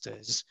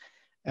investors.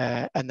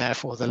 And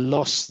therefore, the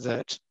loss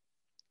that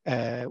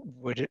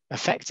would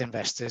affect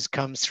investors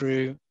comes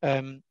through,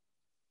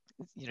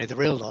 the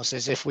real loss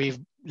is if we've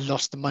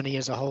lost the money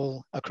as a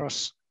whole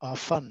across our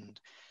fund.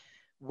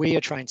 We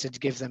are trying to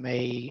give them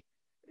a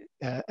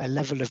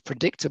level of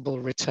predictable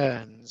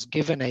returns,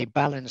 given a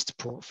balanced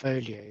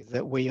portfolio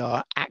that we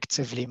are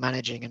actively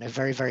managing in a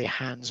very, very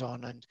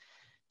hands-on and,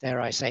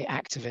 dare I say,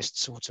 activist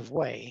sort of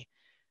way,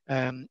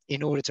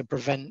 in order to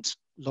prevent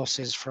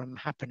losses from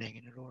happening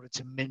and in order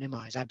to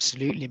minimize,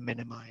 absolutely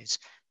minimize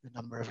the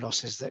number of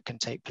losses that can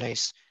take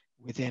place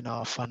within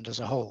our fund as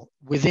a whole.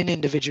 Within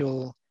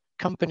individual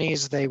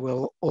companies, they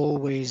will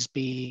always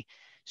be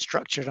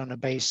structured on a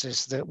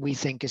basis that we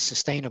think is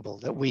sustainable,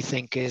 that we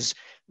think is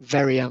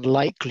very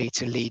unlikely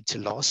to lead to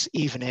loss,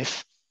 even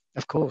if,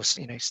 of course,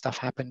 stuff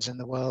happens in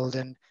the world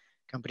and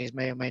companies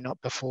may or may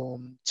not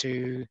perform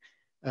to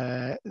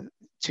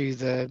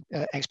the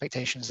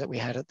expectations that we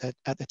had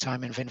at the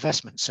time of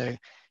investment. So,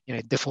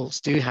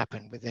 defaults do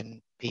happen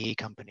within PE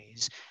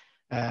companies,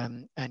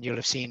 and you'll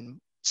have seen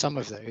some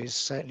of those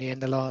certainly in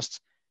the last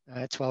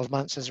 12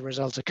 months as a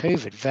result of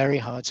COVID. Very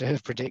hard to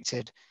have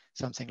predicted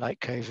something like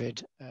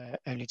COVID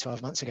only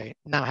 12 months ago.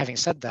 Now, having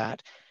said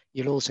that,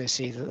 you'll also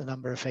see that the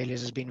number of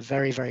failures has been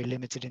very, very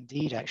limited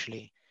indeed,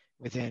 actually,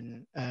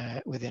 within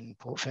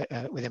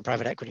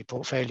private equity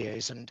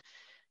portfolios. And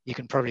you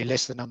can probably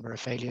list the number of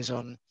failures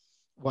on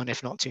one,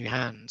 if not two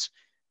hands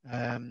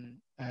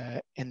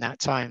in that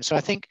time. So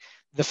I think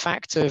the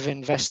fact of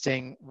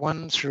investing,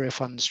 one, through a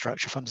fund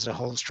structure, fund as a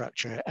whole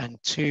structure, and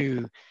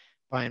two,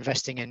 by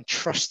investing in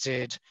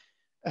trusted,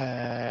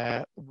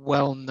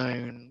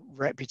 well-known,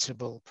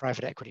 reputable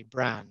private equity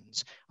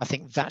brands, I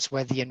think that's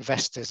where the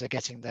investors are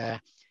getting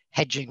their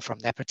hedging from,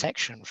 their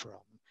protection from,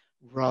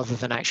 rather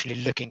than actually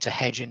looking to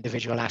hedge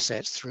individual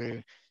assets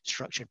through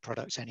structured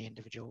products any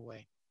individual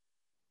way.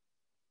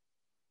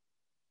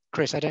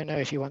 Chris, I don't know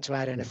if you want to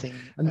add anything.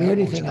 And the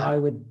only thing I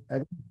would,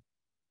 the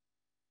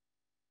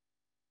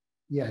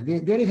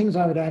only things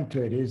I would add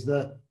to it is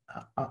that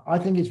I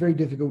think it's very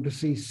difficult to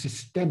see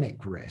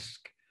systemic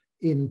risk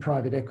in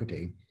private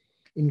equity,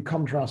 in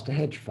contrast to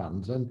hedge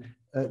funds. And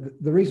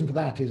the reason for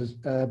that is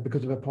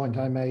because of a point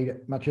I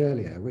made much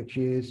earlier, which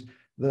is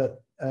that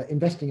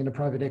investing in a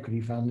private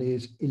equity fund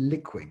is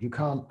illiquid. You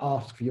can't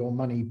ask for your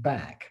money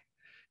back.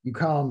 You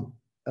can't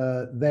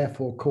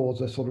therefore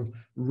cause a sort of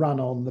run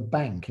on the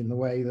bank in the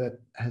way that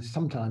has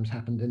sometimes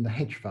happened in the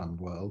hedge fund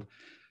world,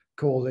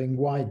 causing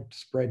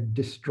widespread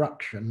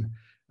destruction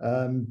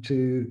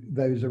to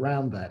those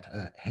around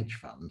that hedge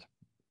fund.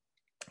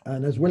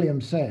 And as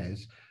William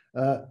says,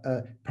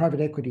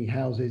 private equity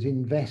houses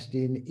invest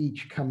in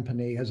each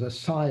company as a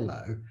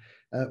silo.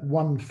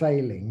 One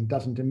failing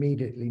doesn't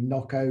immediately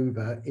knock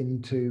over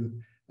into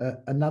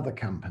another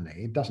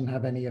company. It doesn't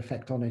have any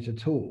effect on it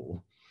at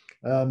all.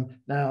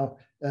 Now,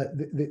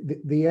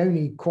 the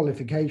only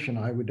qualification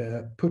I would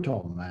put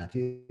on that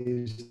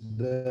is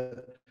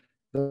that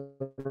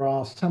there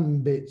are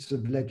some bits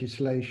of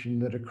legislation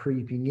that are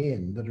creeping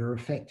in that are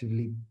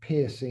effectively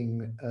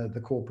piercing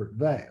the corporate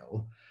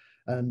veil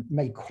and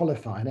may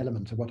qualify an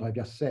element of what I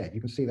just said. You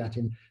can see that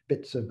in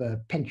bits of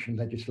pension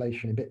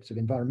legislation, in bits of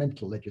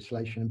environmental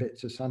legislation, and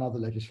bits of some other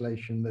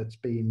legislation that's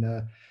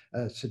been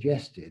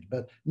suggested.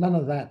 But none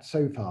of that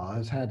so far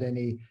has had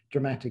any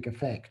dramatic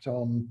effect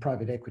on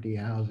private equity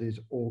houses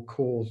or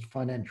caused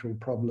financial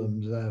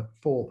problems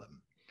for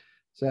them.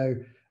 So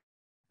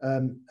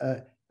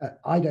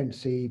I don't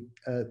see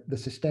the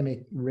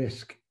systemic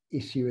risk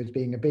issue as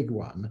being a big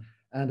one.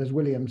 And as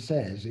William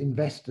says,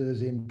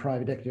 investors in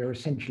private equity are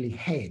essentially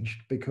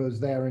hedged because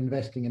they're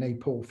investing in a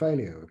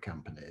portfolio of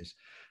companies.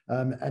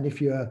 And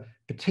if you're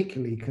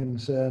particularly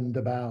concerned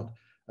about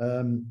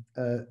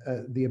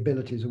the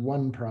abilities of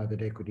one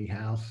private equity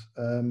house,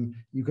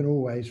 you can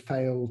always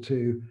fail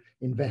to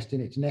invest in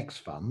its next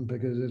fund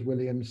because, as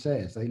William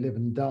says, they live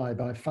and die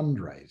by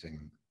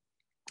fundraising.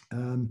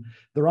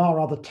 There are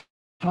other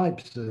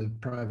types of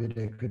private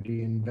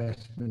equity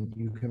investment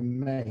you can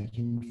make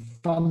in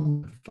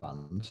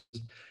funds,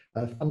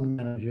 fund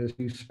managers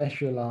who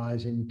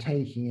specialize in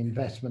taking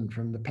investment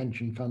from the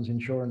pension funds,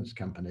 insurance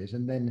companies,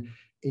 and then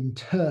in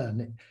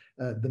turn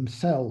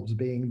themselves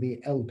being the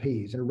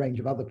LPs in a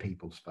range of other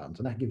people's funds.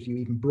 And that gives you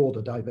even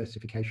broader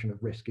diversification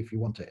of risk if you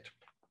want it.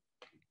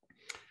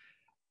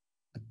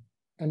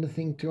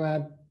 Anything to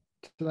add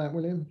to that,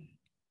 William?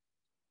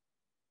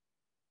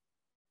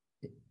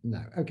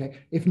 No. Okay.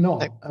 If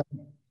not,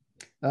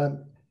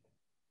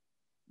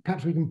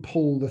 perhaps we can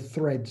pull the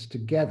threads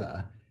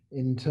together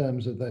in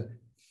terms of the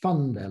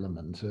fund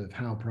element of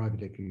how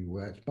private equity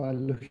works by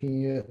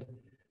looking at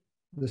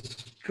the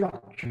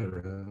structure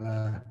of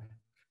a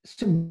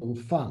simple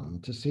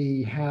fund to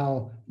see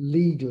how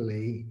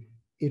legally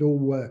it all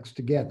works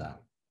together.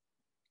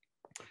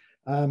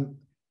 And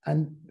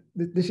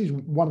this is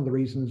one of the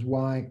reasons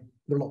why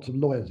there are lots of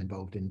lawyers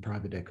involved in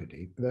private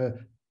equity.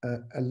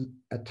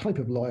 A type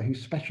of lawyer who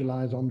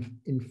specialise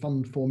in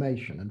fund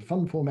formation, and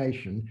fund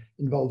formation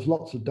involves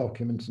lots of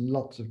documents and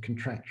lots of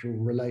contractual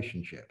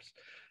relationships.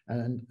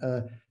 And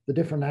the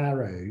different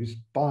arrows,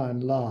 by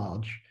and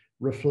large,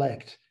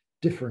 reflect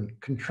different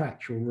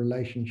contractual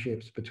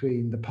relationships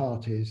between the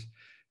parties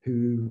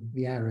who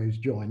the arrows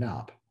join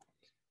up.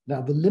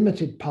 Now, the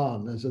limited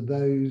partners are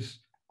those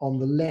on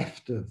the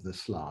left of the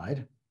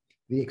slide,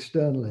 the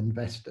external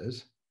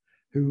investors,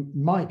 who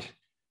might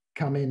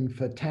come in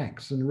for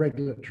tax and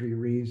regulatory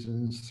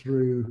reasons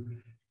through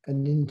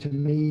an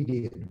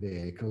intermediate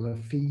vehicle, a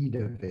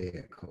feeder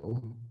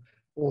vehicle,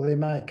 or they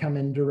might come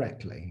in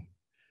directly.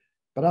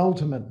 But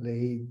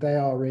ultimately, they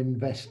are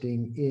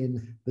investing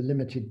in the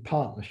limited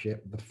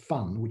partnership, the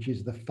fund, which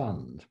is the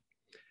fund.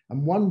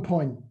 And one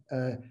point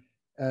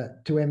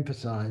to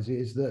emphasize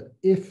is that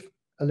if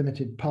a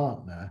limited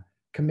partner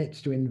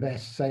commits to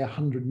invest, say,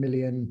 $100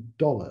 million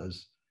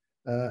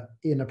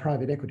in a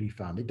private equity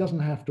fund, it doesn't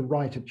have to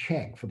write a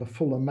check for the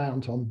full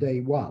amount on day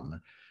one.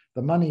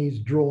 The money is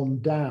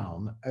drawn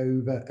down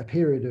over a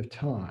period of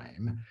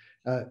time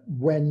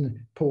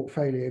when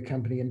portfolio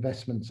company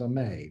investments are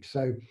made.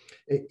 So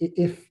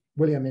if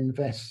William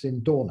invests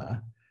in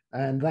Dorna,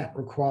 and that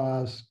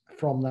requires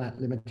from that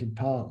limited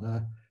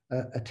partner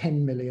a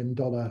 $10 million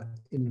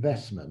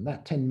investment,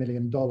 that $10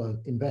 million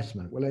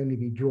investment will only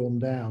be drawn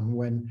down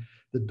when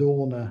the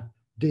Dorna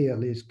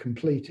deal is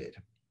completed.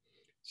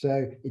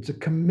 So it's a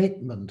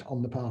commitment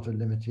on the part of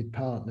limited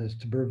partners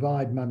to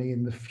provide money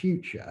in the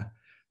future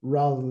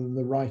rather than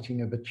the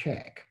writing of a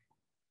check.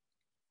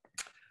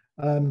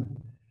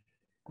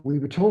 We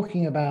were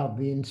talking about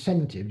the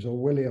incentives, or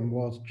William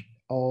was,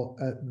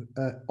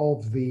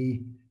 of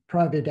the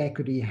private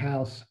equity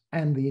house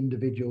and the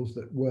individuals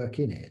that work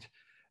in it.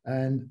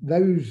 And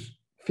those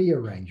fee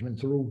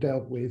arrangements are all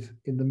dealt with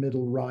in the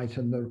middle right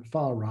and the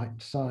far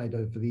right side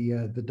of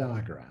the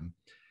diagram.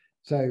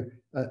 So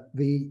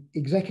the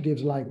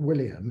executives like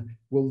William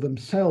will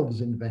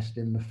themselves invest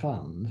in the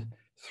fund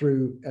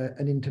through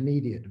an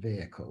intermediate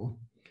vehicle.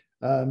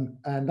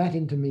 And that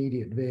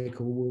intermediate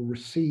vehicle will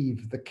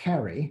receive the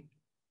carry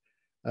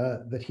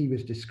that he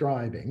was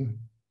describing,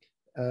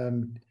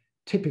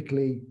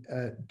 typically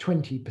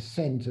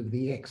 20% of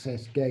the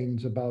excess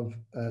gains above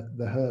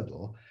the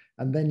hurdle,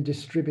 and then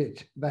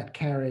distribute that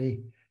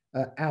carry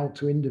out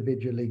to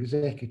individual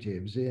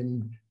executives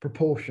in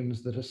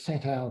proportions that are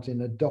set out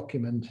in a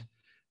document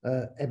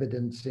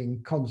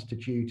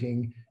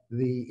constituting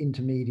the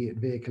intermediate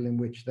vehicle in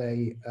which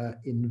they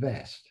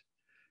invest.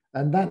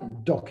 And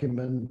that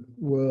document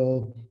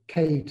will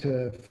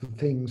cater for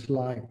things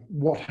like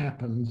what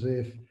happens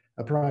if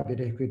a private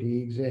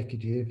equity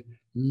executive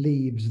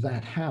leaves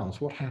that house,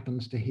 what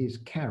happens to his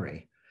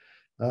carry.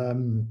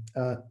 And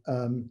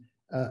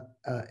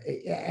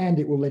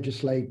it will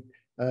legislate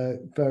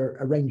for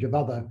a range of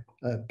other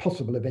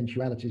possible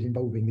eventualities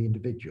involving the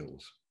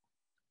individuals.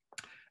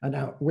 And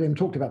now William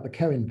talked about the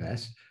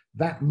co-invest.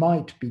 That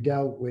might be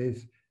dealt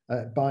with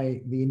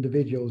by the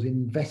individuals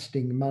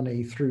investing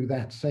money through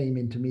that same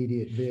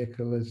intermediate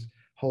vehicle as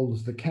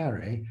holds the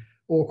carry,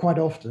 or quite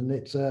often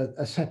it's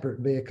a separate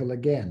vehicle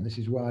again. This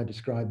is why I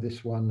describe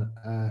this one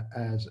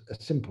as a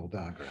simple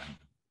diagram.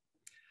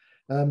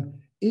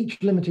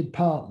 Each limited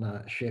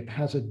partnership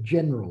has a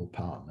general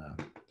partner.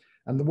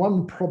 And the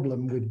one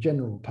problem with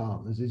general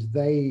partners is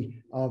they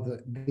are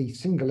the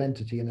single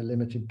entity in a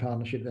limited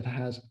partnership that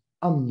has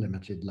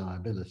unlimited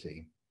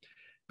liability.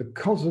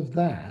 Because of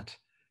that,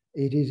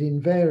 it is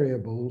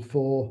invariable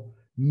for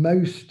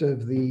most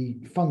of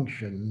the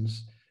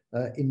functions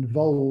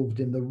involved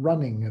in the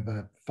running of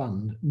a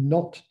fund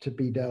not to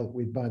be dealt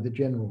with by the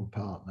general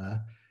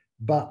partner,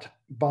 but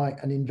by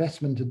an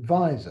investment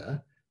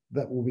advisor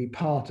that will be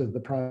part of the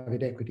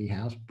private equity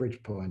house,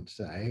 Bridgepoint,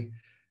 say,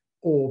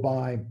 or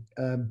by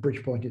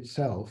Bridgepoint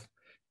itself,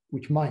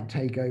 which might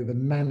take over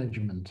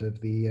management of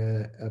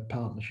the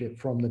partnership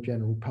from the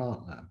general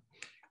partner.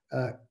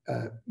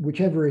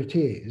 Whichever it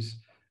is,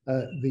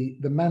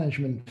 the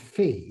management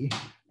fee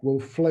will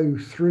flow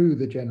through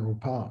the general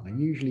partner,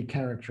 usually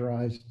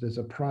characterized as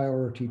a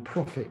priority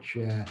profit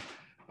share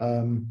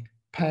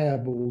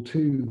payable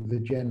to the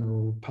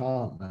general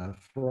partner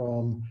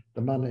from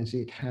the monies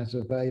it has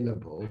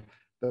available,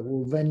 that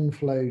will then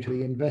flow to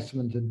the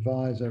investment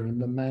advisor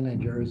and the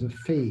manager as a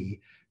fee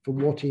for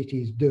what it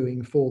is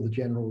doing for the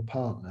general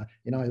partner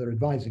in either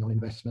advising on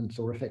investments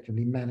or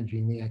effectively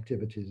managing the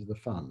activities of the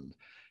fund.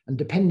 And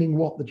depending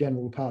what the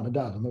general partner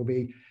does, and there'll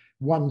be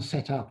one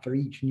set up for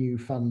each new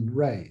fund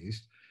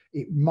raised,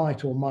 it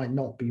might or might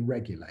not be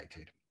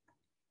regulated.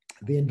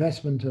 The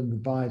investment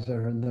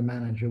advisor and the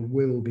manager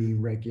will be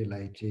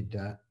regulated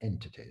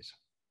entities.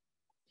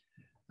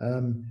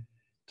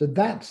 So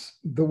that's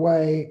the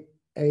way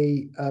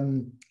a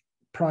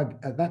private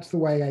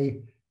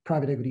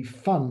equity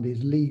fund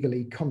is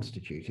legally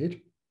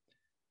constituted.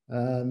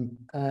 To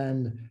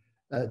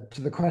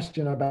the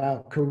question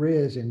about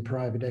careers in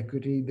private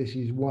equity, this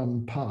is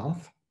one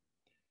path.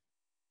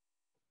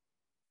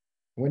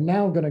 We're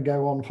now going to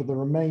go on for the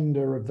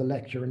remainder of the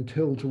lecture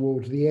until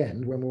towards the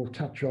end, when we'll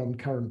touch on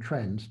current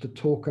trends, to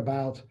talk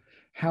about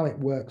how it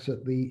works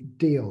at the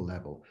deal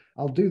level.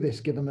 I'll do this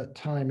given that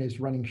time is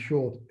running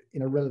short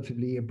in a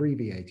relatively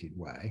abbreviated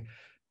way,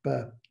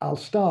 but I'll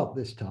start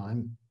this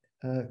time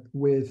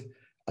with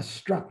a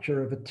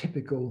structure of a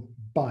typical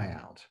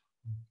buyout.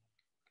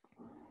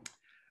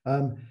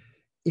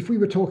 If we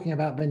were talking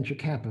about venture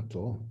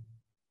capital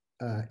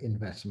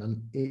investment,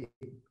 the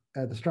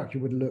structure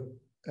would look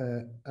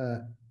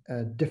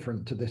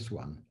different to this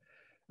one.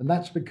 And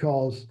that's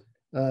because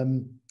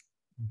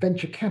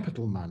venture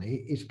capital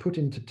money is put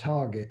into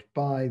target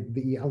by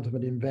the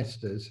ultimate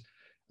investors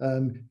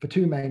for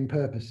two main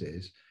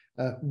purposes.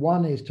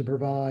 One is to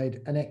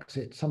provide an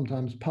exit,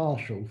 sometimes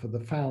partial, for the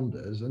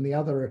founders, and the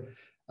other,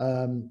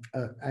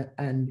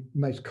 and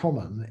most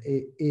common,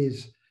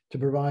 is to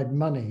provide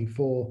money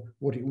for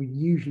what it would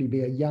usually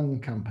be a young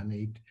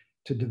company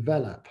to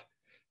develop,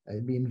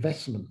 the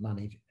investment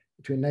money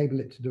to enable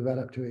it to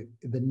develop to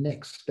the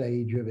next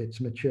stage of its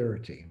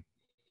maturity.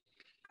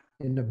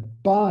 In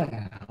a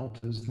buyout,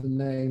 as the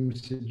name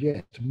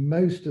suggests,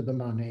 most of the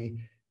money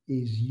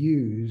is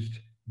used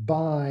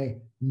by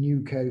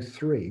Newco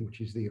 3,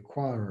 which is the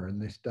acquirer in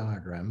this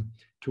diagram,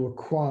 to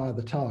acquire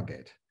the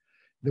target.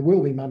 There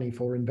will be money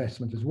for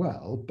investment as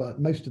well,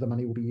 but most of the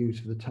money will be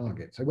used for the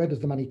target. So where does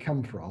the money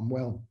come from?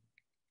 Well,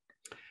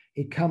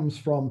 it comes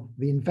from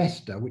the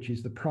investor, which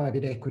is the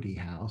private equity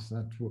house.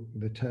 That's what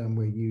the term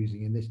we're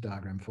using in this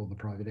diagram for the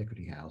private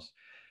equity house.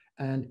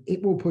 And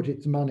it will put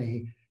its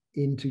money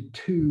into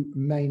two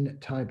main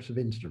types of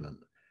instrument.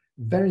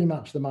 Very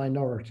much the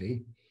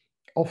minority,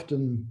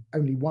 often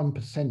only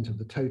 1% of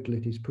the total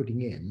it is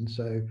putting in.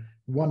 So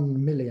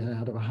 1 million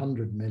out of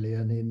 100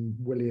 million in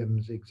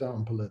William's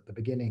example at the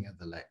beginning of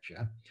the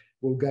lecture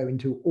will go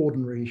into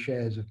ordinary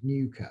shares of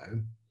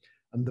Newco,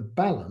 and the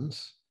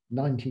balance,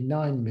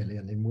 99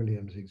 million in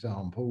William's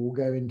example, will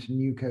go into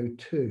Newco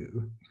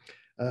 2,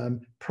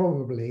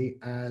 probably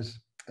as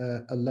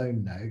a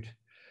loan note.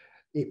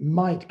 It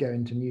might go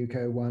into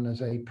Newco 1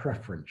 as a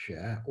preference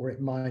share, or it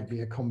might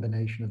be a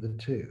combination of the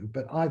two.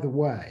 But either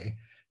way,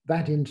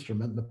 that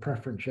instrument, the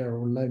preference share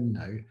or loan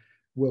note,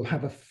 will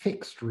have a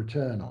fixed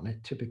return on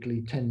it,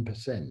 typically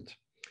 10%.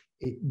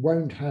 It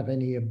won't have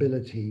any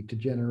ability to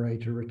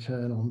generate a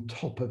return on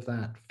top of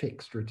that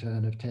fixed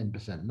return of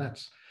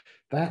 10%.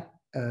 That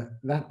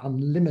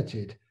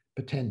unlimited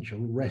potential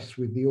rests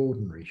with the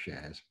ordinary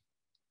shares.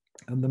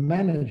 And the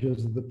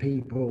managers of the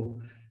people,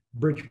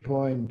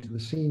 Bridgepoint, the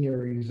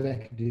senior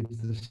executives,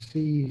 the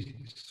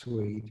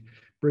C-suite,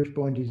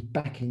 Bridgepoint is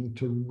backing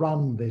to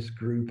run this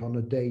group on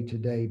a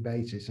day-to-day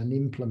basis and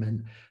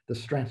implement the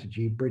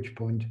strategy.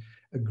 Bridgepoint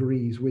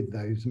agrees with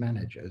those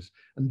managers,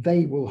 and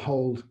they will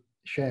hold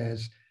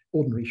shares,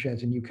 ordinary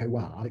shares in Newco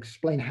 1. I'll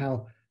explain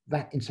how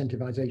that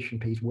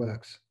incentivization piece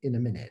works in a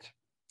minute.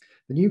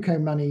 The Newco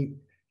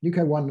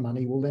 1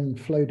 money will then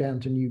flow down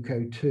to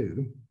Newco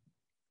 2,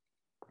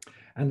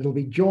 and it'll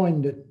be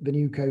joined at the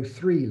Newco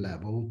 3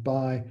 level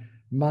by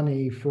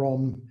money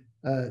from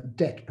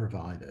debt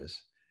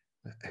providers,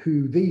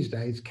 who these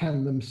days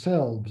can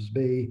themselves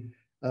be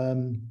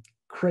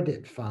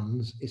credit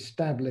funds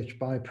established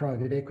by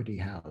private equity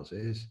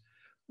houses,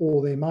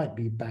 or they might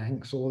be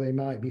banks, or they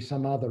might be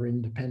some other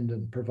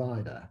independent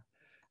provider.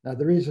 Now,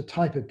 there is a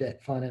type of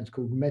debt finance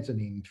called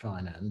mezzanine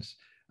finance,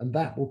 and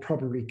that will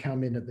probably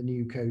come in at the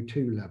Newco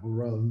 2 level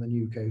rather than the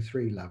Newco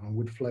 3 level, and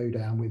would flow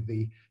down with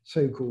the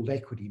so-called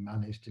equity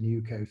monies to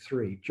Newco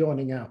 3,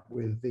 joining up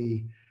with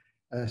the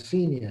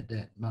senior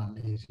debt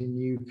monies in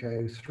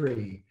Newco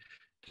 3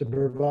 to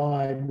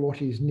provide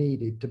what is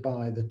needed to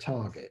buy the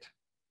target.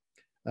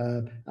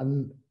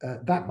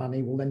 That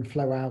money will then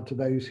flow out to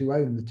those who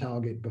own the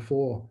target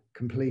before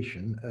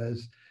completion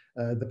as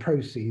the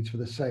proceeds for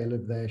the sale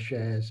of their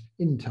shares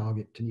in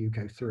target to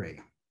Newco 3.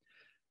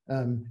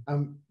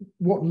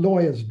 What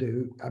lawyers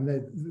do,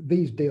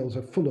 these deals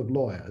are full of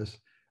lawyers,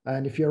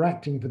 and if you're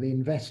acting for the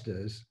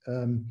investors,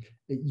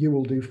 you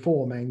will do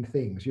four main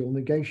things. You'll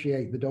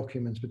negotiate the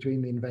documents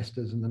between the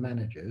investors and the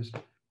managers.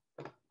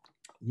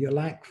 You'll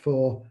act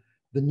for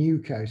the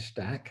Newco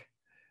stack,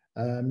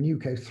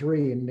 Newco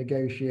 3 in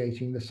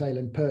negotiating the sale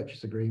and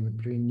purchase agreement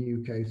between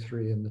Newco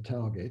 3 and the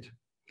target,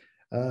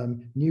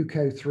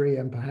 Newco 3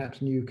 and perhaps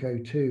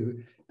Newco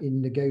 2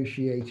 in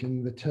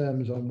negotiating the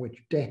terms on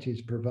which debt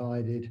is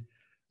provided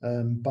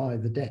by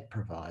the debt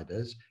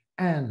providers,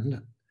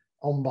 and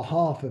on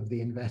behalf of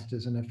the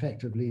investors and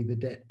effectively the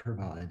debt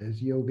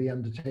providers, you'll be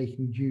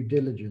undertaking due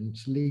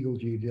diligence, legal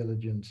due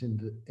diligence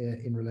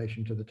in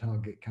relation to the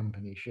target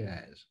company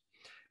shares.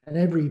 And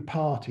every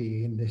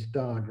party in this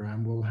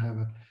diagram will have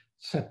a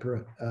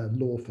separate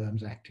law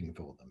firms acting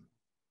for them.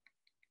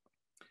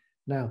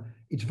 Now,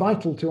 it's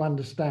vital to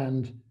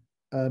understand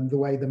the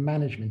way the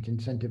management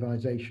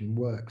incentivization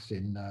works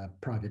in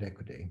private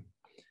equity.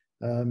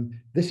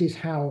 This is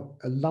how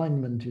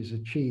alignment is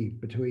achieved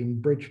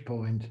between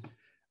Bridgepoint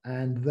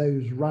and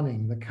those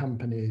running the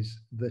companies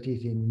that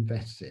it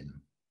invests in.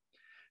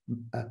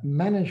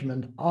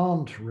 Management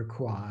aren't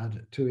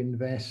required to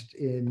invest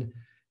in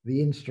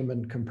the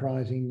instrument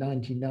comprising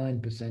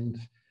 99%,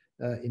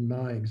 in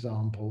my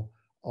example,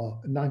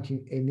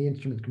 in the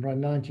instruments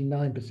comprising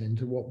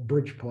 99% of what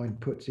Bridgepoint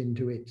puts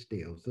into its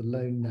deals, the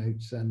loan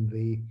notes and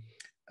the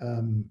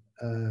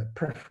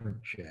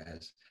preference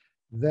shares.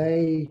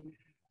 They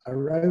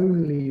are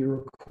only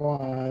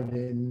required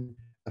in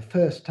a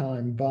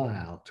first-time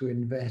buyout to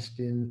invest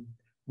in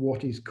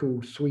what is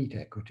called sweet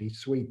equity,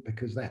 sweet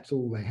because that's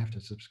all they have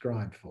to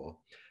subscribe for.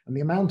 And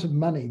the amount of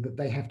money that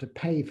they have to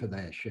pay for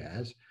their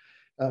shares,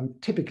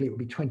 typically it will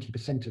be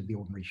 20% of the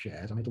ordinary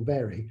shares. I mean, it'll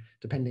vary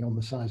depending on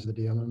the size of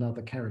the deal and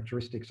other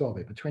characteristics of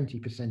it, but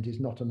 20%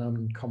 is not an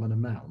uncommon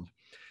amount.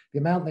 The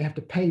amount they have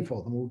to pay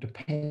for them will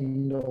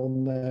depend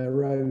on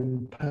their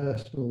own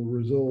personal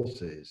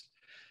resources.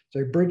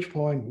 So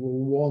Bridgepoint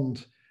will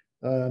want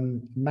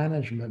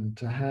management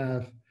to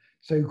have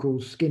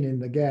so-called skin in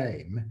the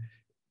game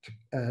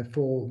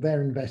for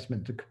their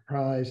investment to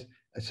comprise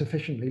a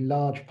sufficiently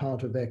large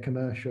part of their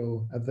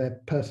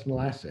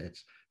personal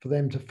assets for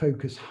them to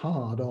focus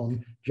hard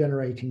on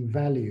generating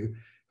value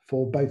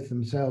for both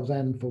themselves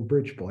and for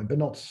Bridgepoint, but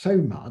not so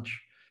much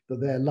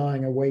that they're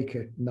lying awake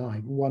at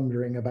night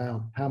wondering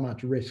about how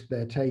much risk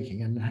they're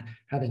taking and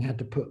having had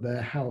to put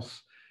their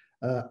house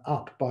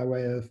up by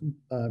way of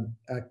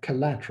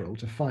collateral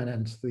to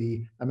finance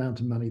the amount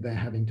of money they're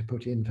having to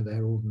put in for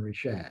their ordinary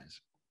shares.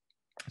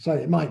 So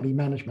it might be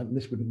management, and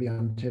this wouldn't be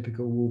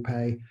untypical, will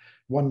pay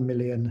 £1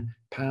 million,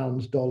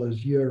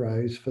 dollars,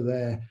 euros for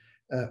their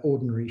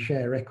ordinary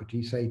share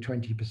equity, say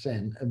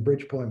 20%, and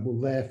Bridgepoint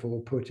will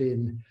therefore put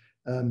in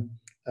 9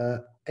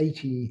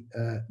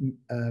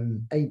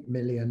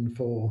 million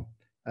for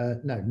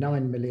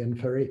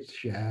its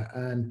share,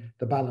 and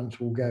the balance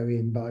will go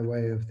in by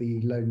way of the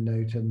loan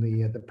note and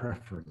the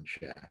preference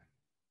share.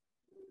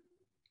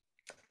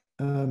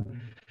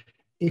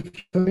 If you're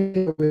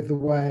familiar with the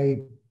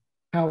way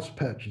house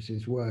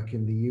purchases work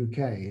in the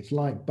UK, it's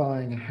like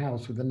buying a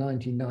house with a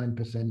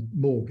 99%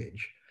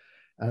 mortgage.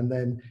 And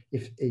then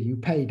if you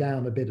pay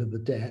down a bit of the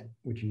debt,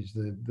 which is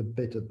the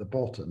bit at the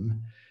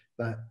bottom,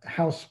 that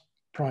house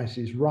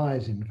prices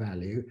rise in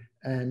value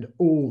and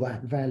all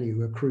that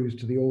value accrues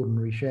to the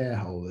ordinary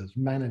shareholders,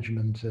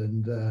 management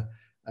and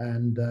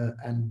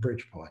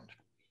Bridgepoint,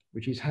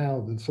 which is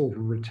how the sort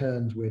of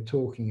returns we're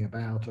talking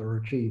about are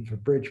achieved for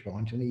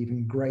Bridgepoint and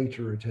even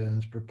greater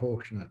returns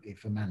proportionately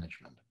for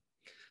management.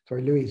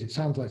 Sorry, Louise, it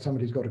sounds like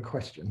somebody's got a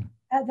question.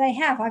 They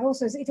have. It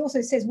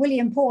also says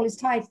William Paul is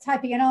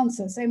typing an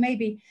answer, so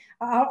maybe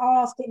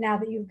I'll ask it now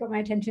that you've got my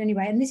attention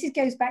anyway. And this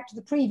goes back to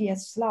the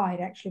previous slide,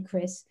 actually,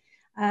 Chris,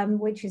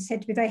 which is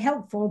said to be very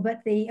helpful,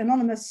 but the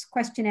anonymous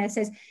questionnaire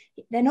says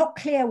they're not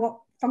clear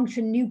what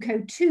function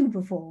NewCo 2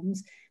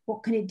 performs.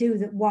 What can it do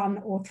that 1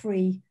 or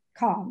 3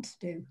 can't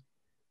do?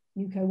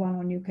 NewCo 1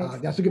 or NewCo 3?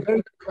 That's a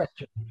very good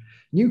question.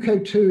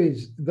 NewCo 2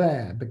 is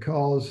there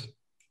because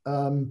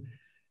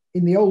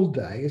in the old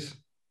days,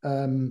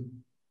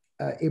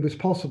 it was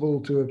possible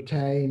to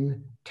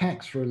obtain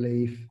tax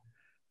relief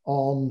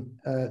on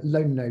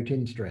loan note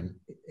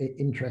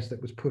interest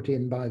that was put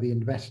in by the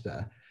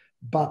investor,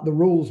 but the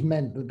rules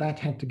meant that that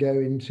had to go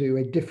into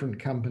a different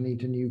company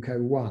to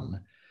NewCo 1.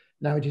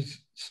 Now it is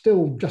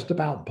still just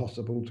about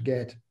possible to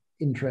get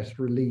interest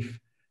relief,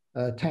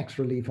 tax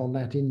relief on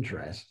that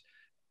interest,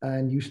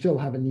 and you still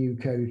have a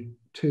NewCo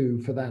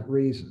 2 for that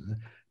reason,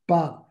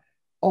 but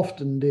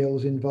often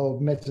deals involve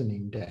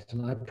mezzanine debt,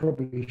 and I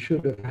probably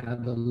should have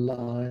had a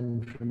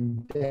line from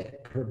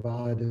debt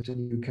providers to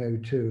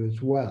NewCo 2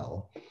 as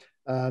well.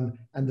 And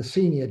the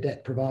senior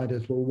debt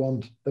providers will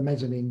want the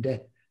mezzanine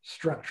debt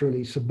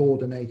structurally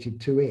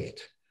subordinated to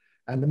it,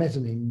 and the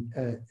mezzanine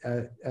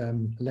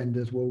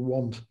lenders will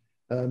want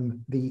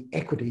the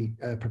equity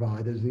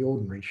providers, the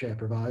ordinary share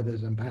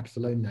providers, and perhaps the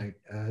loan note,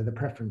 the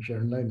preference share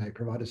and loan note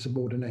providers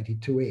subordinated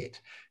to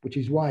it, which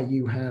is why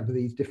you have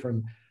these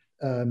different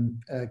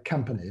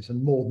companies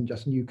and more than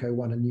just NewCo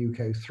 1 and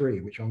NewCo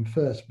 3, which on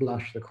first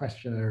blush, the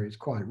questionnaire is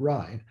quite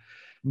right,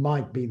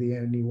 might be the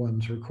only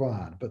ones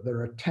required. But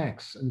there are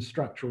tax and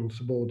structural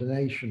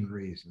subordination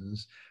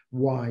reasons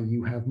why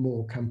you have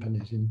more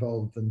companies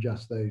involved than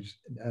just those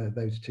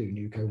two,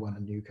 NewCo 1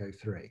 and NewCo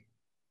 3.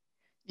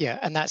 Yeah,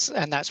 and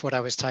that's what I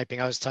was typing.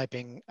 I was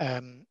typing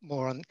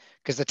more on,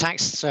 because the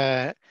tax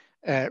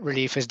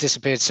relief has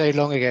disappeared so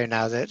long ago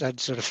now that I'd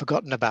sort of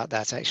forgotten about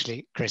that,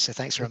 actually, Chris, so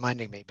thanks for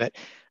reminding me. But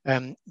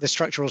the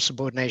structural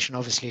subordination,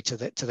 obviously, to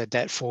the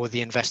debt for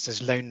the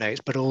investor's loan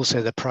notes, but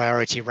also the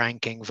priority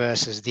ranking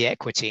versus the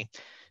equity.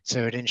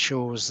 So it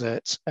ensures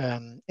that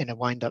in a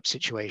wind-up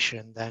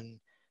situation, then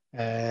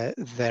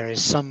there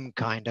is some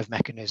kind of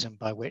mechanism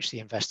by which the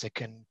investor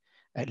can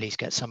at least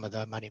get some of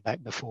their money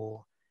back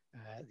before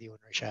the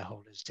ordinary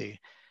shareholders do.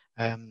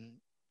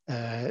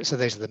 So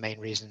those are the main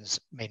reasons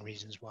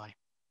why.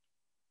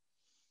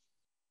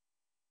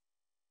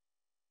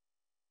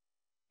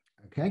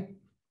 Okay.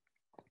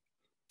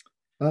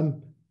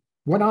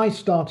 When I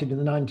started in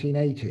the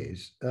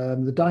 1980s,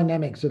 the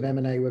dynamics of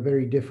M&A were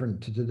very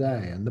different to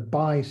today, and the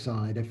buy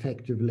side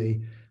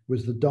effectively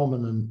was the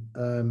dominant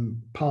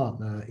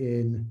partner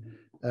in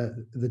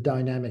the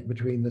dynamic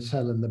between the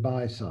sell and the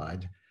buy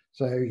side.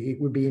 So it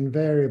would be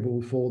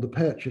invariable for the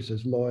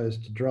purchaser's lawyers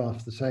to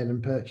draft the sale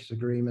and purchase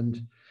agreement,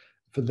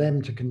 for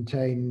them to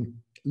contain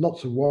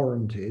lots of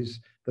warranties,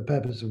 the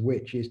purpose of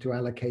which is to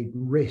allocate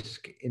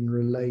risk in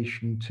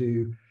relation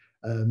to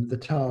the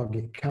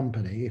target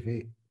company. If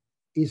it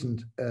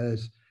isn't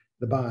as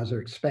the buyers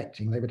are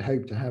expecting, they would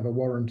hope to have a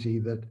warranty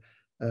that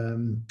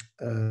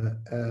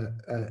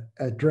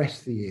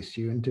address the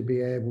issue and to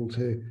be able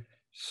to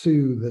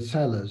sue the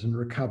sellers and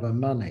recover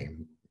money.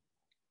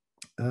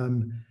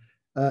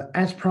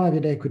 As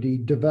private equity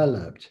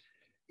developed,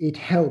 it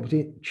helped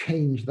it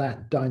change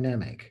that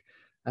dynamic.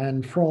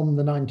 And from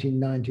the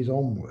 1990s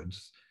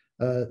onwards,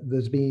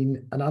 there's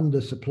been an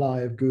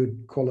undersupply of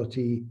good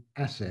quality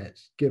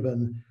assets,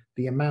 given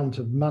the amount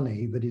of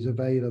money that is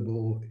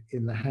available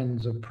in the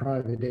hands of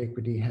private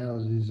equity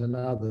houses and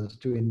others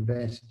to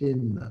invest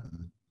in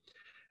them.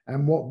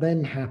 And what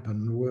then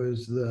happened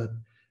was that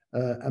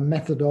a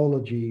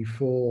methodology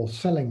for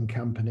selling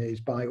companies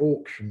by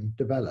auction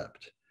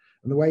developed.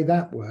 And the way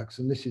that works,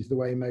 and this is the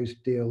way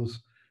most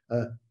deals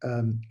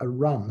are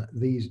run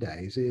these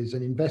days, is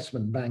an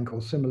investment bank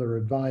or similar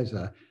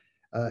advisor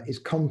is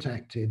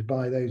contacted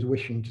by those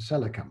wishing to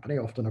sell a company,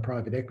 often a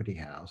private equity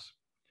house.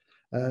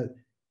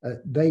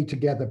 They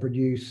together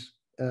produce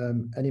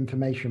an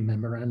information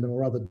memorandum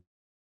or other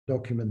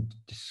document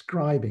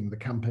describing the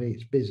company,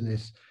 its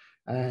business,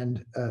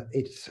 and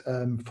its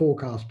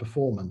forecast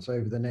performance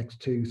over the next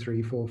 2,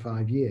 3, 4,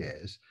 5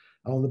 years.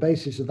 And on the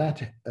basis of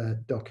that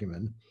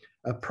document,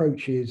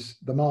 approaches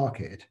the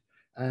market,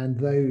 and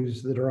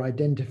those that are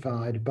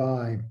identified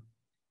by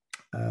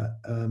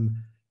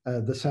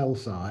the sell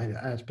side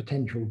as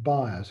potential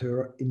buyers who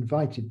are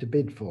invited to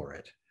bid for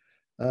it.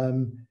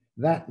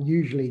 That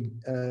usually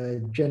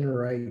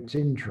generates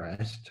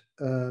interest.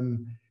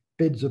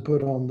 Bids are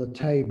put on the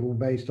table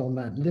based on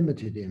that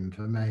limited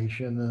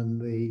information and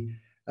the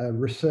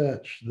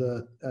research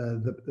that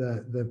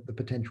the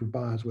potential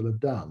buyers will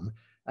have done.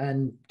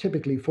 And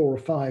typically 4 or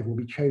 5 will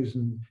be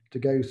chosen to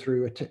go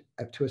through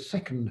to a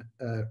second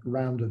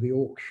round of the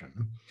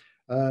auction,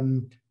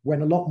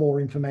 when a lot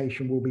more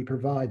information will be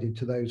provided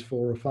to those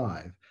 4 or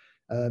 5.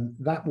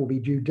 That will be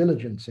due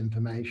diligence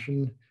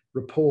information,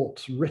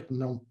 reports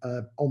written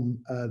on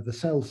the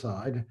sell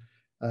side,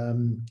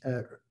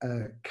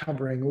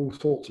 covering all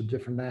sorts of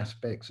different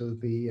aspects of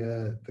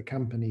the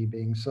company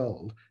being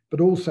sold,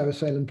 but also a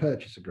sale and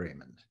purchase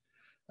agreement.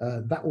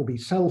 That will be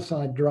sell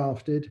side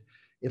drafted.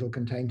 It'll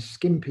contain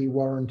skimpy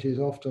warranties,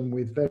 often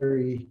with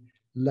very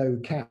low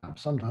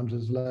caps, sometimes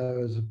as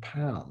low as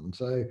 £1.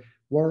 So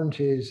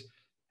warranties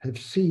have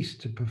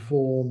ceased to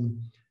perform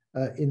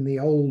in the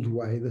old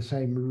way, the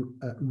same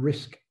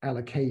risk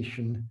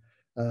allocation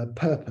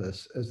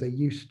purpose as they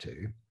used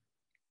to.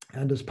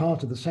 And as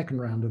part of the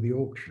second round of the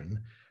auction,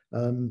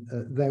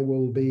 there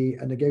will be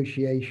a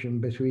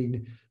negotiation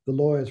between the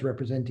lawyers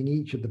representing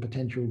each of the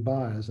potential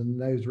buyers and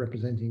those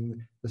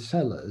representing the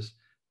sellers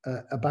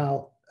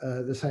about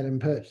the sale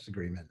and purchase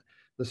agreement.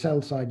 The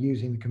sell side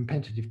using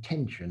competitive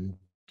tension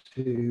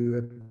to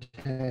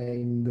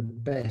obtain the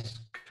best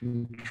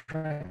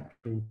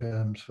contractual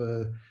terms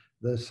for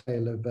the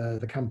sale of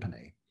the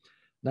company.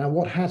 Now,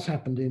 what has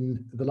happened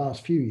in the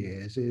last few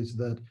years is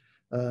that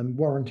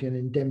warranty and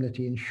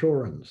indemnity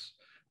insurance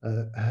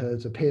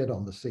has appeared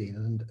on the scene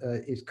and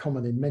is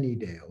common in many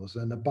deals,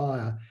 and a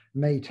buyer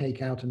may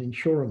take out an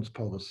insurance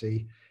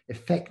policy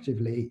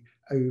effectively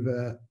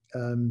over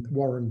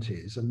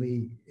warranties, and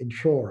the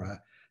insurer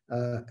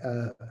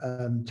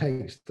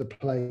takes the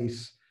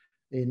place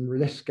in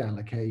risk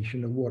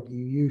allocation of what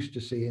you used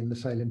to see in the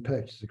sale and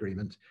purchase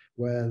agreement,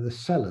 where the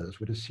sellers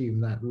would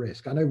assume that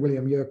risk. I know,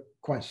 William, you're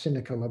quite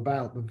cynical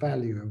about the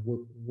value of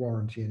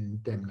warranty and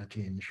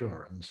indemnity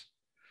insurance.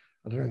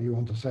 I don't know if you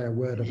want to say a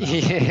word about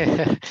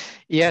that.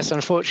 Yes,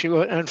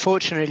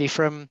 unfortunately,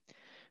 from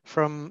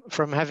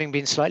having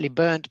been slightly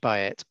burnt by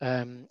it,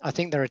 I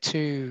think there are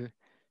 2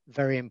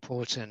 very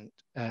important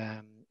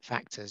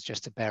factors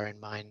just to bear in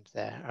mind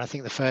there. And I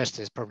think the first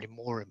is probably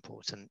more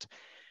important,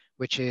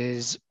 which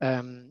is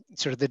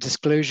sort of the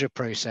disclosure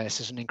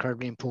process is an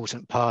incredibly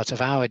important part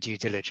of our due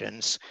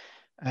diligence.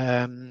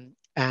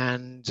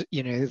 And,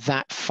 you know,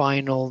 that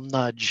final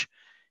nudge,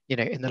 you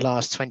know, in the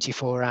last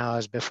 24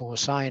 hours before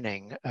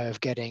signing, of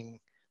getting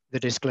the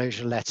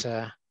disclosure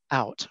letter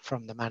out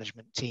from the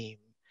management team,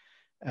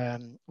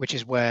 which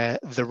is where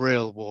the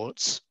real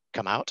warts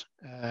come out,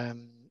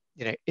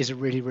 you know, is a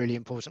really, really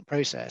important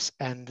process.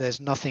 And there's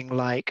nothing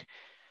like,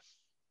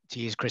 to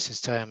use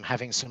Chris's term,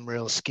 having some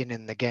real skin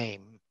in the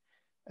game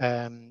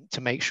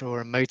to make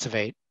sure and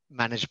motivate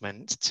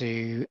management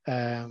to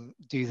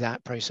do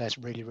that process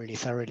really, really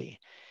thoroughly.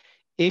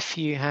 If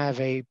you have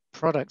a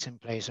product in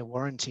place, a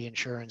warranty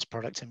insurance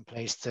product in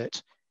place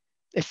that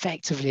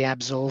effectively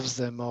absolves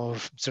them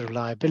of sort of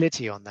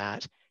liability on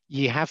that,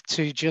 you have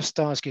to just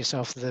ask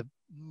yourself the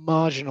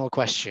marginal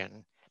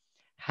question: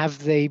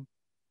 have they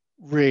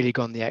really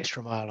gone the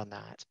extra mile on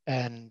that?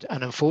 And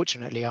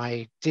unfortunately,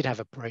 I did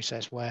have a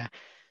process where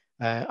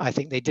I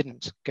think they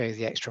didn't go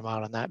the extra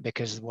mile on that,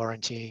 because the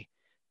warranty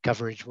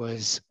coverage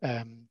was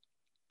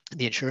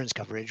the insurance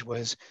coverage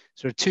was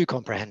sort of too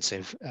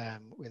comprehensive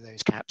with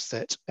those caps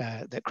that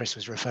that Chris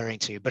was referring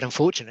to. But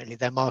unfortunately,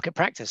 they're market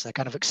practice. They're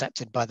kind of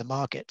accepted by the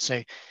market.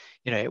 So,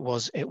 you know, it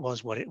was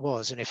what it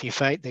was. And if you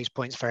fight these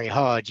points very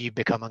hard, you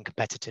become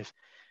uncompetitive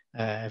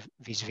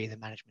vis-a-vis the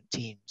management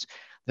teams.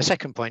 The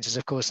second point is,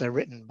 of course, they're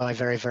written by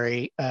very,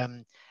 very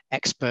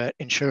expert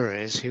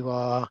insurers who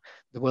are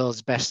the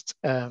world's best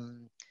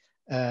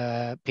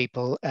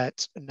people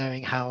at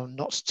knowing how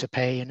not to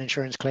pay an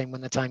insurance claim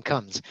when the time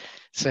comes.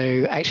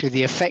 So actually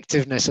the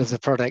effectiveness of the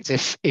product,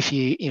 if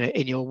you know,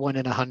 in your 1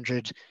 in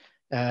 100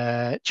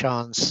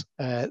 chance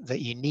that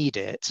you need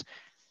it,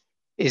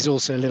 is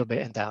also a little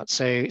bit in doubt.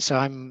 So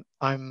I'm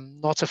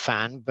not a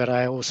fan, but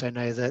I also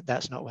know that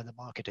that's not where the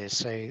market is.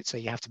 So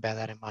you have to bear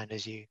that in mind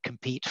as you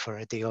compete for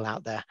a deal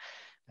out there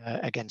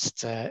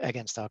against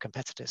our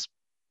competitors.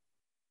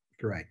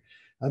 Great.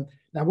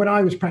 Now, when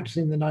I was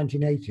practicing in the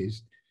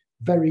 1980s,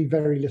 very,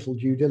 very little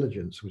due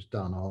diligence was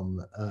done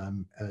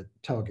on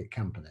target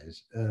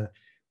companies.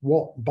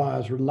 What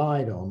buyers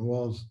relied on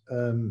was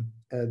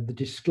the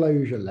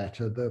disclosure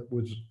letter that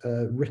was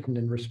written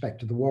in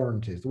respect to the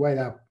warranties. The way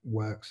that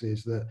works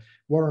is that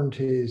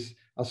warranties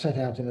are set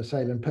out in a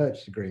sale and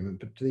purchase agreement,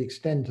 but to the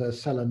extent a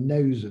seller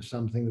knows of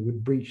something that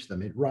would breach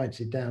them, it writes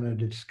it down in a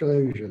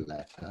disclosure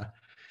letter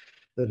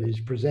that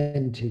is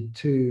presented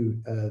to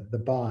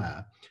the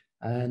buyer.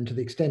 And to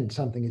the extent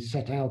something is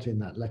set out in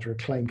that letter, a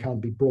claim can't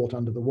be brought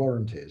under the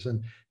warranties.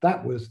 And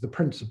that was the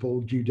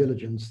principal due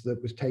diligence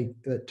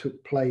that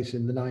took place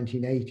in the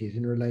 1980s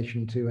in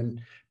relation to a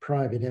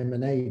private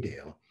M&A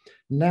deal.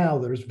 Now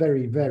there is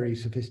very, very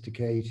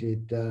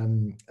sophisticated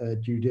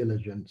due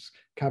diligence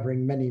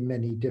covering many,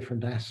 many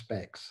different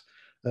aspects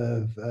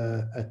of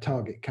a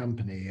target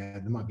company.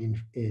 There might be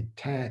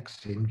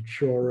tax,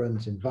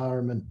 insurance,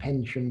 environment,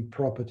 pension,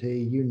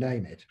 property, you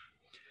name it.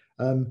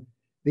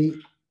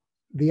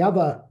 The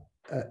other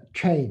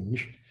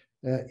change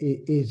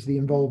is the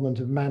involvement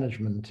of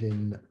management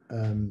in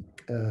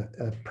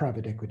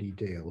private equity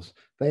deals.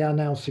 They are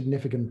now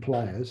significant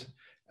players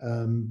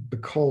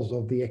because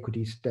of the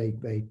equity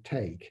stake they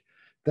take.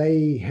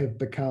 They have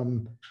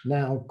become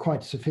now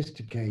quite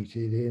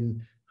sophisticated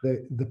in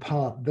the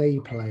part they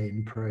play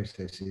in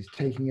processes,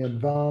 taking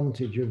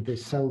advantage of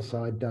this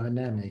sell-side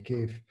dynamic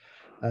if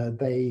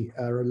they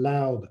are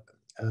allowed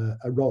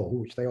a role,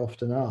 which they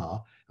often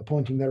are,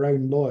 appointing their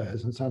own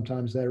lawyers and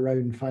sometimes their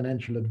own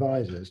financial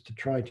advisors to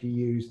try to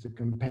use the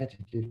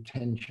competitive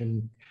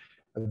tension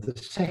of the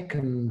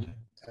second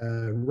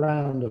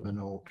round of an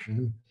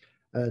auction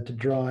to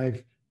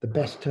drive the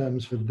best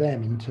terms for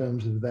them in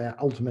terms of their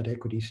ultimate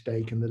equity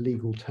stake and the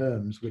legal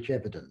terms which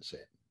evidence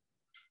it.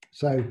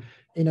 So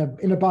in a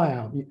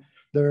buyout,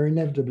 there are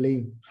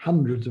inevitably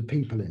hundreds of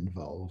people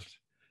involved,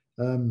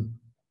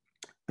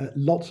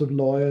 lots of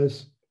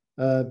lawyers,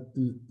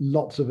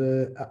 lots of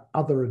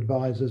other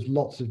advisors,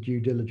 lots of due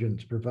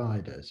diligence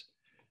providers.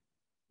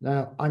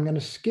 Now, I'm going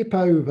to skip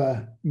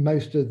over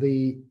most of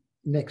the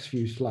next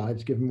few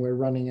slides, given we're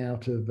running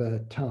out of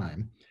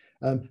time.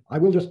 I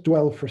will just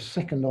dwell for a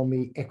second on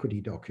the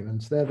equity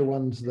documents. They're the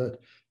ones that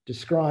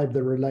describe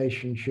the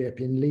relationship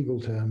in legal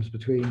terms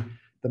between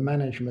the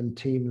management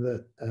team,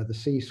 that the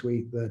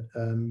C-suite that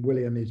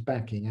William is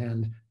backing,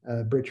 and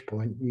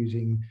Bridgepoint,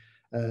 using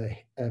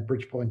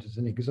Bridgepoint as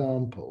an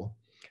example.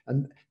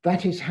 And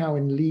that is how,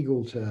 in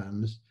legal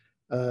terms,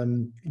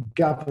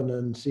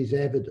 governance is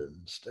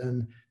evidenced.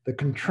 And the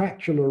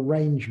contractual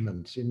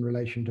arrangements in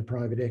relation to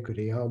private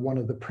equity are one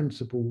of the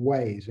principal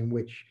ways in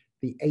which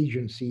the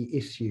agency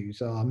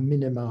issues are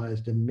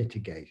minimized and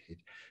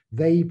mitigated.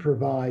 They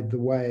provide the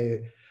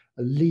way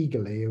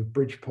legally of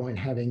Bridgepoint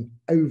having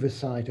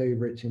oversight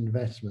over its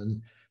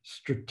investment,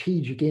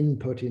 strategic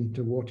input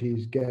into what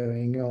is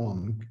going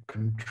on,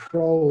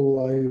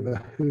 control over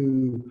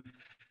who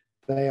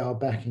they are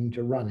backing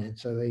to run it,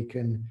 so they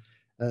can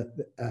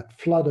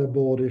flood a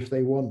board if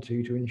they want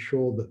to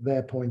ensure that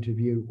their point of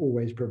view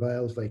always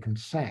prevails. They can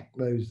sack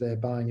those they're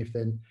buying if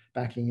they're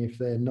backing, if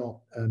they're not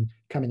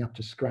coming up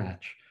to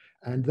scratch.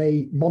 And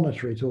they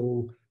monitor it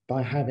all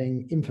by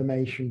having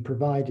information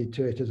provided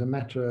to it as a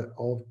matter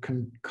of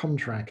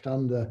contract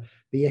under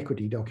the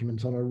equity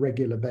documents on a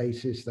regular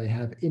basis. They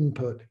have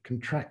input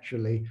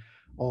contractually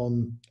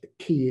on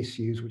key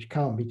issues which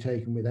can't be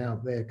taken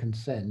without their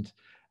consent,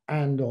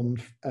 and on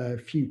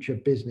future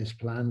business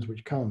plans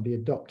which can't be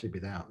adopted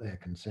without their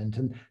consent.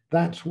 And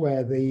that's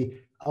where the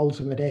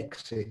ultimate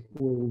exit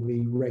will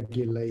be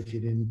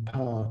regulated in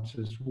part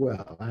as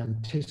well,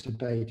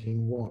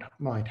 anticipating what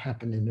might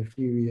happen in a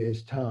few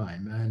years'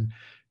 time and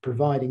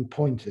providing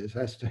pointers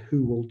as to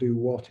who will do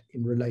what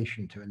in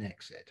relation to an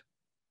exit.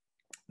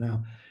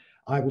 Now,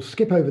 I will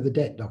skip over the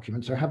debt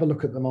documents, so have a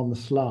look at them on the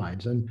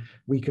slides, and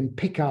we can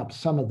pick up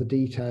some of the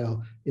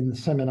detail in the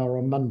seminar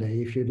on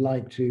Monday if you'd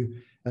like to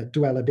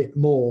dwell a bit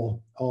more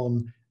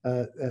on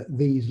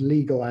these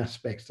legal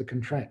aspects, the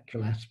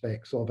contractual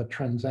aspects of a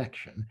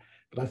transaction.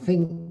 But I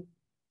think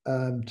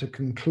to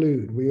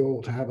conclude, we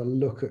ought to have a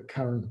look at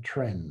current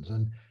trends.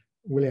 And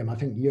William, I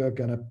think you're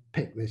going to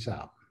pick this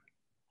up.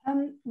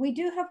 we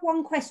do have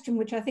one question,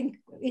 which I think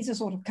is a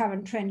sort of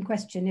current trend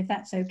question, if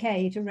that's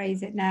okay to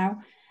raise it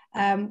now,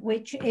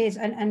 which is,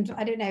 and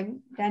I don't know,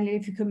 Daniel,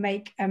 if you can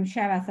make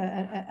Sharath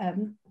a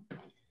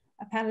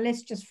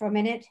panelist just for a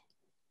minute.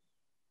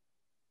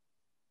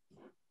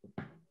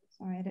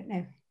 Sorry, I don't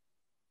know.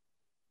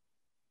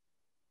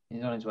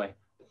 He's on his way.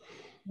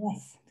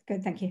 Yes,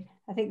 good, thank you.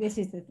 I think this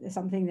is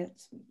something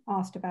that's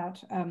asked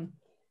about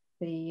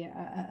the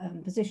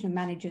position of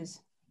managers.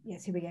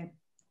 Yes, here we go.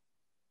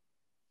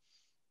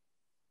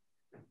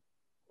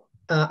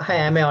 Hi,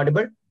 am I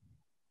audible?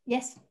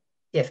 Yes.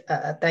 Yes,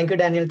 thank you,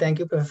 Daniel. Thank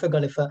you, Professor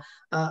Gullifer.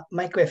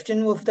 My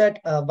question was that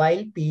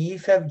while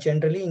PEs have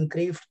generally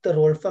increased the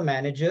role for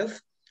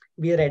managers,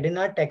 we read in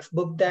our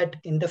textbook that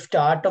in the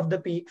start of the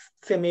PE,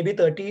 say maybe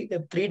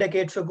 3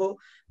 decades ago,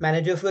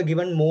 managers were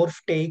given more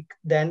stake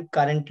than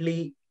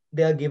currently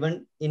they are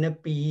given in a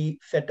PE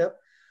setup.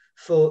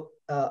 So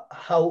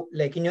how,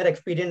 like in your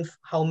experience,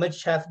 how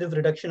much has this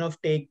reduction of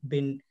stake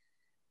been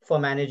for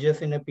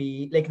managers in a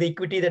PE, like the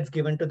equity that's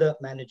given to the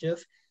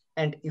managers?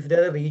 And is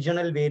there a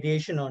regional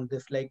variation on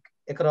this, like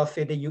across,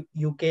 say, the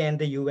UK and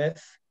the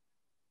US,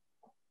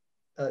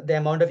 the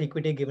amount of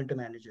equity given to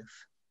managers?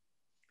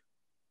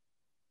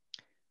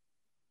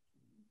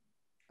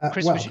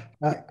 Chris,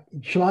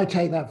 shall I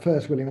take that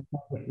first, William?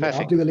 Perfect.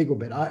 I'll do the legal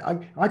bit.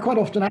 I quite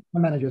often ask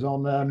my managers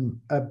on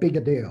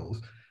bigger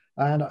deals,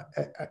 and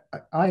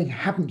I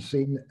haven't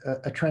seen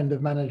a trend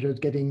of managers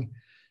getting,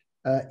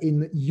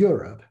 in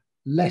Europe,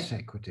 less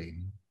equity.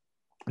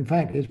 In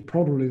fact, it's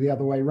probably the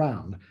other way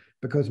around,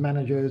 because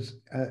managers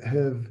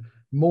have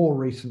more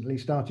recently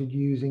started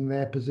using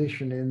their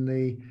position in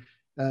the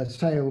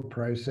sale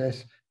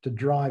process to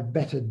drive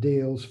better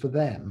deals for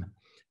them.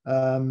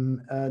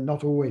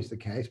 Not always the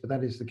case, but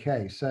that is the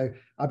case. So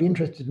I'd be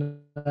interested to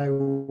know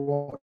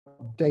what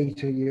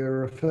data you're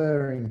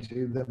referring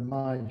to that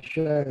might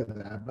show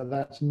that, but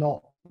that's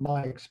not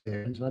my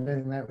experience. And I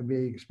don't think that would be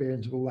the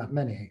experience of all that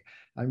many.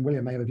 And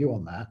William may have a view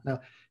on that. Now,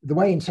 the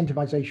way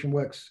incentivization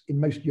works in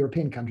most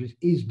European countries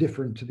is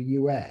different to the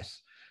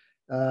US.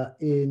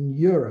 In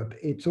Europe,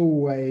 it's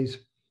always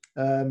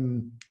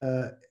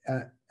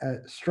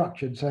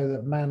structured so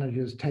that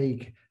managers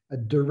take a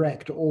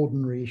direct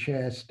ordinary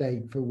share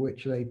stake for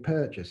which they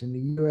purchase. In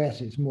the US,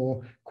 it's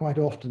more quite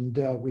often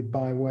dealt with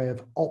by way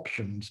of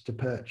options to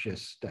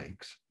purchase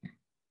stakes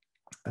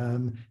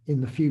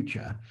in the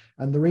future.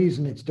 And the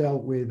reason it's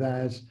dealt with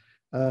as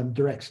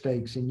direct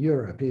stakes in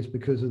Europe is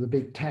because of the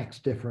big tax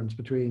difference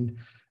between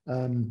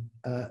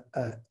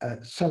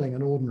selling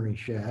an ordinary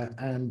share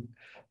and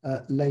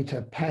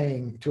later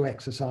paying to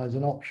exercise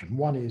an option.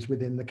 One is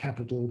within the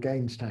capital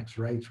gains tax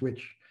rates,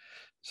 which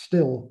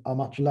still are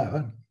much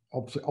lower.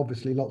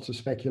 Obviously, lots of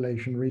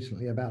speculation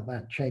recently about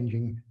that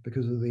changing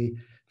because of the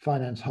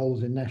finance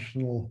holes in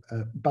national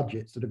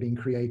budgets that have been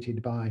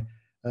created by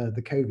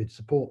the COVID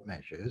support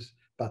measures,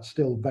 but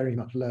still very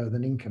much lower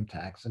than income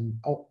tax, and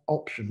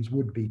options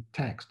would be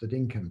taxed at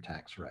income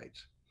tax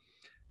rates.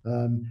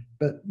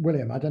 But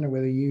William, I don't know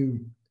whether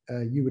you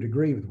would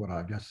agree with what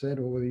I've just said,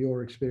 or whether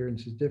your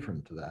experience is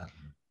different to that.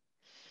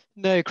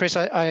 No, Chris,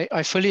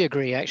 I fully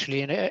agree,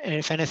 actually. And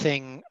if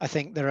anything, I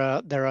think there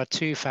are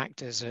 2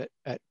 factors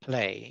at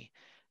play.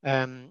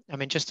 I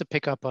mean, just to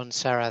pick up on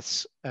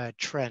Sarath's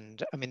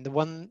trend, I mean, the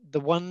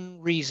one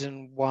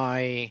reason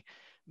why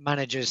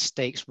managers'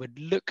 stakes would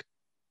look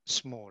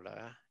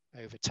smaller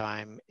over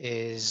time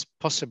is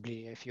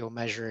possibly if you're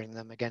measuring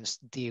them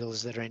against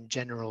deals that are in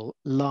general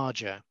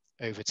larger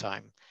over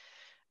time.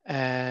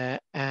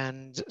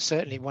 And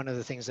certainly one of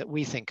the things that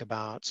we think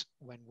about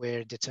when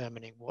we're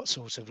determining what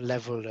sort of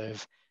level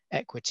of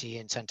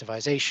equity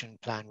incentivization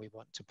plan we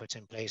want to put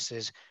in place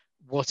is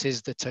what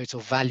is the total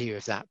value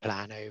of that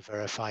plan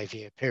over a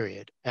 5-year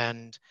period.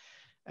 And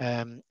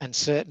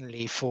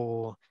certainly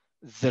for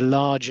the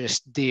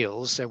largest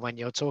deals, so when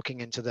you're talking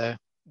into the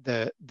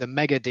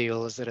mega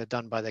deals that are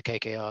done by the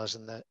KKRs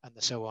and the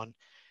so on,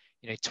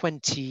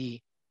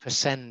 20%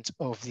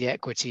 of the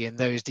equity in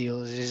those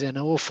deals is an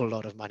awful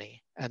lot of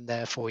money. And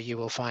therefore you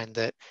will find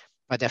that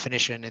by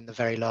definition in the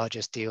very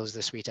largest deals,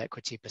 the sweet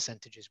equity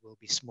percentages will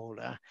be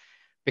smaller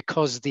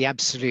because the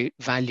absolute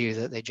value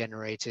that they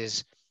generate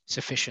is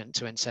sufficient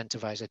to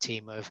incentivize a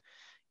team of,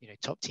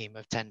 top team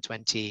of 10,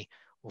 20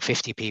 or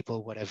 50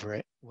 people, whatever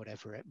it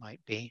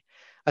might be.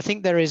 I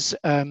think there is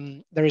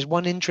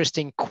one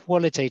interesting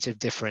qualitative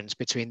difference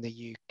between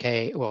the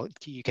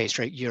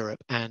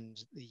UK/Europe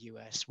and the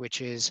US,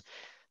 which is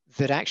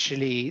that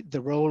actually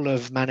the role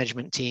of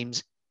management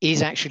teams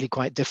is actually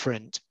quite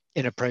different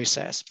in a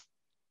process.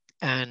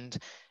 And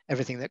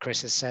everything that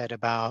Chris has said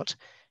about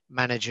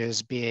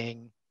managers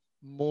being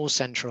more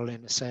central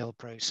in the sale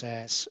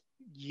process,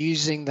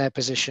 using their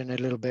position a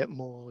little bit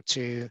more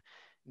to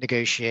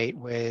negotiate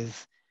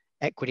with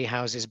equity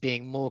houses,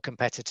 being more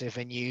competitive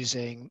and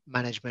using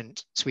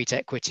management sweet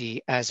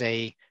equity as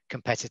a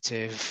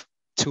competitive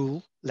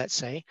tool, let's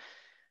say.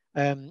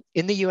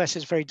 In the US,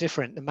 it's very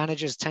different. The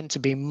managers tend to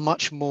be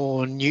much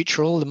more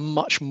neutral,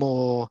 much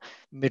more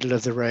middle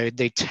of the road.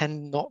 They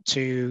tend not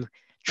to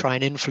try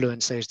and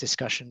influence those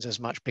discussions as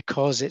much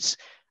because it's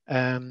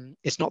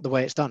it's not the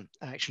way it's done.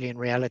 Actually, in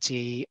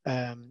reality,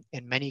 in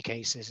many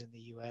cases in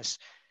the US,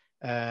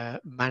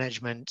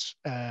 management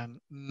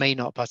may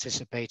not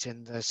participate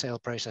in the sale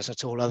process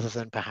at all, other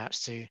than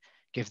perhaps to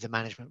give the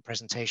management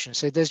presentation.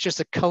 So there's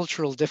just a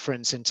cultural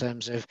difference in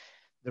terms of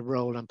the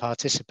role and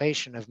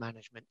participation of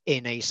management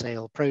in a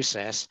sale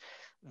process.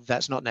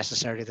 That's not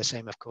necessarily the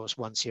same, of course,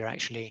 once you're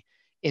actually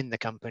in the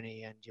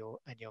company and you're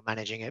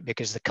managing it,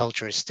 because the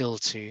culture is still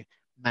to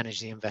manage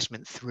the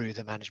investment through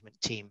the management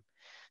team.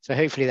 So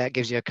hopefully that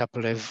gives you a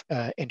couple of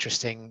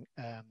interesting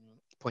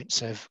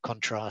points of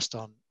contrast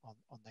on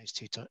those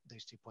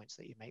two points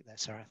that you make there,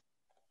 Sarah.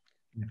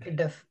 It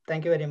does.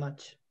 Thank you very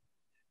much.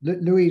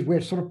 Louise, we're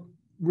sort of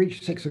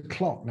reached 6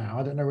 o'clock now.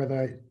 I don't know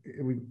whether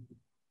we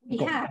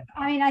have.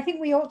 I mean, I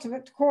think we ought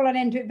to call an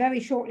end to it very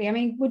shortly. I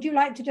mean, would you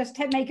like to just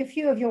make a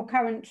few of your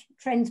current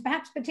trends,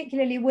 perhaps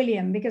particularly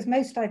William, because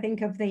most, I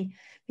think, of the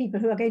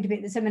people who are going to be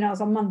at the seminars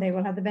on Monday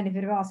will have the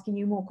benefit of asking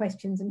you more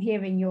questions and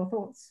hearing your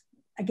thoughts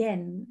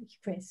again,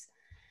 Chris.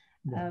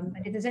 And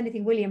if there's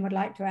anything William would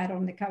like to add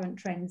on the current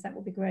trends, that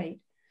would be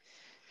great.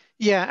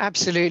 Yeah,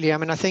 absolutely. I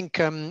mean, I think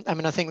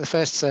the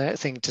first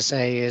thing to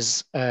say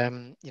is,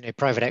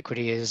 private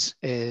equity is,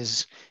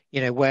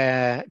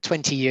 where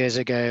 20 years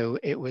ago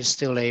it was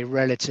still a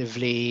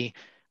relatively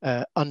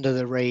under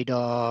the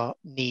radar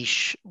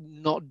niche,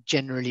 not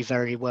generally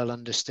very well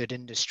understood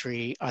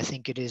industry. I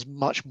think it is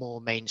much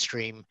more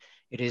mainstream.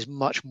 It is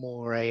much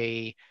more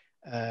a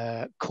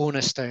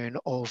cornerstone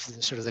of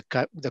the sort of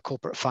the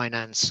corporate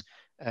finance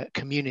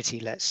community,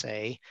 let's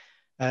say.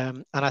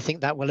 And I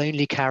think that will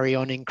only carry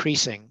on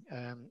increasing.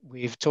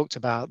 We've talked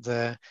about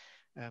the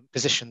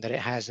position that it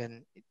has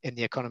in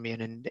the economy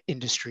and in the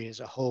industry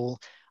as a whole.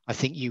 I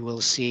think you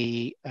will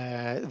see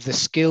the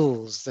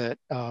skills that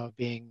are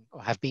being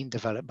or have been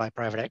developed by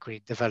private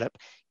equity develop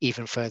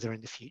even further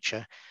in the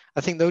future.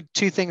 I think the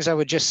two things I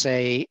would just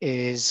say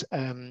is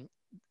a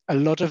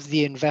lot of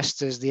the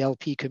investors, the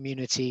LP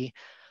community,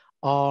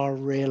 are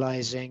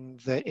realizing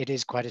that it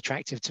is quite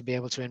attractive to be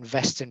able to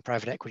invest in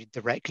private equity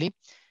directly.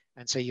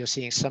 And so you're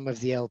seeing some of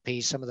the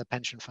LPs, some of the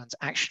pension funds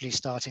actually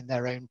starting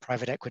their own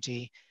private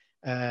equity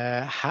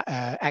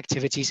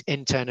activities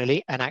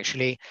internally, and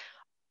actually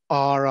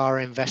are our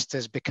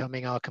investors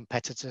becoming our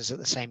competitors at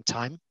the same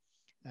time.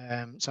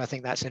 So I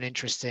think that's an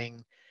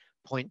interesting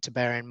point to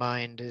bear in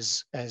mind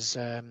as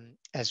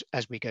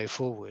we go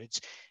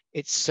forwards.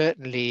 It's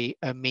certainly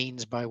a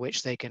means by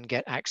which they can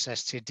get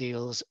access to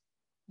deals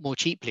more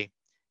cheaply.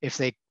 If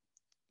they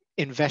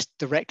invest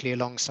directly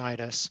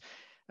alongside us,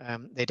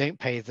 they don't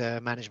pay the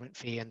management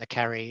fee and the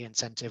carry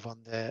incentive on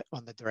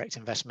the direct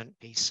investment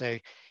piece. So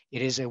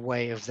it is a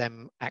way of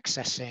them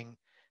accessing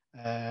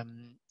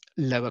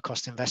lower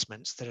cost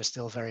investments that are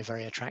still very,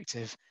 very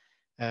attractive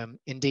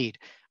indeed.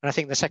 And I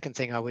think the second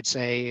thing I would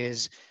say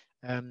is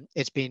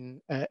it's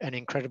been an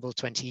incredible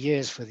 20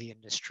 years for the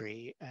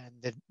industry,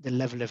 and the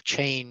level of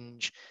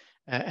change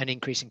and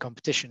increasing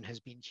competition has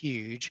been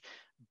huge.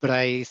 But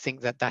I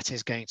think that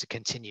is going to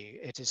continue.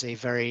 It is a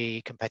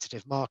very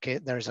competitive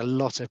market. There is a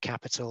lot of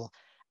capital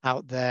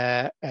out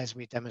there. As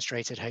we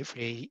demonstrated,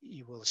 hopefully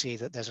you will see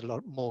that there's a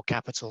lot more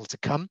capital to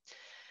come.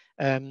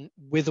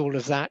 With all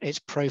of that, its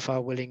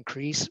profile will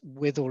increase.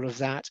 With all of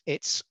that,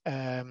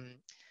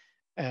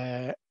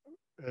 the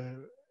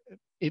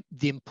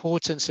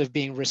importance of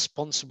being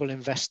responsible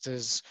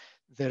investors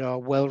that are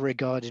well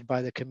regarded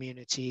by the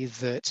community,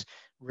 that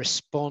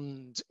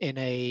respond in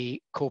a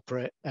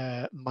corporate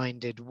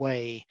minded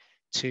way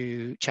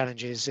to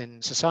challenges in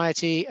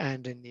society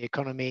and in the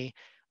economy,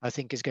 I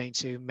think is going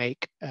to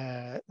make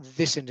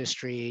this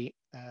industry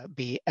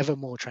be ever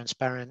more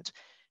transparent,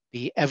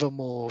 be ever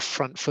more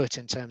front foot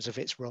in terms of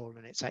its role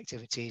and its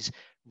activities.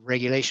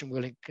 Regulation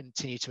will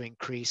continue to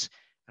increase,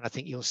 and I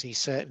think you'll see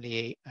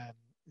certainly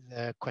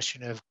the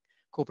question of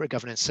corporate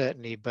governance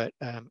certainly, but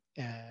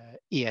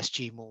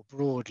ESG more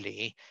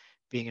broadly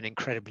being an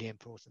incredibly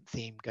important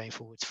theme going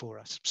forwards for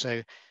us.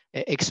 So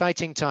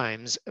exciting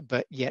times,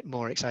 but yet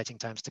more exciting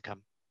times to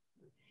come.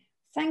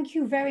 Thank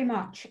you very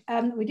much.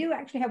 We do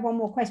actually have one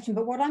more question,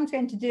 but what I'm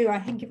going to do, I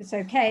think if it's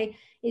okay,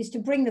 is to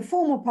bring the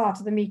formal part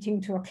of the meeting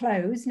to a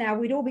close. Now,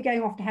 we'd all be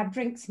going off to have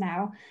drinks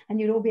now,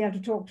 and you'd all be able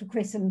to talk to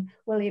Chris and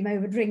William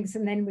over drinks,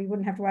 and then we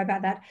wouldn't have to worry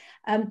about that.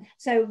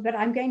 But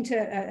I'm going to,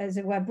 as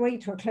it were, bring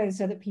it to a close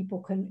so that people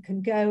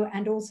can go,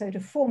 and also to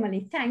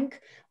formally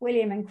thank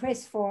William and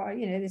Chris for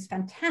this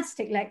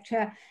fantastic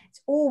lecture.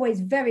 It's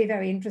always very,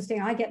 very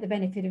interesting. I get the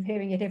benefit of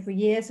hearing it every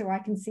year, so I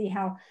can see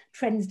how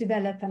trends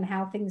develop and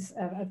how things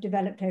have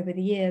developed over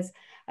the years.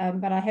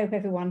 But I hope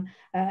everyone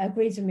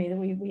agrees with me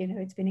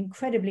that it's been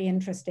incredibly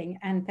interesting,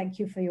 and thank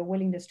you for your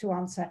willingness to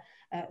answer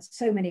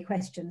so many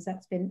questions.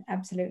 That's been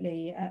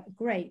absolutely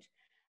great.